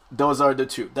 Those are the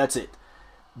two. That's it.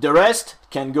 The rest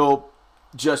can go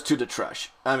just to the trash.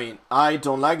 I mean, I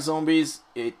don't like zombies.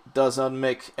 It doesn't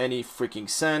make any freaking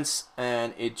sense,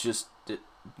 and it just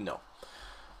no.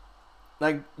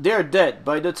 Like, they're dead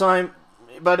by the time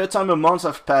a month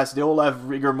have passed. They all have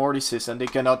rigor mortis and they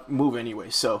cannot move anyway.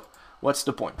 So what's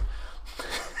the point?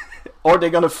 Or they're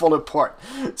gonna fall apart.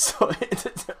 So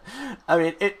I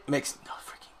mean, it makes no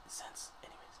freaking sense.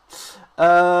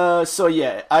 Anyways, so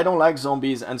yeah, I don't like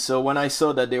zombies, and so when I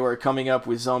saw that they were coming up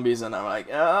with zombies, and I'm like,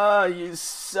 you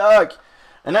suck.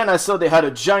 And then I saw they had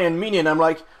a giant mini, and I'm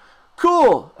like,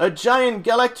 cool, a giant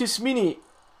Galactus mini,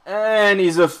 and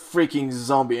he's a freaking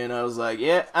zombie. And I was like,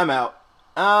 yeah, I'm out.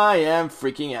 I am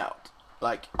freaking out.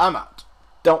 Like, I'm out.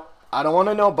 I don't want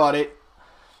to know about it.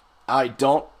 I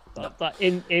don't. But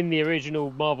in the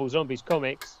original Marvel Zombies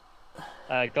comics,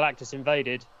 Galactus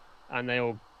invaded, and they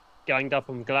all ganged up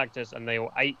on Galactus, and they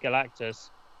all ate Galactus.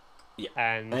 Yeah.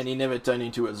 And he never turned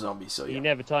into a zombie, so yeah. He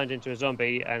never turned into a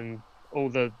zombie, and all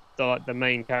the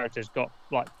main characters got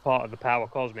like part of the power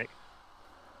cosmic,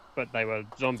 but they were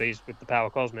zombies with the power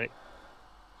cosmic.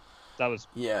 That was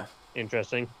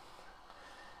interesting.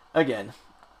 Again,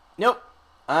 nope,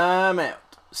 I'm out.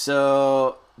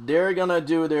 So they're gonna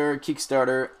do their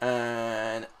Kickstarter,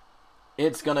 and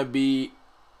it's gonna be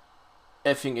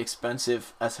effing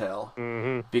expensive as hell,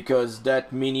 because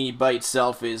that mini by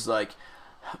itself is like,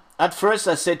 at first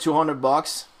I said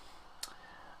 $200.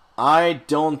 I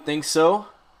don't think so,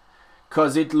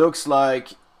 cause it looks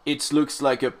like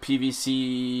a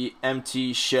PVC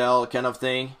empty shell kind of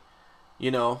thing,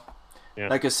 you know,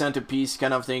 like a centerpiece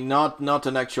kind of thing, not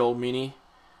an actual mini.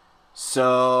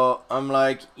 So I'm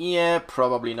like, yeah,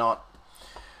 probably not.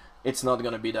 It's not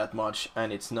gonna be that much,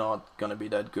 and it's not gonna be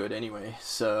that good anyway.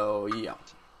 So yeah,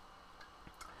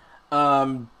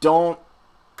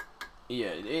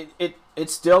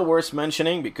 it's still worth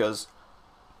mentioning because,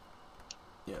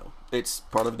 you know, it's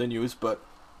part of the news. But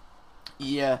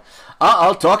yeah,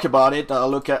 I'll talk about it. I'll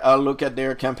look at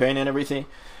their campaign and everything.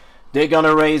 They're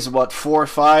gonna raise what, 4,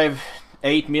 5,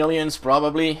 8 millions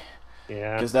probably.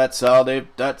 Yeah, because that's how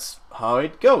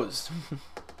it goes.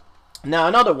 Now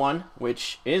another one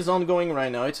which is ongoing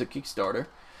right now. It's a Kickstarter,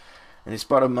 and it's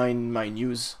part of my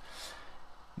news.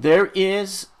 There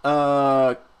is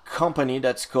a company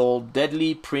that's called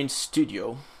Deadly Print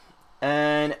Studio,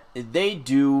 and they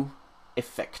do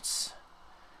effects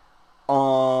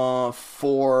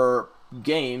for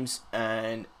games,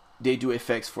 and they do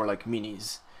effects for like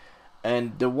minis.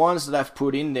 And the ones that I've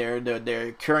put in there,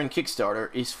 their current Kickstarter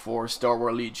is for Star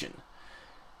Wars Legion.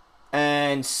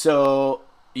 And so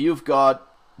you've got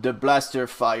the blaster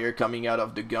fire coming out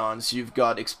of the guns, you've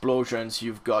got explosions,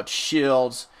 you've got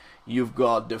shields, you've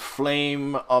got the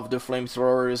flame of the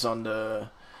flamethrowers on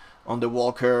the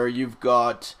walker, you've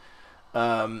got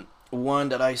one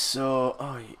that I saw,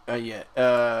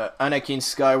 Anakin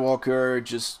Skywalker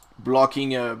just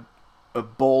blocking a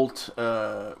bolt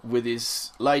with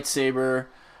his lightsaber.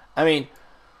 I mean,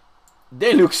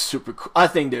 they look super cool. I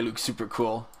think they look super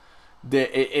cool.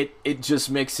 It just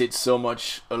makes it so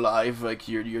much alive, like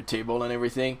your table and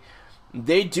everything.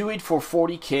 They do it for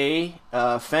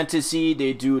 40k. Fantasy,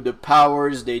 they do the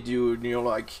powers, they do, you know,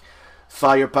 like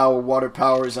fire power, water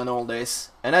powers, and all this.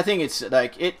 And I think it's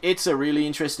like it's a really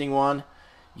interesting one.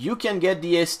 You can get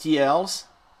the STLs,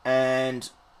 and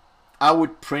I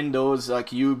would print those.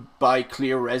 Like, you buy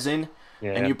clear resin,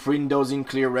 and you print those in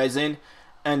clear resin,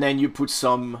 and then you put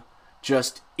some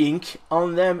just ink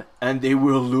on them, and they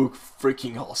will look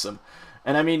freaking awesome.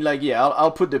 And I mean, like, yeah,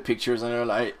 I'll put the pictures on there,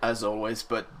 like, as always.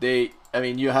 But I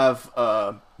mean, you have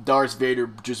Darth Vader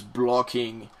just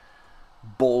blocking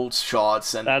bolt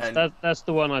shots, and that's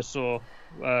the one I saw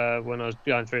when I was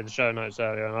going through the show notes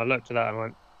earlier, and I looked at that and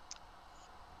went,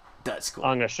 "That's cool."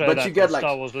 I'm going to show that to the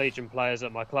Star Wars Legion players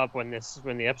at my club when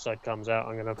the episode comes out.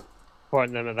 I'm going to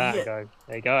point them at that and go,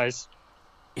 "Hey guys,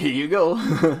 here you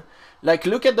go." Like,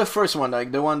 look at the first one,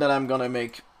 like the one that I'm gonna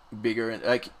make bigger.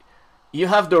 Like, you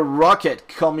have the rocket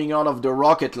coming out of the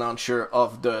rocket launcher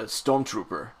of the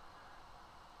Stormtrooper.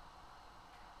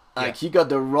 Like, you got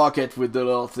the rocket with the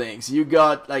little things. You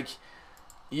got the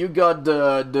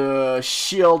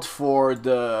shield for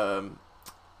the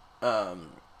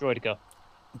Droideka.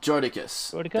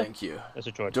 Droidicus. Thank you. That's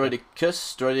a Droideka.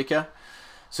 Droideka.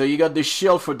 So you got the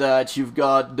shield for that. You've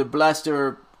got the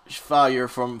blaster fire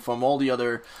from all the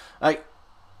other, like,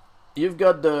 you've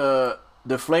got the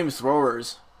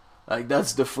flamethrowers, like,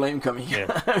 that's the flame coming.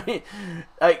 I mean,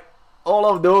 like, all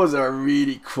of those are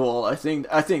really cool. I think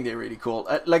they're really cool.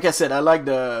 Like I said, I like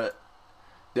the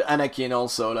Anakin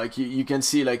also. Like, you can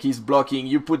see, like, he's blocking.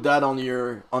 You put that on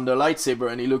the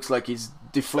lightsaber, and he looks like he's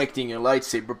deflecting a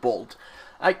lightsaber bolt.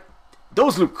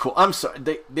 Those look cool. I'm sorry,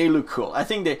 they look cool. I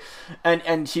think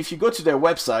and if you go to their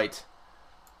website,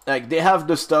 like, they have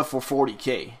the stuff for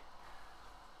 40k.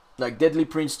 Like, Deadly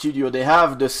Print Studio, they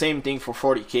have the same thing for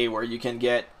 40k, where you can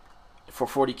get for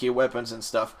 40k weapons and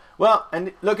stuff. Well,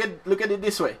 and look at it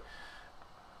this way.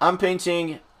 I'm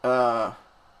painting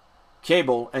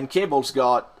Cable, and Cable's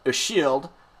got a shield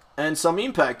and some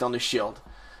impact on the shield.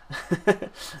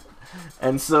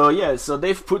 And so, yeah, so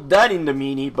they've put that in the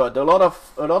mini, but a lot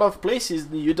of places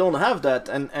you don't have that,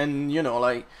 and you know,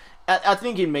 like, I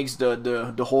think it makes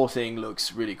the whole thing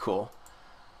looks really cool.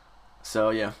 So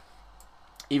yeah,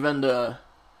 even the,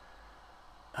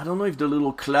 I don't know if the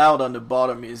little cloud on the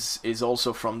bottom is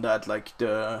also from that, like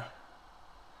the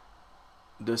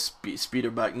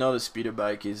speeder bike. No, the speeder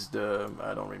bike is the,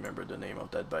 I don't remember the name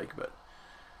of that bike, but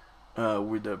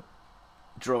with the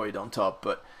droid on top.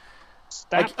 But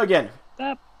Stap. again,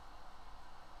 Stap.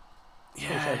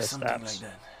 yeah, the something Staps.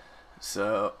 like that.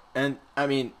 So, and I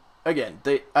mean, again,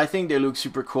 I think they look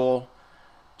super cool.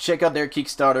 Check out their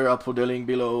Kickstarter. I'll put the link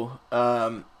below.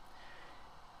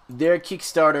 Their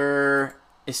Kickstarter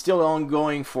is still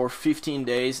ongoing for 15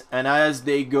 days, and as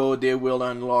they go, they will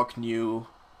unlock new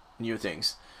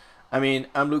things. I mean,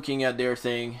 I'm looking at their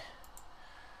thing.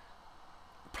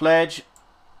 Pledge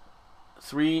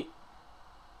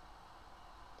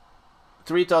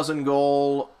 3,000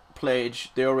 gold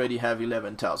pledge. They already have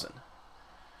 11,000.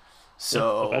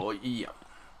 So yeah,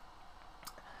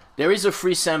 there is a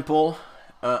free sample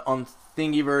on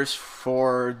Thingiverse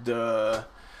for the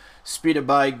speeder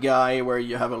bike guy, where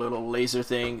you have a little laser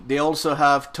thing. They also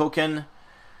have token,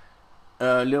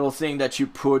 little thing that you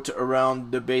put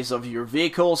around the base of your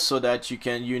vehicle, so that you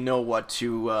can, you know, what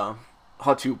to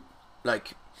how to,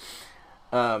 like,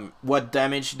 what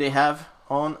damage they have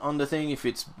on the thing, if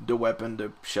it's the weapon,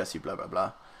 the chassis, blah blah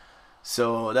blah.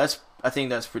 So I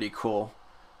think that's pretty cool.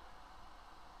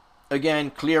 Again,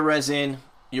 clear resin,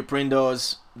 you print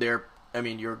those, they're, I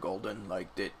mean, you're golden.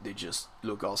 Like, they just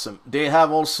look awesome. They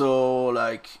have also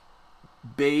like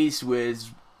base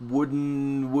with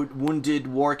wounded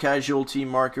war casualty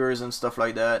markers and stuff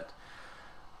like that.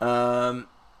 Yeah,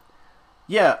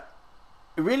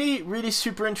 really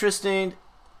super interesting.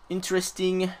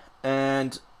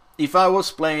 And if I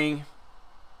was playing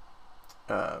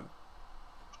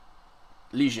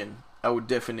Legion, I would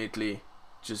definitely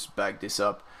just back this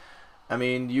up. I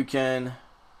mean, you can,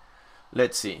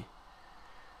 let's see,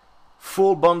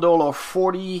 full bundle of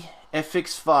 40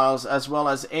 FX files, as well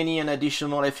as any and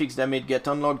additional FX that may get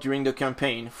unlocked during the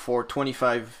campaign, for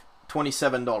 $27,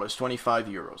 25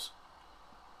 euros.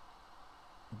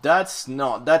 That's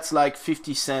like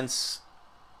 50 cents,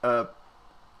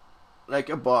 like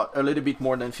about a little bit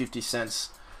more than 50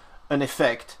 cents an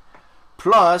effect,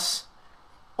 plus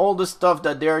all the stuff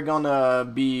that they're gonna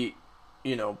be,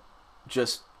 you know,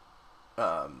 just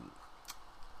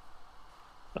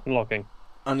unlocking.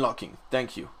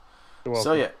 Thank you.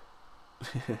 So yeah,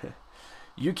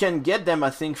 you can get them, I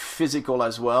think, physical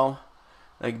as well.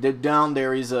 Like, down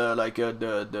there is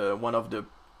the one of the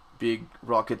big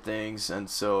rocket things, and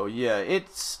so yeah,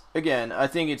 it's, again, I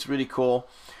think it's really cool.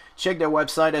 Check their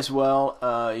website as well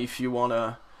if you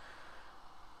wanna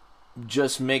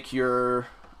just make your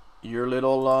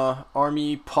little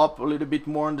army pop a little bit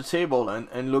more on the table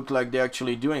and look like they're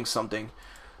actually doing something,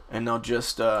 and not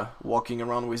just walking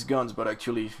around with guns, but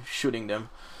actually shooting them.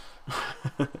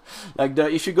 Like,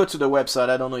 if you go to the website,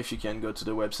 I don't know if you can go to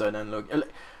the website and look.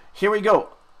 Here we go,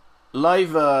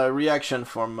 live reaction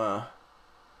from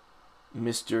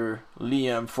Mr.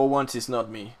 Liam. For once, it's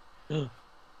not me.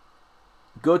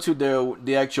 Go to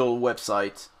the actual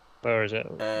website. Where is it?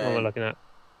 What am I looking at?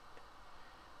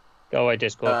 Go away,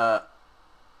 Discord.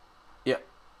 Yeah.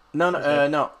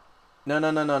 No.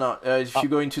 If you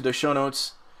go into the show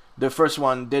notes, the first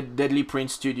one, Deadly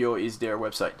Print Studio, is their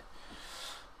website,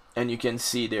 and you can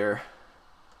see their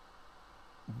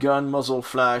gun muzzle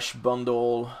flash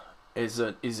bundle is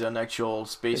an actual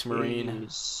Space Marine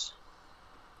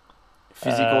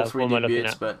physical 3D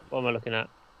bits. But what am I looking at?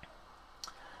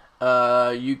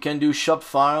 You can do shop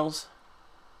files.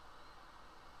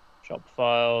 Shop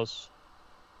files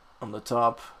on the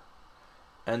top,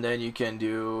 and then you can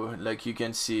do, like, you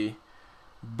can see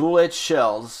bullet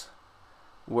shells,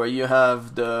 where you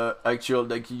have the actual,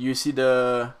 like, you see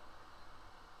you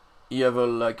have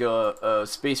a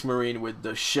Space Marine with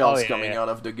the shells coming out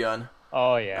of the gun.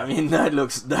 Oh yeah. I mean, that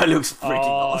looks freaking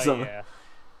awesome. Yeah.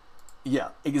 Yeah,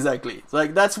 exactly. It's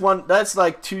like, that's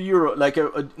like €2, like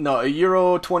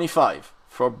 €1.25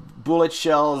 for bullet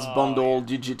shells bundle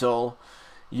digital.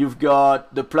 You've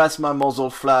got the plasma muzzle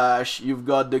flash. You've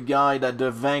got the guy that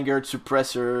the Vanguard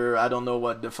suppressor, I don't know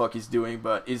what the fuck he's doing,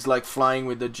 but he's like flying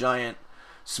with the giant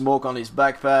smoke on his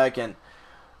backpack, and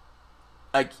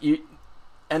like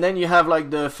and then you have like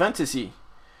the fantasy.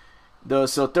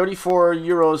 So 34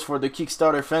 euros for the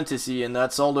Kickstarter fantasy, and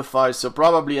that's all the files. So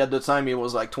probably at the time it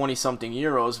was like 20 something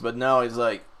euros, but now it's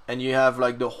like, and you have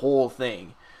like the whole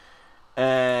thing,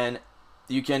 and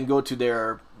you can go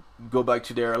back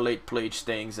to their late pledge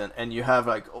things, and you have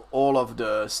like all of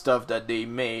the stuff that they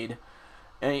made,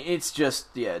 and it's just,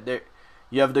 yeah,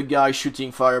 You have the guy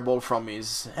shooting fireball from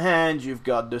his hand. You've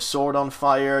got the sword on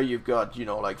fire. You've got, you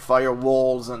know, like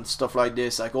firewalls and stuff like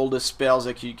this. Like all the spells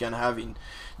that you can have in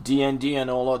D&D and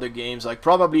all other games. Like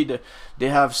probably they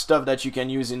have stuff that you can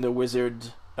use in the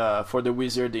wizard for the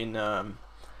wizard in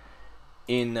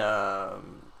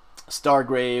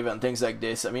Stargrave and things like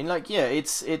this. I mean, like, yeah,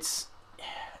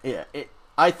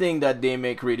 I think that they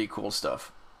make really cool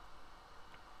stuff.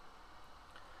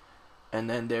 And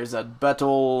then there's that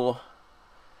battle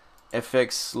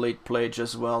FX late pledge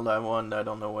as well. That one, I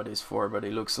don't know what it's for, but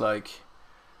it looks like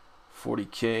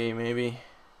 40k maybe.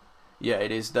 Yeah, it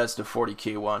is. That's the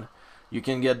 40k one. You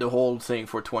can get the whole thing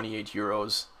for 28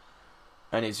 euros.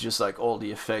 And it's just like all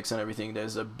the effects and everything.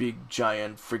 There's a big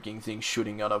giant freaking thing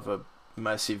shooting out of a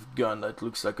massive gun that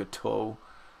looks like a tow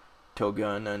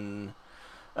gun, and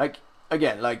like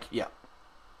again, like, yeah,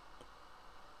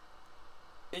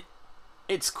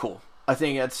 it's cool. I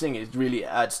think it really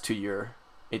adds to your,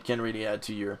 it can really add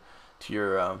to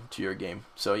your game.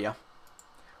 So yeah,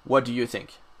 what do you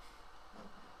think?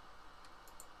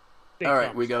 All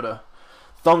right, we got a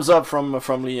thumbs up from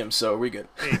Liam, so we're good.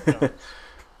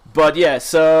 But yeah,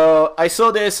 so I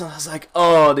saw this and I was like,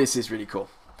 oh, this is really cool.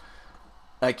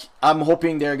 Like, I'm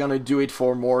hoping they're gonna do it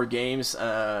for more games.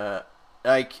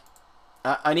 Like,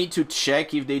 I need to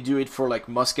check if they do it for like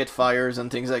musket fires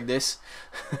and things like this.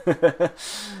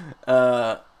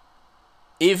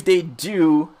 If they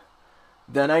do,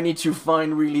 then I need to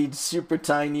find really super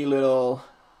tiny little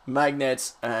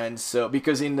magnets, and so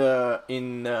because in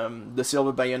the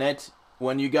Silver Bayonet,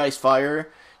 when you guys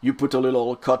fire, you put a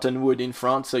little cotton wood in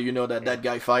front, so you know that that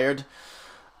guy fired.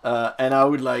 And I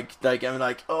would like I'm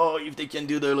like, oh, if they can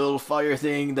do the little fire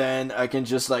thing, then I can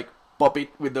just like pop it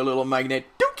with the little magnet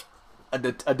at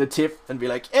the tip and be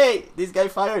like, hey, this guy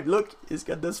fired. Look, he's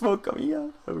got the smoke coming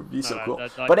out. That would be so cool.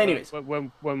 But anyways,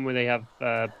 when they have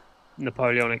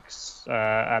Napoleonics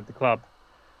at the club,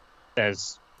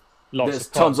 there's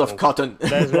tons of cotton.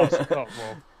 There's lots of cotton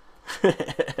wool.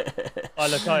 I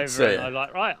look over and I'm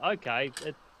like, right, okay,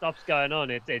 stuff's going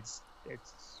on. It's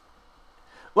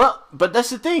well, but that's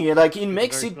the thing. Like, it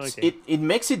makes it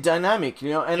makes it dynamic, you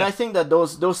know. And I think that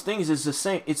those things is the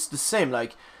same. It's the same.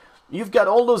 Like, you've got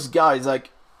all those guys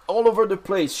like all over the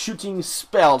place shooting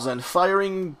spells and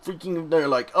firing freaking. They're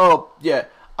like, oh yeah,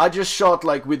 I just shot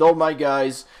like with all my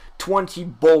guys 20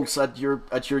 bolts at your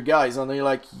guys, and they're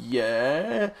like,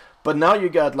 yeah. But now you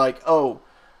got like, oh,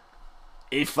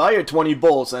 it fired 20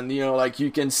 bolts, and you know, like,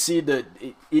 you can see that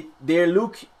they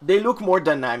look more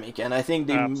dynamic, and I think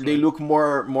they look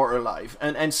more alive,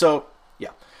 and so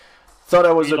yeah, thought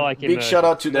that was a big shout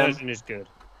out to them. Immersion is good.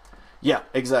 Yeah,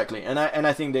 exactly, and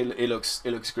I think it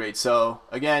looks great. So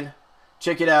again,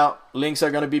 check it out. Links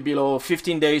are gonna be below.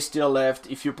 15 days still left.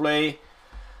 If you play,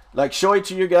 like, show it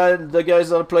to the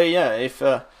guys that play. Yeah, if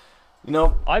you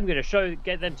know, I'm gonna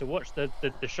get them to watch the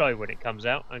show when it comes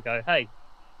out and go, hey,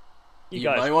 you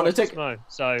guys might want to take Smo.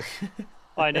 So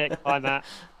hi Nick, hi Matt.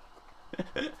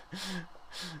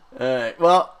 Alright,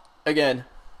 well, again,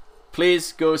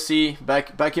 please go see,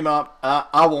 back him up.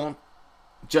 I won't,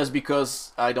 just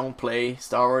because I don't play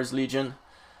Star Wars Legion,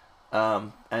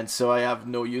 and so I have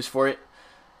no use for it.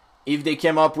 If they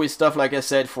came up with stuff, like I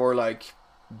said, for like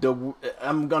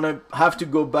I'm gonna have to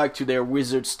go back to their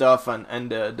wizard stuff and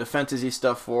the fantasy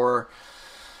stuff for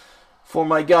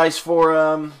my guys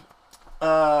for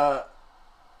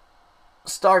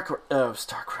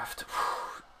Starcraft,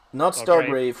 not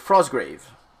Stargrave, Frostgrave.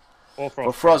 Or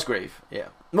Frostgrave, yeah.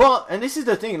 Well, and this is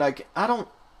the thing, like,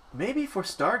 maybe for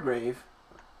Stargrave,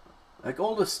 like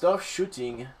all the stuff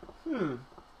shooting,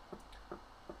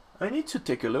 I need to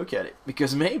take a look at it,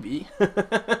 because maybe,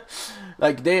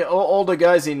 like, all the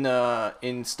guys in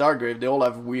Stargrave, they all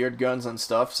have weird guns and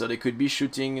stuff, so they could be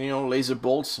shooting, you know, laser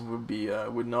bolts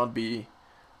would not be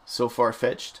so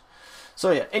far-fetched. So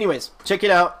yeah, anyways, check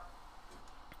it out.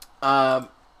 Tell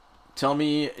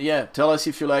us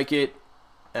if you like it,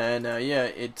 and yeah,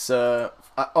 it's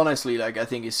honestly, like, I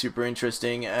think it's super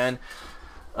interesting. And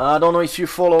I don't know if you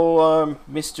follow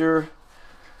Mr.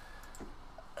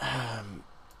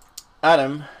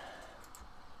 Adam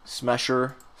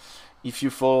Smasher, if you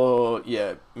follow,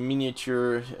 yeah,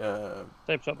 miniature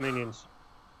Tabletop Minions.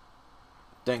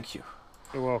 Thank you.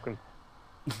 You're welcome.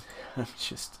 I'm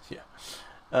just, yeah.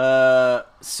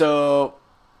 So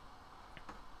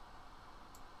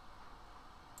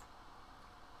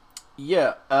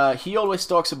yeah, he always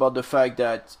talks about the fact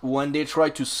that when they try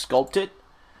to sculpt it,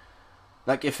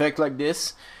 like effect like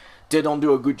this, they don't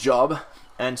do a good job.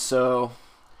 And so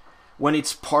when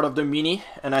it's part of the mini,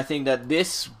 and I think that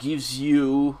this gives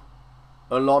you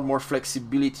a lot more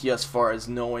flexibility as far as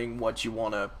knowing what you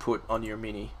want to put on your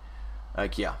mini.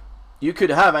 Like, yeah. You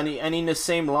could have, and in the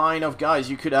same line of guys,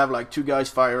 you could have like two guys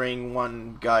firing,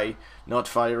 one guy not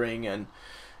firing, and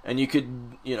you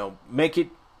could, you know, make it,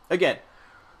 again,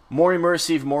 more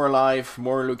immersive, more alive,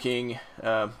 more looking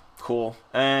cool.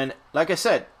 And like I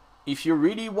said, if you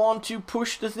really want to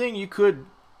push the thing, you could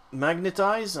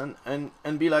magnetize and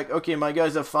be like, okay, my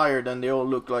guys are fired, and they all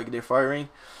look like they're firing.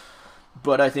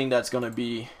 But I think that's gonna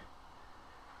be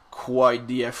quite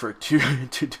the effort to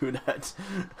to do that.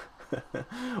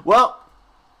 Well,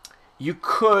 you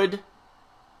could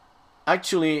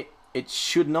actually, it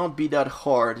should not be that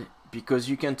hard, because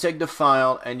you can take the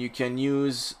file and you can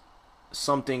use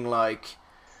something like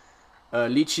a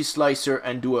Litchi slicer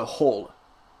and do a hole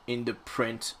in the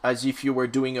print, as if you were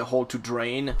doing a hole to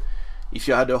drain. If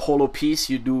you had a hollow piece,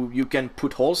 you can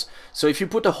put holes. So if you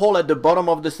put a hole at the bottom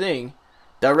of the thing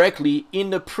directly in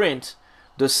the print,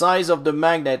 the size of the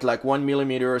magnet, like 1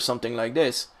 millimeter or something like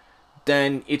this,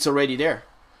 then it's already there.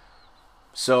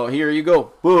 So here you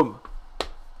go, boom.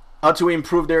 How to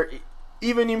improve their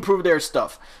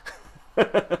stuff.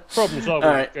 Problem solved,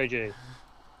 Alright. JJ.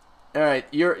 Alright,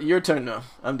 your turn now.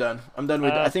 I'm done. With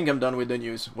Uh, I think I'm done with the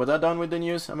news. Was I done with the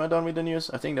news? Am I done with the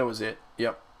news? I think that was it.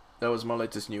 Yep. That was my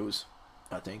latest news,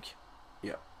 I think.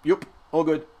 Yeah. Yup. All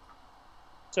good.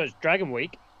 So it's Dragon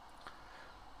Week.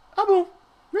 Abu,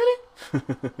 really?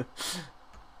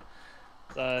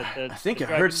 I think I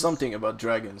heard something about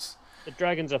dragons. The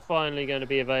dragons are finally going to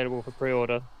be available for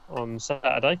pre-order on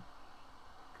Saturday.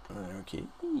 Okay.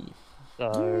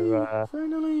 So,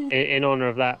 Finally. in honor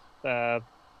of that,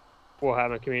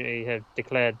 Warhammer community have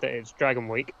declared that it's Dragon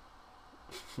Week.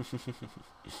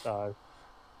 So,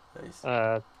 Nice.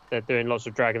 they're doing lots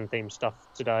of dragon-themed stuff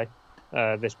today,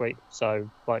 this week. So,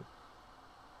 like,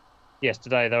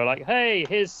 yesterday they were like, "Hey,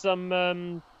 here's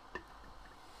some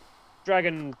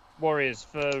dragon warriors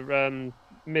for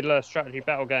Middle-earth strategy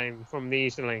battle game from the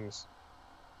Easterlings,"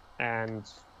 and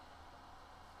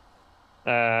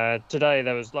today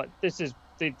there was like, this is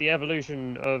the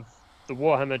evolution of the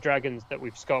Warhammer dragons that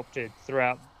we've sculpted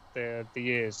throughout the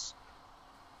years.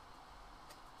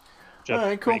 Which are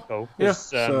Alright, pretty cool. cool. Yeah. 'Cause,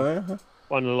 So,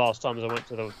 one of the last times I went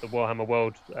to the Warhammer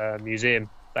World Museum,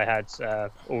 they had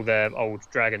all their old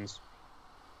dragons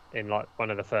in like one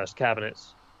of the first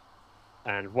cabinets,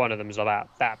 and one of them's about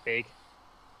that big.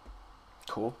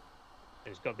 cool.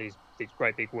 It's got these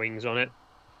great big wings on it.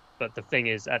 But the thing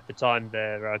is, at the time,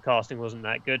 their casting wasn't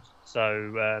that good.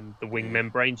 So the wing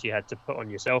membranes you had to put on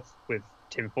yourself with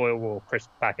tinfoil or crisp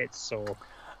packets or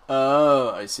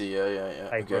Oh, I see. Yeah.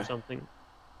 paper or Okay. something.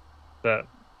 But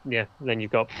yeah, then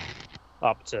you've got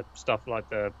up to stuff like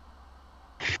the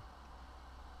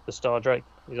Star Drake.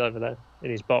 He's over there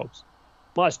in his box.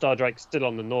 My Star Drake's still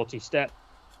on the naughty step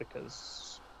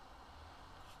because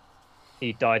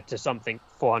he died to something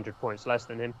 400 points less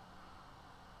than him.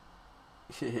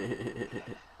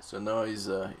 So now he's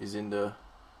on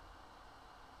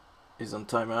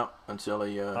timeout until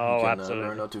he Oh, can absolutely,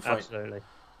 learn how to fight. absolutely.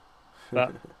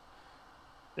 But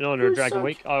in honor of Dragon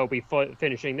Week, I will be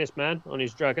finishing this man on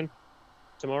his dragon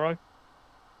tomorrow.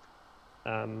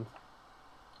 And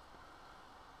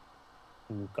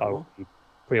I will be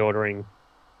pre-ordering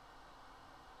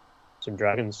some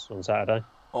dragons on Saturday.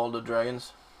 All the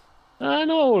dragons. Not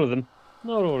all of them.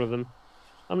 Not all of them.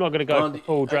 I'm not going to go for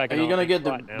full dragon. Are you gonna army get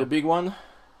right now. the big one?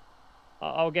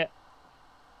 I'll get.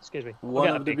 Excuse me. One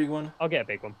of the big one? I'll get a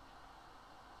big one.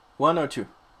 One or two?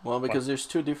 Well, because there's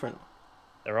two different.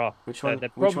 There are. Which one? They're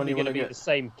Which probably one you going to wanna be get? the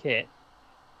same kit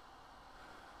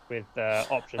with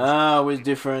options. With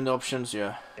different options,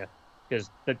 yeah. Because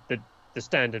the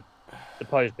standard, the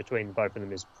pose between both of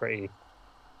them is pretty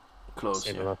Close,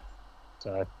 similar.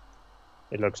 So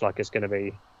it looks like it's going to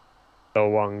be the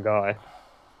one guy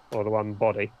or the one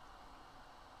body.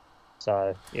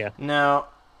 So yeah. Now,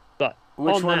 But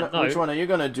which on one? that note, Which one are you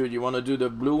gonna do? Do you want to do the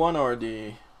blue one or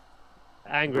the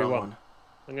angry brown one.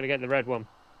 I'm going to get the red one.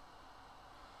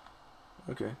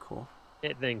 Okay, cool.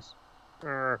 Hit things.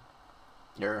 Arr.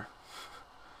 Yeah.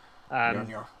 Um,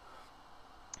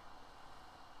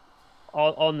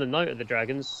 on the note of the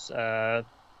dragons,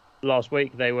 last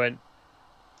week they went,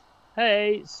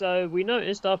 "Hey, so we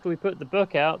noticed after we put the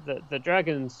book out that the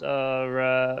dragons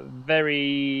are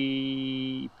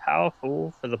very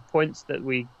powerful for the points that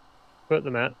we put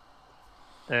them at."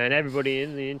 And everybody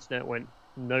in the internet went,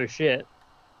 "No shit.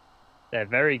 They're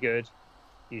very good.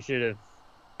 You should have,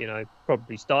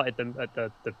 probably started them at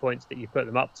the points that you put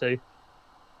them up to,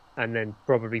 and then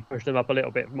probably pushed them up a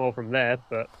little bit more from there."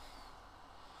 But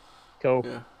cool.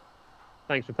 Yeah.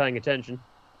 Thanks for paying attention.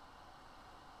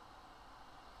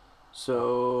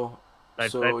 So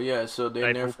They've they all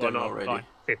nerfed gone them up already. like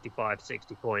 55,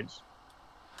 60 points.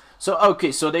 So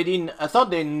okay, so they didn't. I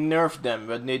thought they nerfed them,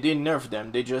 but they didn't nerf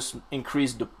them. They just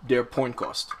increased their point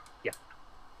cost. Yeah.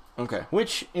 Okay,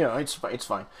 which it's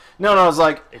fine. No, I was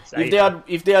like, It's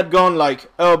if they had gone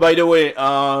like, oh, by the way,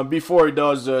 before it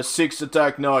does 6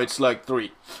 attack, now it's like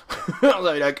 3. I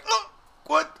was like, oh,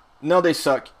 what? Now they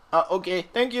suck. Okay,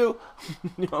 thank you.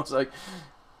 I was like,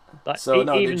 so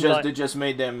no, they just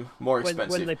made them more expensive.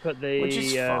 When they put the which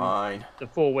is fine. The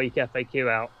 4-week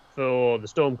FAQ out for the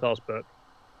Stormcast book,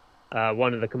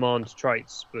 one of the command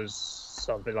traits was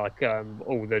something like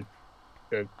all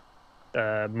the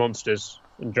monsters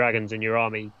and dragons in your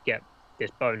army get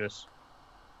this bonus.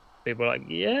 People are like,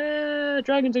 yeah,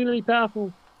 dragons are going to be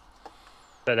powerful.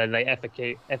 But then they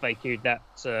FAQ'd that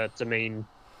to mean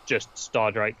just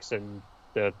Star Drakes and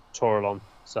the Taurolon.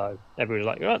 So everyone was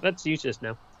like, right, that's useless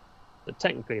now. But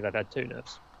technically they've had 2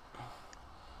 nerfs.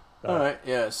 So. Alright,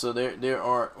 yeah, so there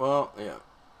are, well, yeah.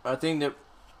 I think that,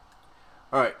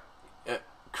 alright,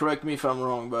 correct me if I'm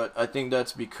wrong, but I think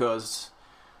that's because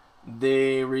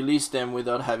they released them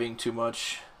without having too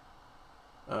much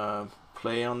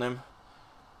play on them.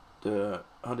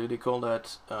 How do they call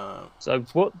that? So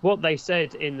what they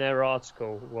said in their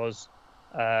article was,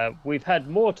 we've had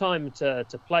more time to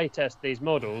play test these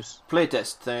models.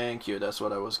 Playtest, thank you. That's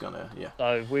what I was gonna. Yeah.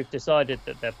 So we've decided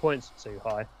that their points are too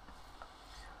high.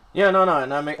 Yeah, no,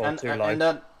 and that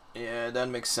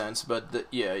makes sense. But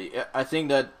I think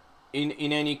that in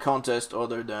any contest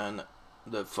other than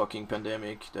the fucking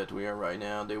pandemic that we are right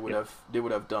now, they would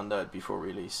have done that before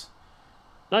release.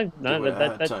 No,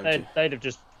 they'd have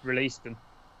just released them.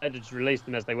 They'd just released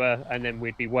them as they were, and then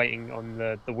we'd be waiting on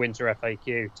the winter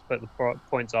FAQ to put the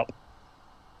points up.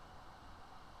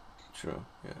 True,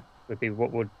 yeah. Would be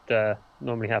what would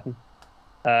normally happen.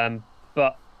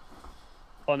 But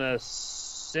on a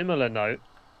similar note,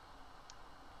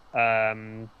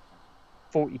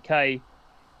 40k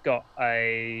got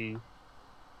a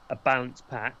balance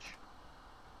patch.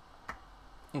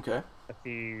 Okay. A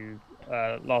few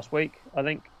last week, I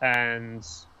think, and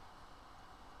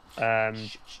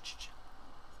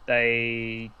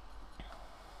they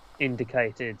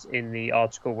indicated in the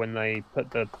article when they put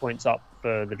the points up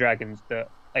for the dragons that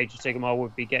Age of Sigmar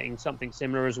would be getting something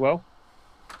similar as well.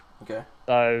 Okay.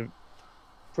 So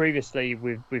previously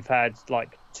we've had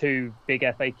like 2 big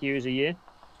FAQs a year.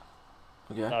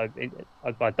 Okay. So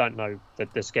I don't know the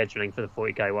scheduling for the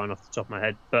 40k one off the top of my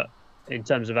head, but in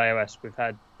terms of AOS, we've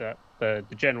had the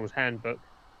General's Handbook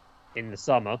in the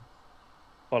summer,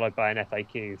 followed by an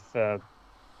FAQ for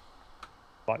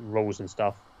like rules and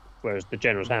stuff, whereas the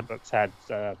General's Handbooks had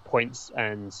points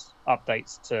and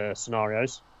updates to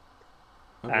scenarios.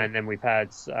 Okay. And then we've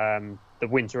had the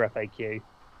Winter FAQ,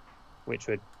 which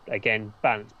would, again,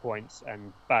 balance points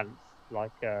and balance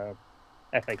like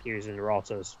FAQs and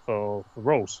erratas for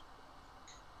rules.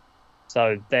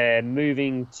 So they're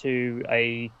moving to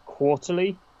a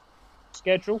quarterly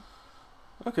schedule.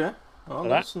 Okay. Well,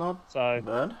 that's not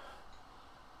bad.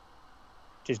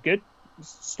 Which is good.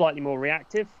 Slightly more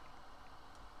reactive.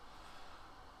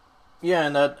 Yeah,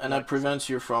 and that prevents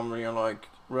you from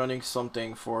running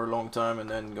something for a long time and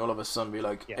then all of a sudden be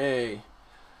like, hey,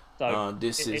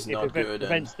 this is not good. It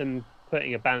prevents them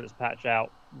putting a balance patch out,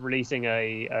 releasing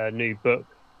a new book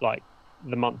like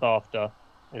the month after,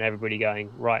 and everybody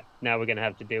going, right, now we're going to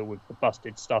have to deal with the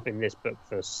busted stuff in this book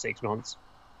for 6 months.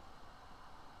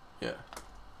 Yeah.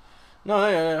 No,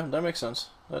 yeah, that makes sense.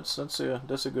 That's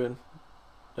good,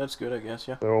 I guess.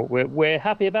 Yeah. We're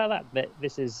happy about that.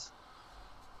 This is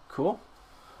cool.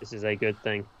 This is a good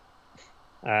thing.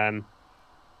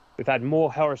 We've had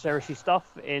more Horus Heresy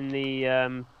stuff in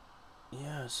the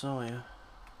yeah, I saw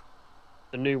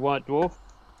the new White Dwarf.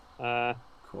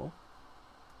 Cool.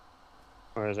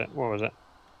 Where is it? What was it?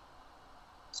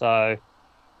 So,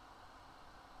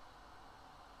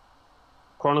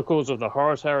 Chronicles of the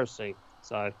Horus Heresy.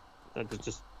 So, that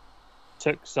just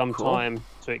took some time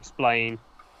to explain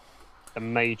the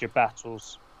major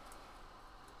battles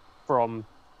from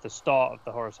the start of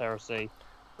the Horus Heresy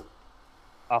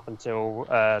up until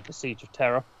the Siege of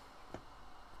Terra.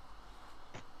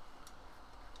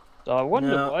 So I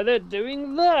wonder why they're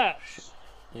doing that.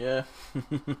 Yeah.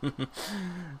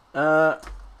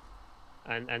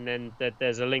 And then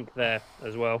there's a link there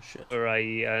as well for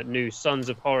a new Sons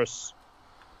of Horus.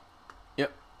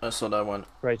 Yep, I saw that one.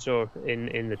 Praetor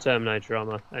in the Terminator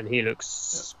armor, and he looks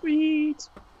sweet.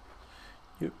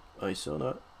 Yep, I saw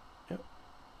that. Yep,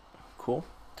 cool.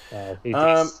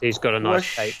 He's got a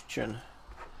nice cape.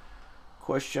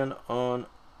 Question on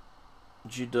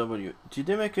GW. Did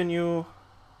they make a new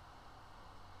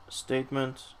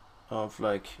statement of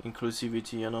like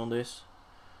inclusivity and all this?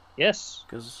 Yes,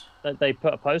 because they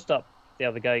put a post up the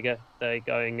other day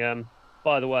going,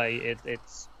 by the way,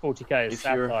 it's 40k is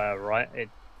satire, right?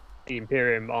 The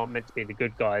Imperium aren't meant to be the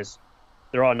good guys.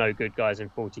 There are no good guys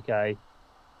in 40k.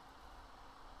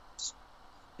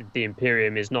 The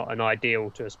Imperium is not an ideal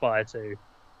to aspire to.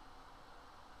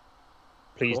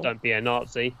 Please don't be a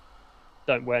Nazi.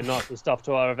 Don't wear Nazi stuff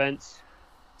to our events.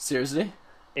 Seriously?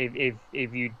 If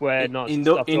you wear Nazi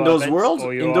stuff to our events,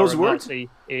 or you are a Nazi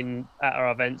at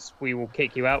our events, we will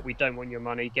kick you out. We don't want your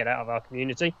money. Get out of our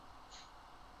community.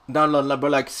 No,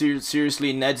 but like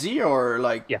seriously, Nazi or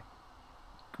like? Yeah.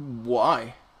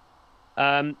 Why?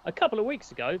 A couple of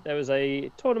weeks ago, there was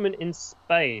a tournament in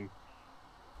Spain.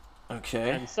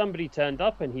 Okay. And somebody turned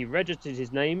up and he registered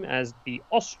his name as the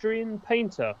Austrian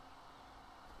Painter.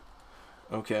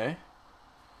 Okay.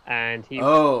 And he.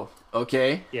 Oh,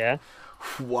 okay. Yeah.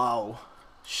 Wow.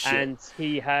 Shit. And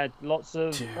he had lots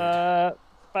of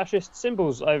fascist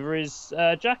symbols over his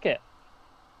jacket.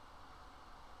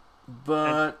 But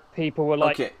and people were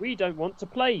like, okay. "We don't want to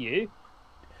play you."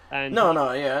 And that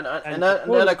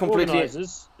I completely.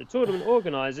 The tournament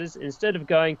organisers, instead of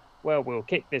going, "Well, we'll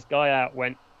kick this guy out,"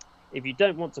 went, "If you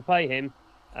don't want to pay him,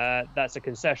 that's a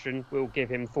concession. We'll give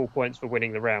him full points for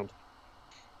winning the round."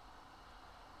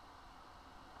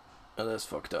 Oh, that's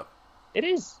fucked up. It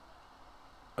is.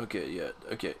 Okay. Yeah.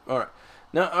 Okay. All right.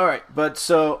 No. All right. But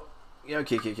so. Yeah.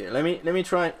 Okay. Let me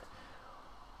try.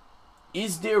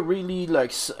 Is there really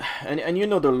like, and you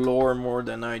know the lore more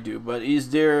than I do, but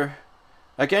is there,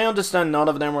 like, I understand none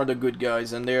of them are the good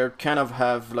guys, and they kind of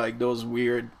have like those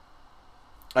weird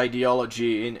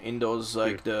ideology in those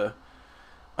like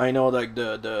I know like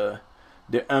the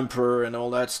emperor and all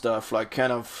that stuff, like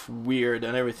kind of weird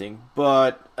and everything,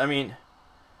 but I mean,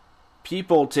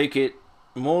 people take it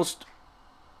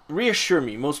reassure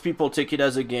me, most people take it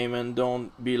as a game and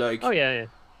don't be like, oh yeah.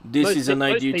 This is an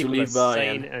idea to live by,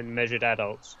 and measured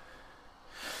adults.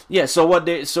 Yeah. So what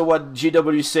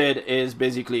GW said is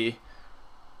basically,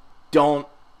 dude,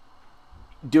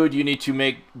 you need to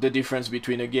make the difference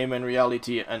between a game and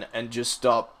reality, and just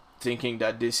stop thinking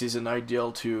that this is an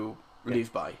ideal to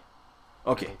live by.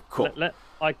 Okay, cool.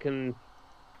 I can.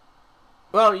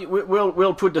 Well,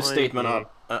 we'll put the statement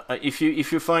up. If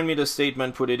you find me the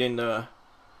statement, put it in the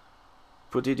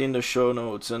show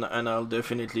notes, and I'll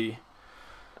definitely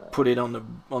put it on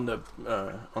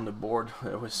the board.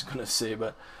 I was gonna say,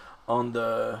 but on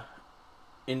the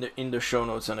in the show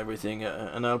notes and everything,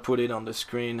 and I'll put it on the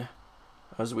screen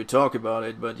as we talk about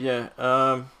it. But yeah,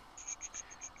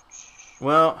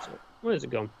 well, where is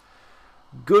it gone?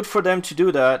 Good for them to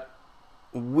do that.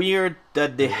 Weird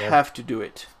that they have to do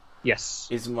it. Yes,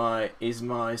 is my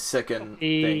second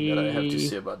thing that I have to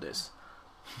say about this.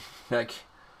 Like.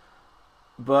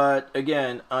 But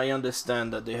again, I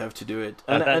understand that they have to do it.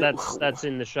 And that's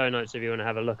in the show notes if you want to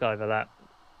have a look over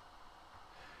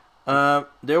that.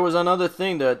 There was another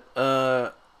thing that,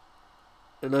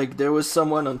 like, there was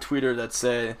someone on Twitter that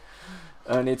said,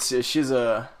 and she's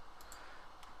I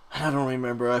don't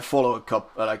remember. I follow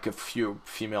a few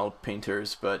female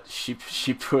painters, but she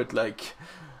put like,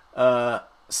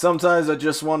 sometimes I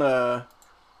just wanna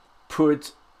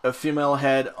put a female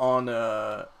head on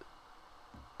a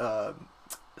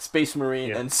Space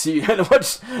Marine and see and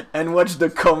watch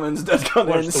the comments that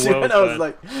gonna ensue, and I was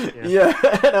like,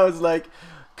 and I was like,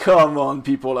 come on,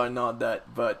 people are not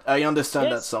that, but I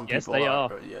understand that some people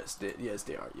are. Yes,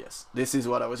 they are. Yes, this is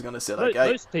what I was gonna say. Like,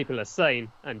 most people are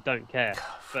sane and don't care,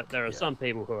 but there are some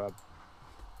people who are.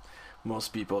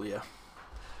 Most people, yeah.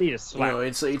 Need a slap. You know,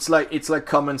 it's like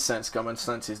common sense. Common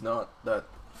sense is not that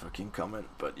fucking common,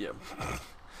 but yeah.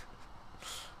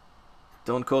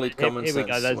 Don't call it common sense. Here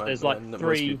we go. There's like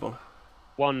 3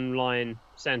 one-line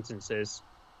sentences,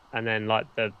 and then like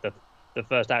the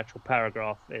first actual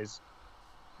paragraph is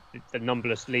the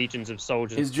numberless legions of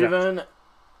soldiers. Is driven.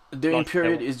 The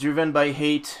Imperium is driven by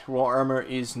hate. Warhammer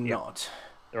is not.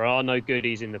 There are no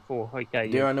goodies in the 4K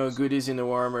universe. There are no goodies in the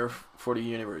Warhammer for the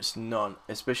universe. None.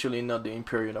 Especially not the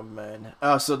Imperium of Man.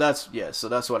 So that's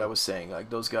what I was saying.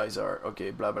 Like, those guys are okay.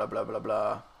 Blah blah blah blah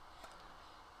blah.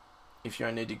 If you're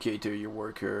an educator, you're a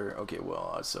worker. Okay,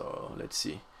 well, so let's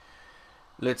see.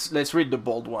 Let's read the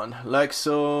bold one. Like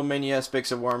so many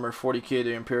aspects of Warhammer 40k,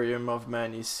 the Imperium of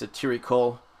Man is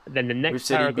satirical. Then the next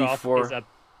paragraph is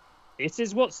this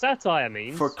is what satire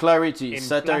means. For clarity,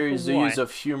 satire is the use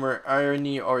of humor,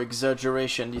 irony, or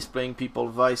exaggeration, displaying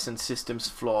people's vice and systems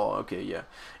flaw. Okay, yeah.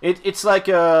 It's like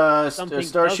a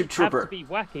Starship Trooper. Something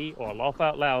have to be wacky or laugh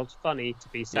out loud funny to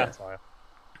be satire.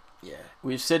 Yeah,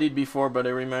 we've said it before, but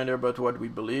a reminder about what we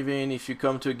believe in. If you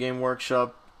come to a game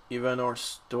workshop, event, or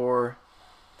store,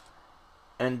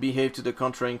 and behave to the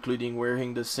contrary, including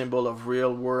wearing the symbol of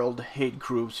real-world hate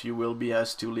groups, you will be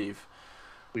asked to leave.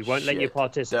 We won't let you Shit,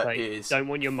 participate. that is Don't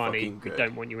want your money. fucking We good.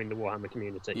 don't want you in the Warhammer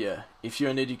community. Yeah, if you're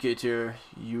an educator,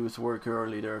 youth worker, or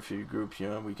leader of your group, you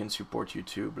know, we can support you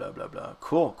too, blah, blah, blah.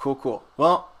 Cool, cool, cool.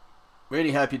 Well,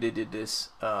 really happy they did this.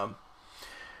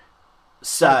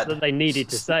 Sad. Not that they needed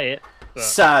to say it. But...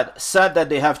 Sad that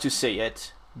they have to say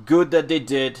it. Good that they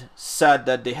did. Sad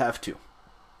that they have to.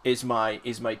 Is my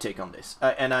take on this.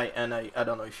 And I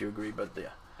don't know if you agree, but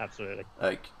yeah. Absolutely.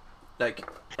 Like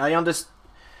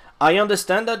I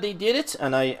understand that they did it,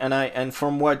 and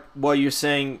from what you're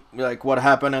saying, like what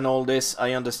happened and all this,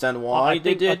 I understand why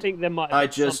they did. I think there might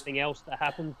have been something else that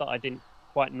happened that I didn't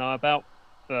quite know about,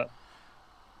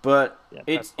 but yeah,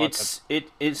 it's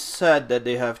sad that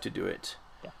they have to do it.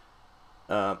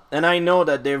 Yeah. And I know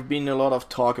that there've been a lot of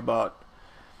talk about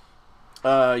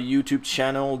YouTube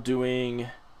channel doing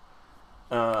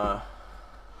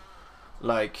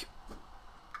like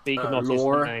speaking of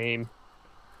lore. his name.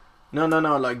 No,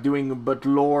 like doing but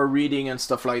lore reading and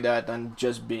stuff like that, and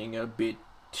just being a bit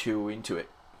too into it.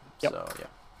 Yep. So yeah.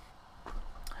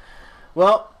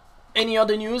 Well, any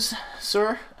other news,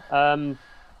 sir? Are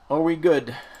we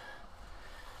good?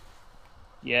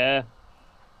 Yeah.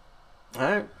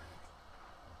 Alright.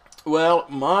 Well,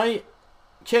 my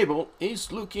cable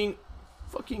is looking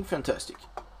fucking fantastic.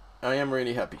 I am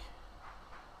really happy.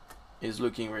 It's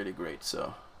looking really great,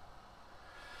 so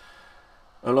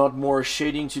a lot more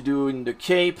shading to do in the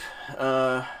cape,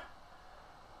 and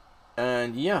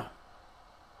yeah,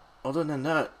 other than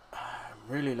that, I'm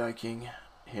really liking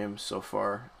him so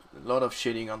far. A lot of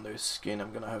shading on the skin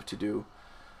I'm gonna have to do,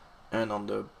 and on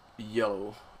the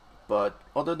yellow, but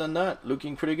other than that,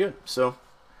 looking pretty good, so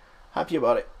happy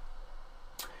about it.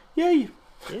 Yay!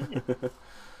 Yeah.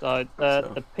 So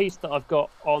the piece that I've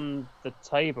got on the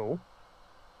table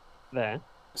there.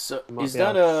 So is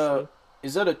that a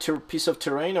piece of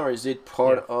terrain, or is it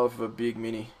part of a big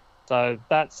mini? So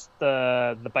that's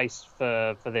the base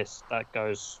for this. That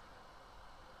goes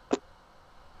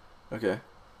okay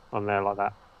on there like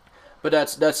that. But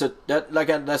that's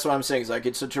what I'm saying. It's like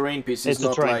it's a terrain piece. It's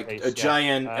not like piece, a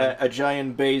giant a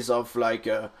giant base of like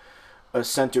a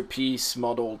centerpiece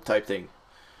model type thing.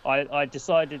 I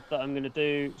decided that I'm going to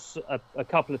do a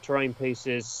couple of terrain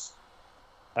pieces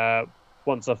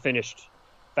once I've finished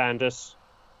Vandus,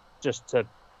 just to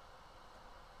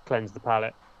cleanse the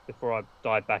palette before I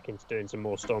dive back into doing some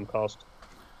more Stormcast.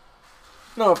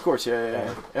 No, of course,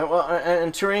 yeah. Well,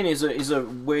 and terrain is a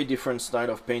way different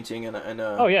style of painting, and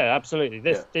oh yeah, absolutely.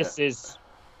 This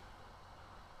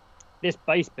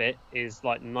base bit is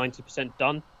like 90%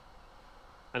 done,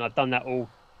 and I've done that all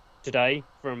today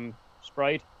from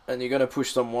sprayed. And you're gonna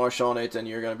push some wash on it, and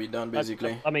you're gonna be done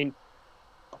basically. I mean,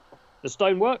 the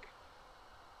stonework,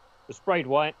 the sprayed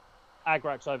white,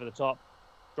 Agrax over the top,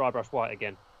 dry brush white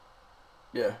again.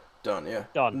 Yeah, done. Yeah,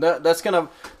 done. That's kind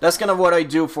of what I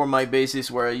do for my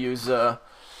bases, where I use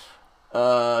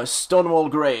Stonewall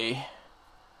Gray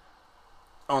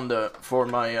for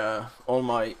my all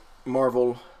my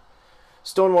Marvel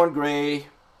Stonewall Gray.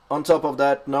 On top of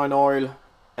that, 9 oil,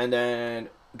 and then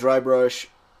dry brush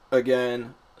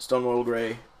again, Stonewall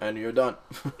Gray, and you're done.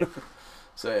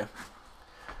 So yeah,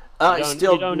 I'm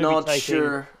still not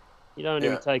sure. You don't want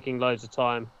to be taking loads of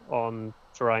time on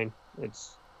terrain.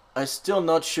 I'm still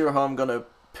not sure how I'm gonna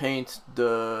paint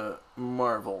the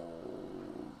Marvel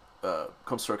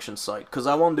construction site, because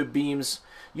I want the beams.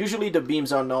 Usually the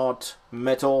beams are not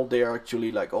metal; they are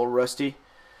actually like all rusty.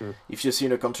 If you see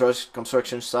in a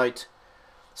construction site,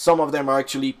 some of them are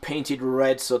actually painted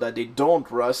red so that they don't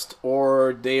rust,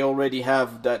 or they already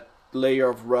have that layer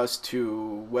of rust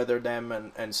to weather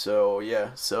them, and so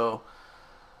yeah, so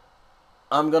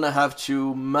I'm gonna have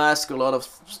to mask a lot of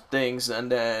things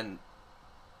and then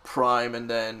prime, and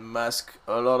then mask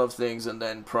a lot of things and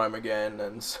then prime again,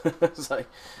 and it's like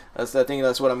I think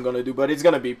that's what I'm gonna do, but it's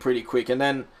gonna be pretty quick. And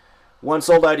then once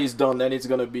all that is done, then it's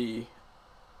gonna be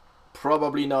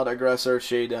probably not Aggressor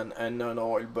Shade and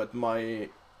non-oil, but my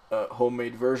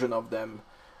homemade version of them,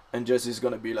 and just is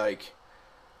gonna be like,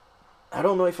 I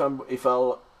don't know if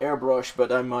I'll airbrush,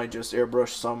 but I might just airbrush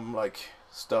some like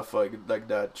stuff like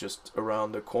that just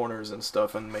around the corners and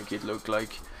stuff, and make it look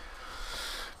like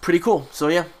pretty cool. So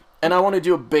yeah, and I want to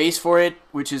do a base for it,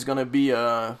 which is gonna be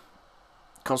a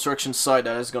construction site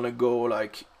that is gonna go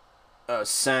like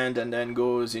sand and then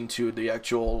goes into the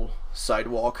actual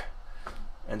sidewalk,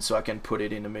 and so I can put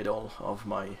it in the middle of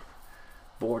my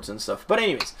boards and stuff. But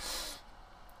anyways,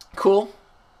 cool.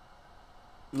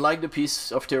 Like the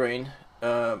piece of terrain,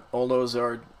 All those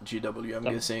are GW, I'm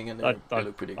guessing, and they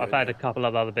look pretty good. I've had a couple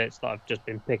of other bits that I've just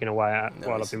been picking away at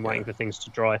while I've been waiting for things to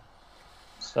dry.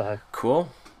 So cool.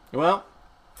 Well,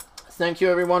 thank you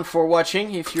everyone for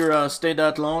watching. If you stayed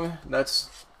that long,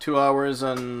 that's 2 hours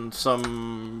and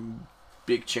some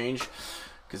big change,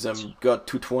 because I've got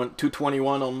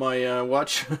 221 on my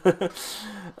watch.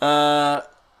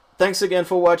 Thanks again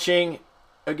for watching.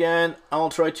 Again, I'll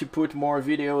try to put more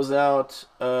videos out.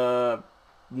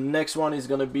 Next one is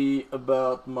gonna be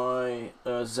about my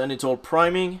Zenithal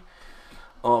priming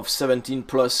of 17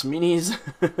 plus minis.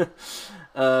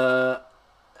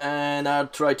 And I'll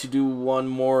try to do one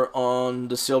more on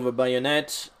the Silver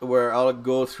Bayonet, where I'll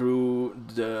go through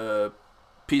the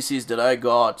pieces that I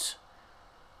got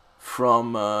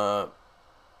from the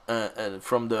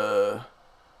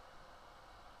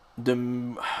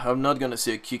I'm not gonna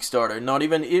say a Kickstarter. Not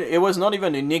even it was not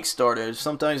even a Nickstarter.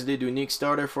 Sometimes they do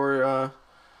Nickstarter for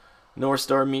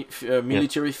Northstar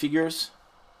military figures,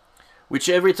 which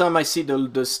every time I see the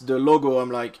logo,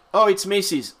 I'm like, oh, it's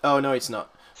Macy's. Oh no, it's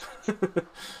not.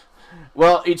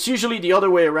 Well, it's usually the other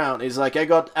way around. It's like I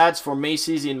got ads for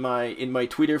Macy's in my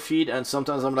Twitter feed, and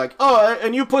sometimes I'm like, oh, a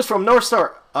new post from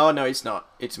Northstar. Oh no, it's not.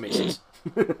 It's Macy's.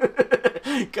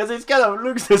 Because it kind of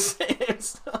looks the same.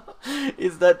 So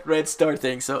it's that red star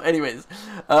thing. So anyways,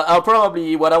 I'll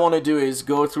probably, what I want to do is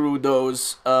go through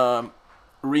those,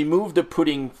 remove the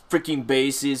pudding freaking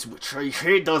bases, which I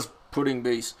hate those pudding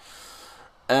base.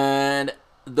 And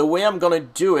the way I'm gonna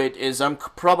do it is I'm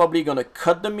probably gonna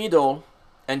cut the middle,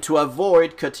 and to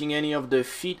avoid cutting any of the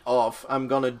feet off, I'm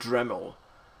gonna Dremel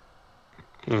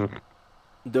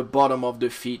the bottom of the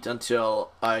feet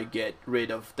until I get rid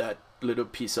of that little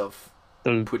piece of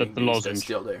pudding base that's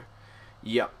still there.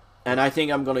 Yeah, and I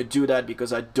think I'm gonna do that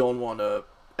because I don't want to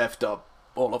effed up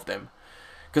all of them.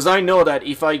 Because I know that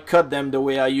if I cut them the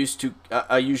way I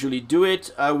usually do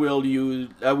it, I will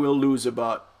lose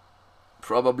about,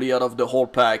 probably out of the whole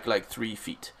pack, like 3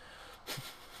 feet.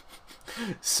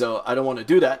 So I don't want to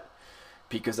do that,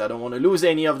 because I don't want to lose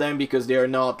any of them, because they're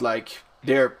not like,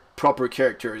 they're proper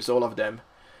characters, all of them.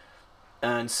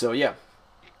 And so yeah,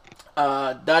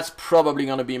 that's probably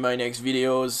gonna be my next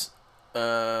videos,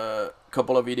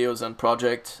 couple of videos on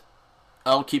project.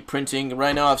 I'll keep printing.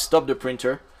 Right now I've stopped the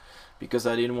printer because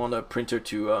I didn't want a printer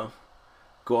to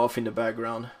go off in the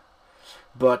background,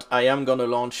 but I am gonna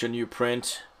launch a new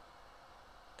print.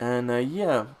 And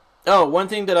yeah, oh, one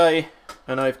thing that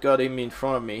I've got him in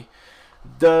front of me,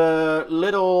 the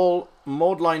little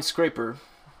mold line scraper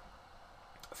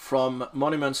from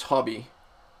Monuments Hobby,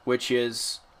 which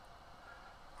is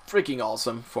freaking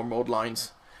awesome for mold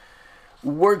lines,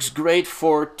 works great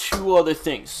for 2 other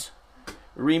things: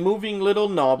 removing little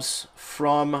knobs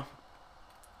from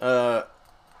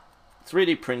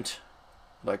 3D print,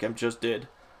 like I just did,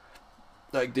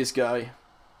 like this guy.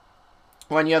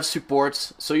 When you have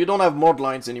supports, so you don't have mold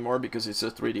lines anymore because it's a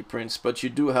 3D print, but you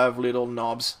do have little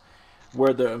knobs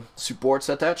where the support's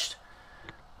attached.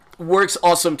 Works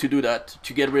awesome to do that,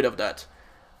 to get rid of that.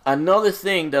 Another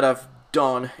thing that I've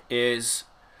done is,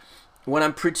 when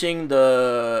I'm printing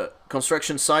the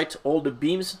construction site, all the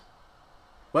beams.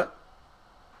 What?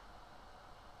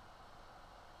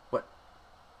 What?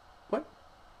 What?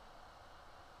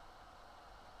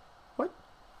 What?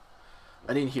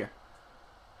 I didn't hear.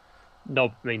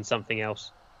 Knob means something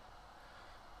else.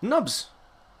 Knobs.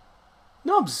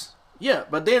 Knobs. Yeah,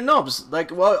 but they're knobs.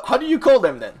 Like, well, how do you call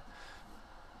them then?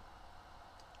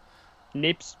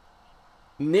 Nibs.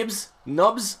 Nibs?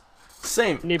 Knobs?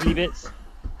 Same. Nibbly bits.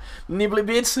 Nibbly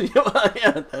bits?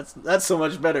 Yeah, that's so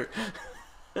much better.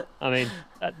 I mean,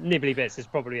 nibbly bits is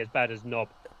probably as bad as knob,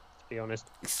 to be honest.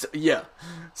 So, yeah.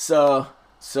 So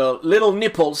little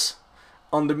nipples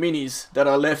on the minis that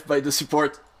are left by the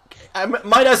support. I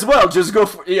might as well just go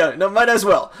for, yeah, no, might as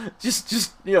well.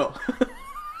 Just you know.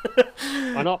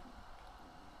 Why not?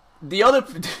 The other,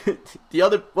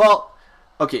 well,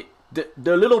 okay,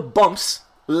 the little bumps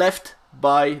left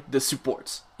by the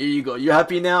supports. Here you go. You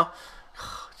happy now?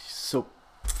 So,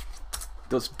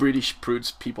 those British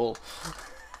prudes people.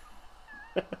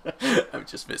 I'm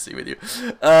just messing with you.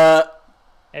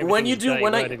 When you do,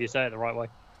 if you say it the right way.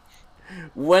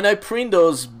 When I print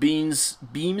those beams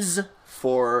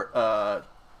for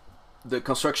the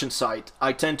construction site,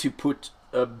 I tend to put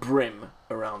a brim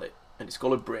around it, and it's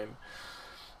called a brim.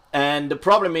 And the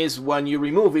problem is, when you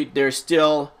remove it, there's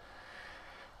still,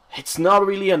 it's not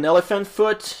really an elephant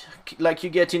foot like you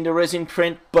get in the resin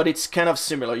print, but it's kind of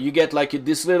similar. You get like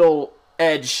this little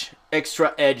edge,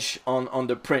 extra edge on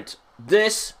the print.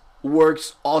 This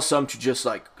works awesome to just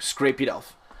like scrape it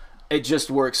off. It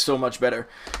just works so much better.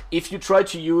 If you try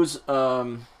to use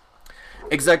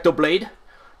X-Acto blade.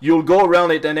 You'll go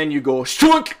around it and then you go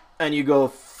shunk and you go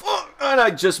fuck, and I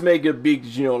just make a big,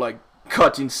 you know, like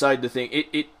cut inside the thing.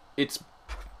 It's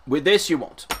with this you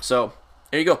won't. So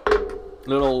there you go.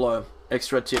 Little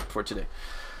extra tip for today.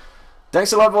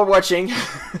 Thanks a lot for watching.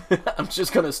 I'm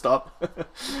just gonna stop.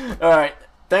 All right.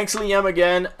 Thanks, Liam,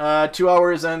 again. 2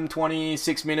 hours and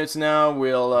 26 minutes now.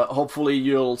 We'll hopefully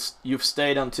you've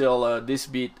stayed until this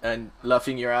bit and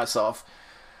laughing your ass off.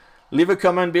 Leave a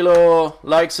comment below,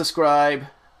 like, subscribe,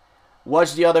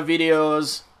 watch the other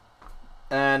videos,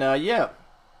 and yeah,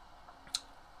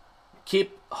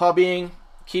 keep hobbying,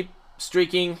 keep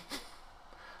streaking,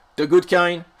 the good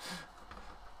kind,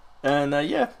 and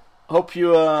yeah, hope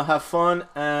you have fun.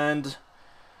 And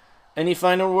any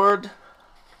final word?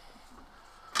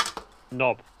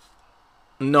 Knob.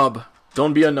 Knob.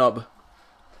 Don't be a knob.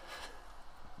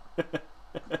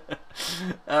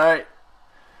 Alright.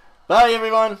 Bye,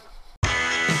 everyone.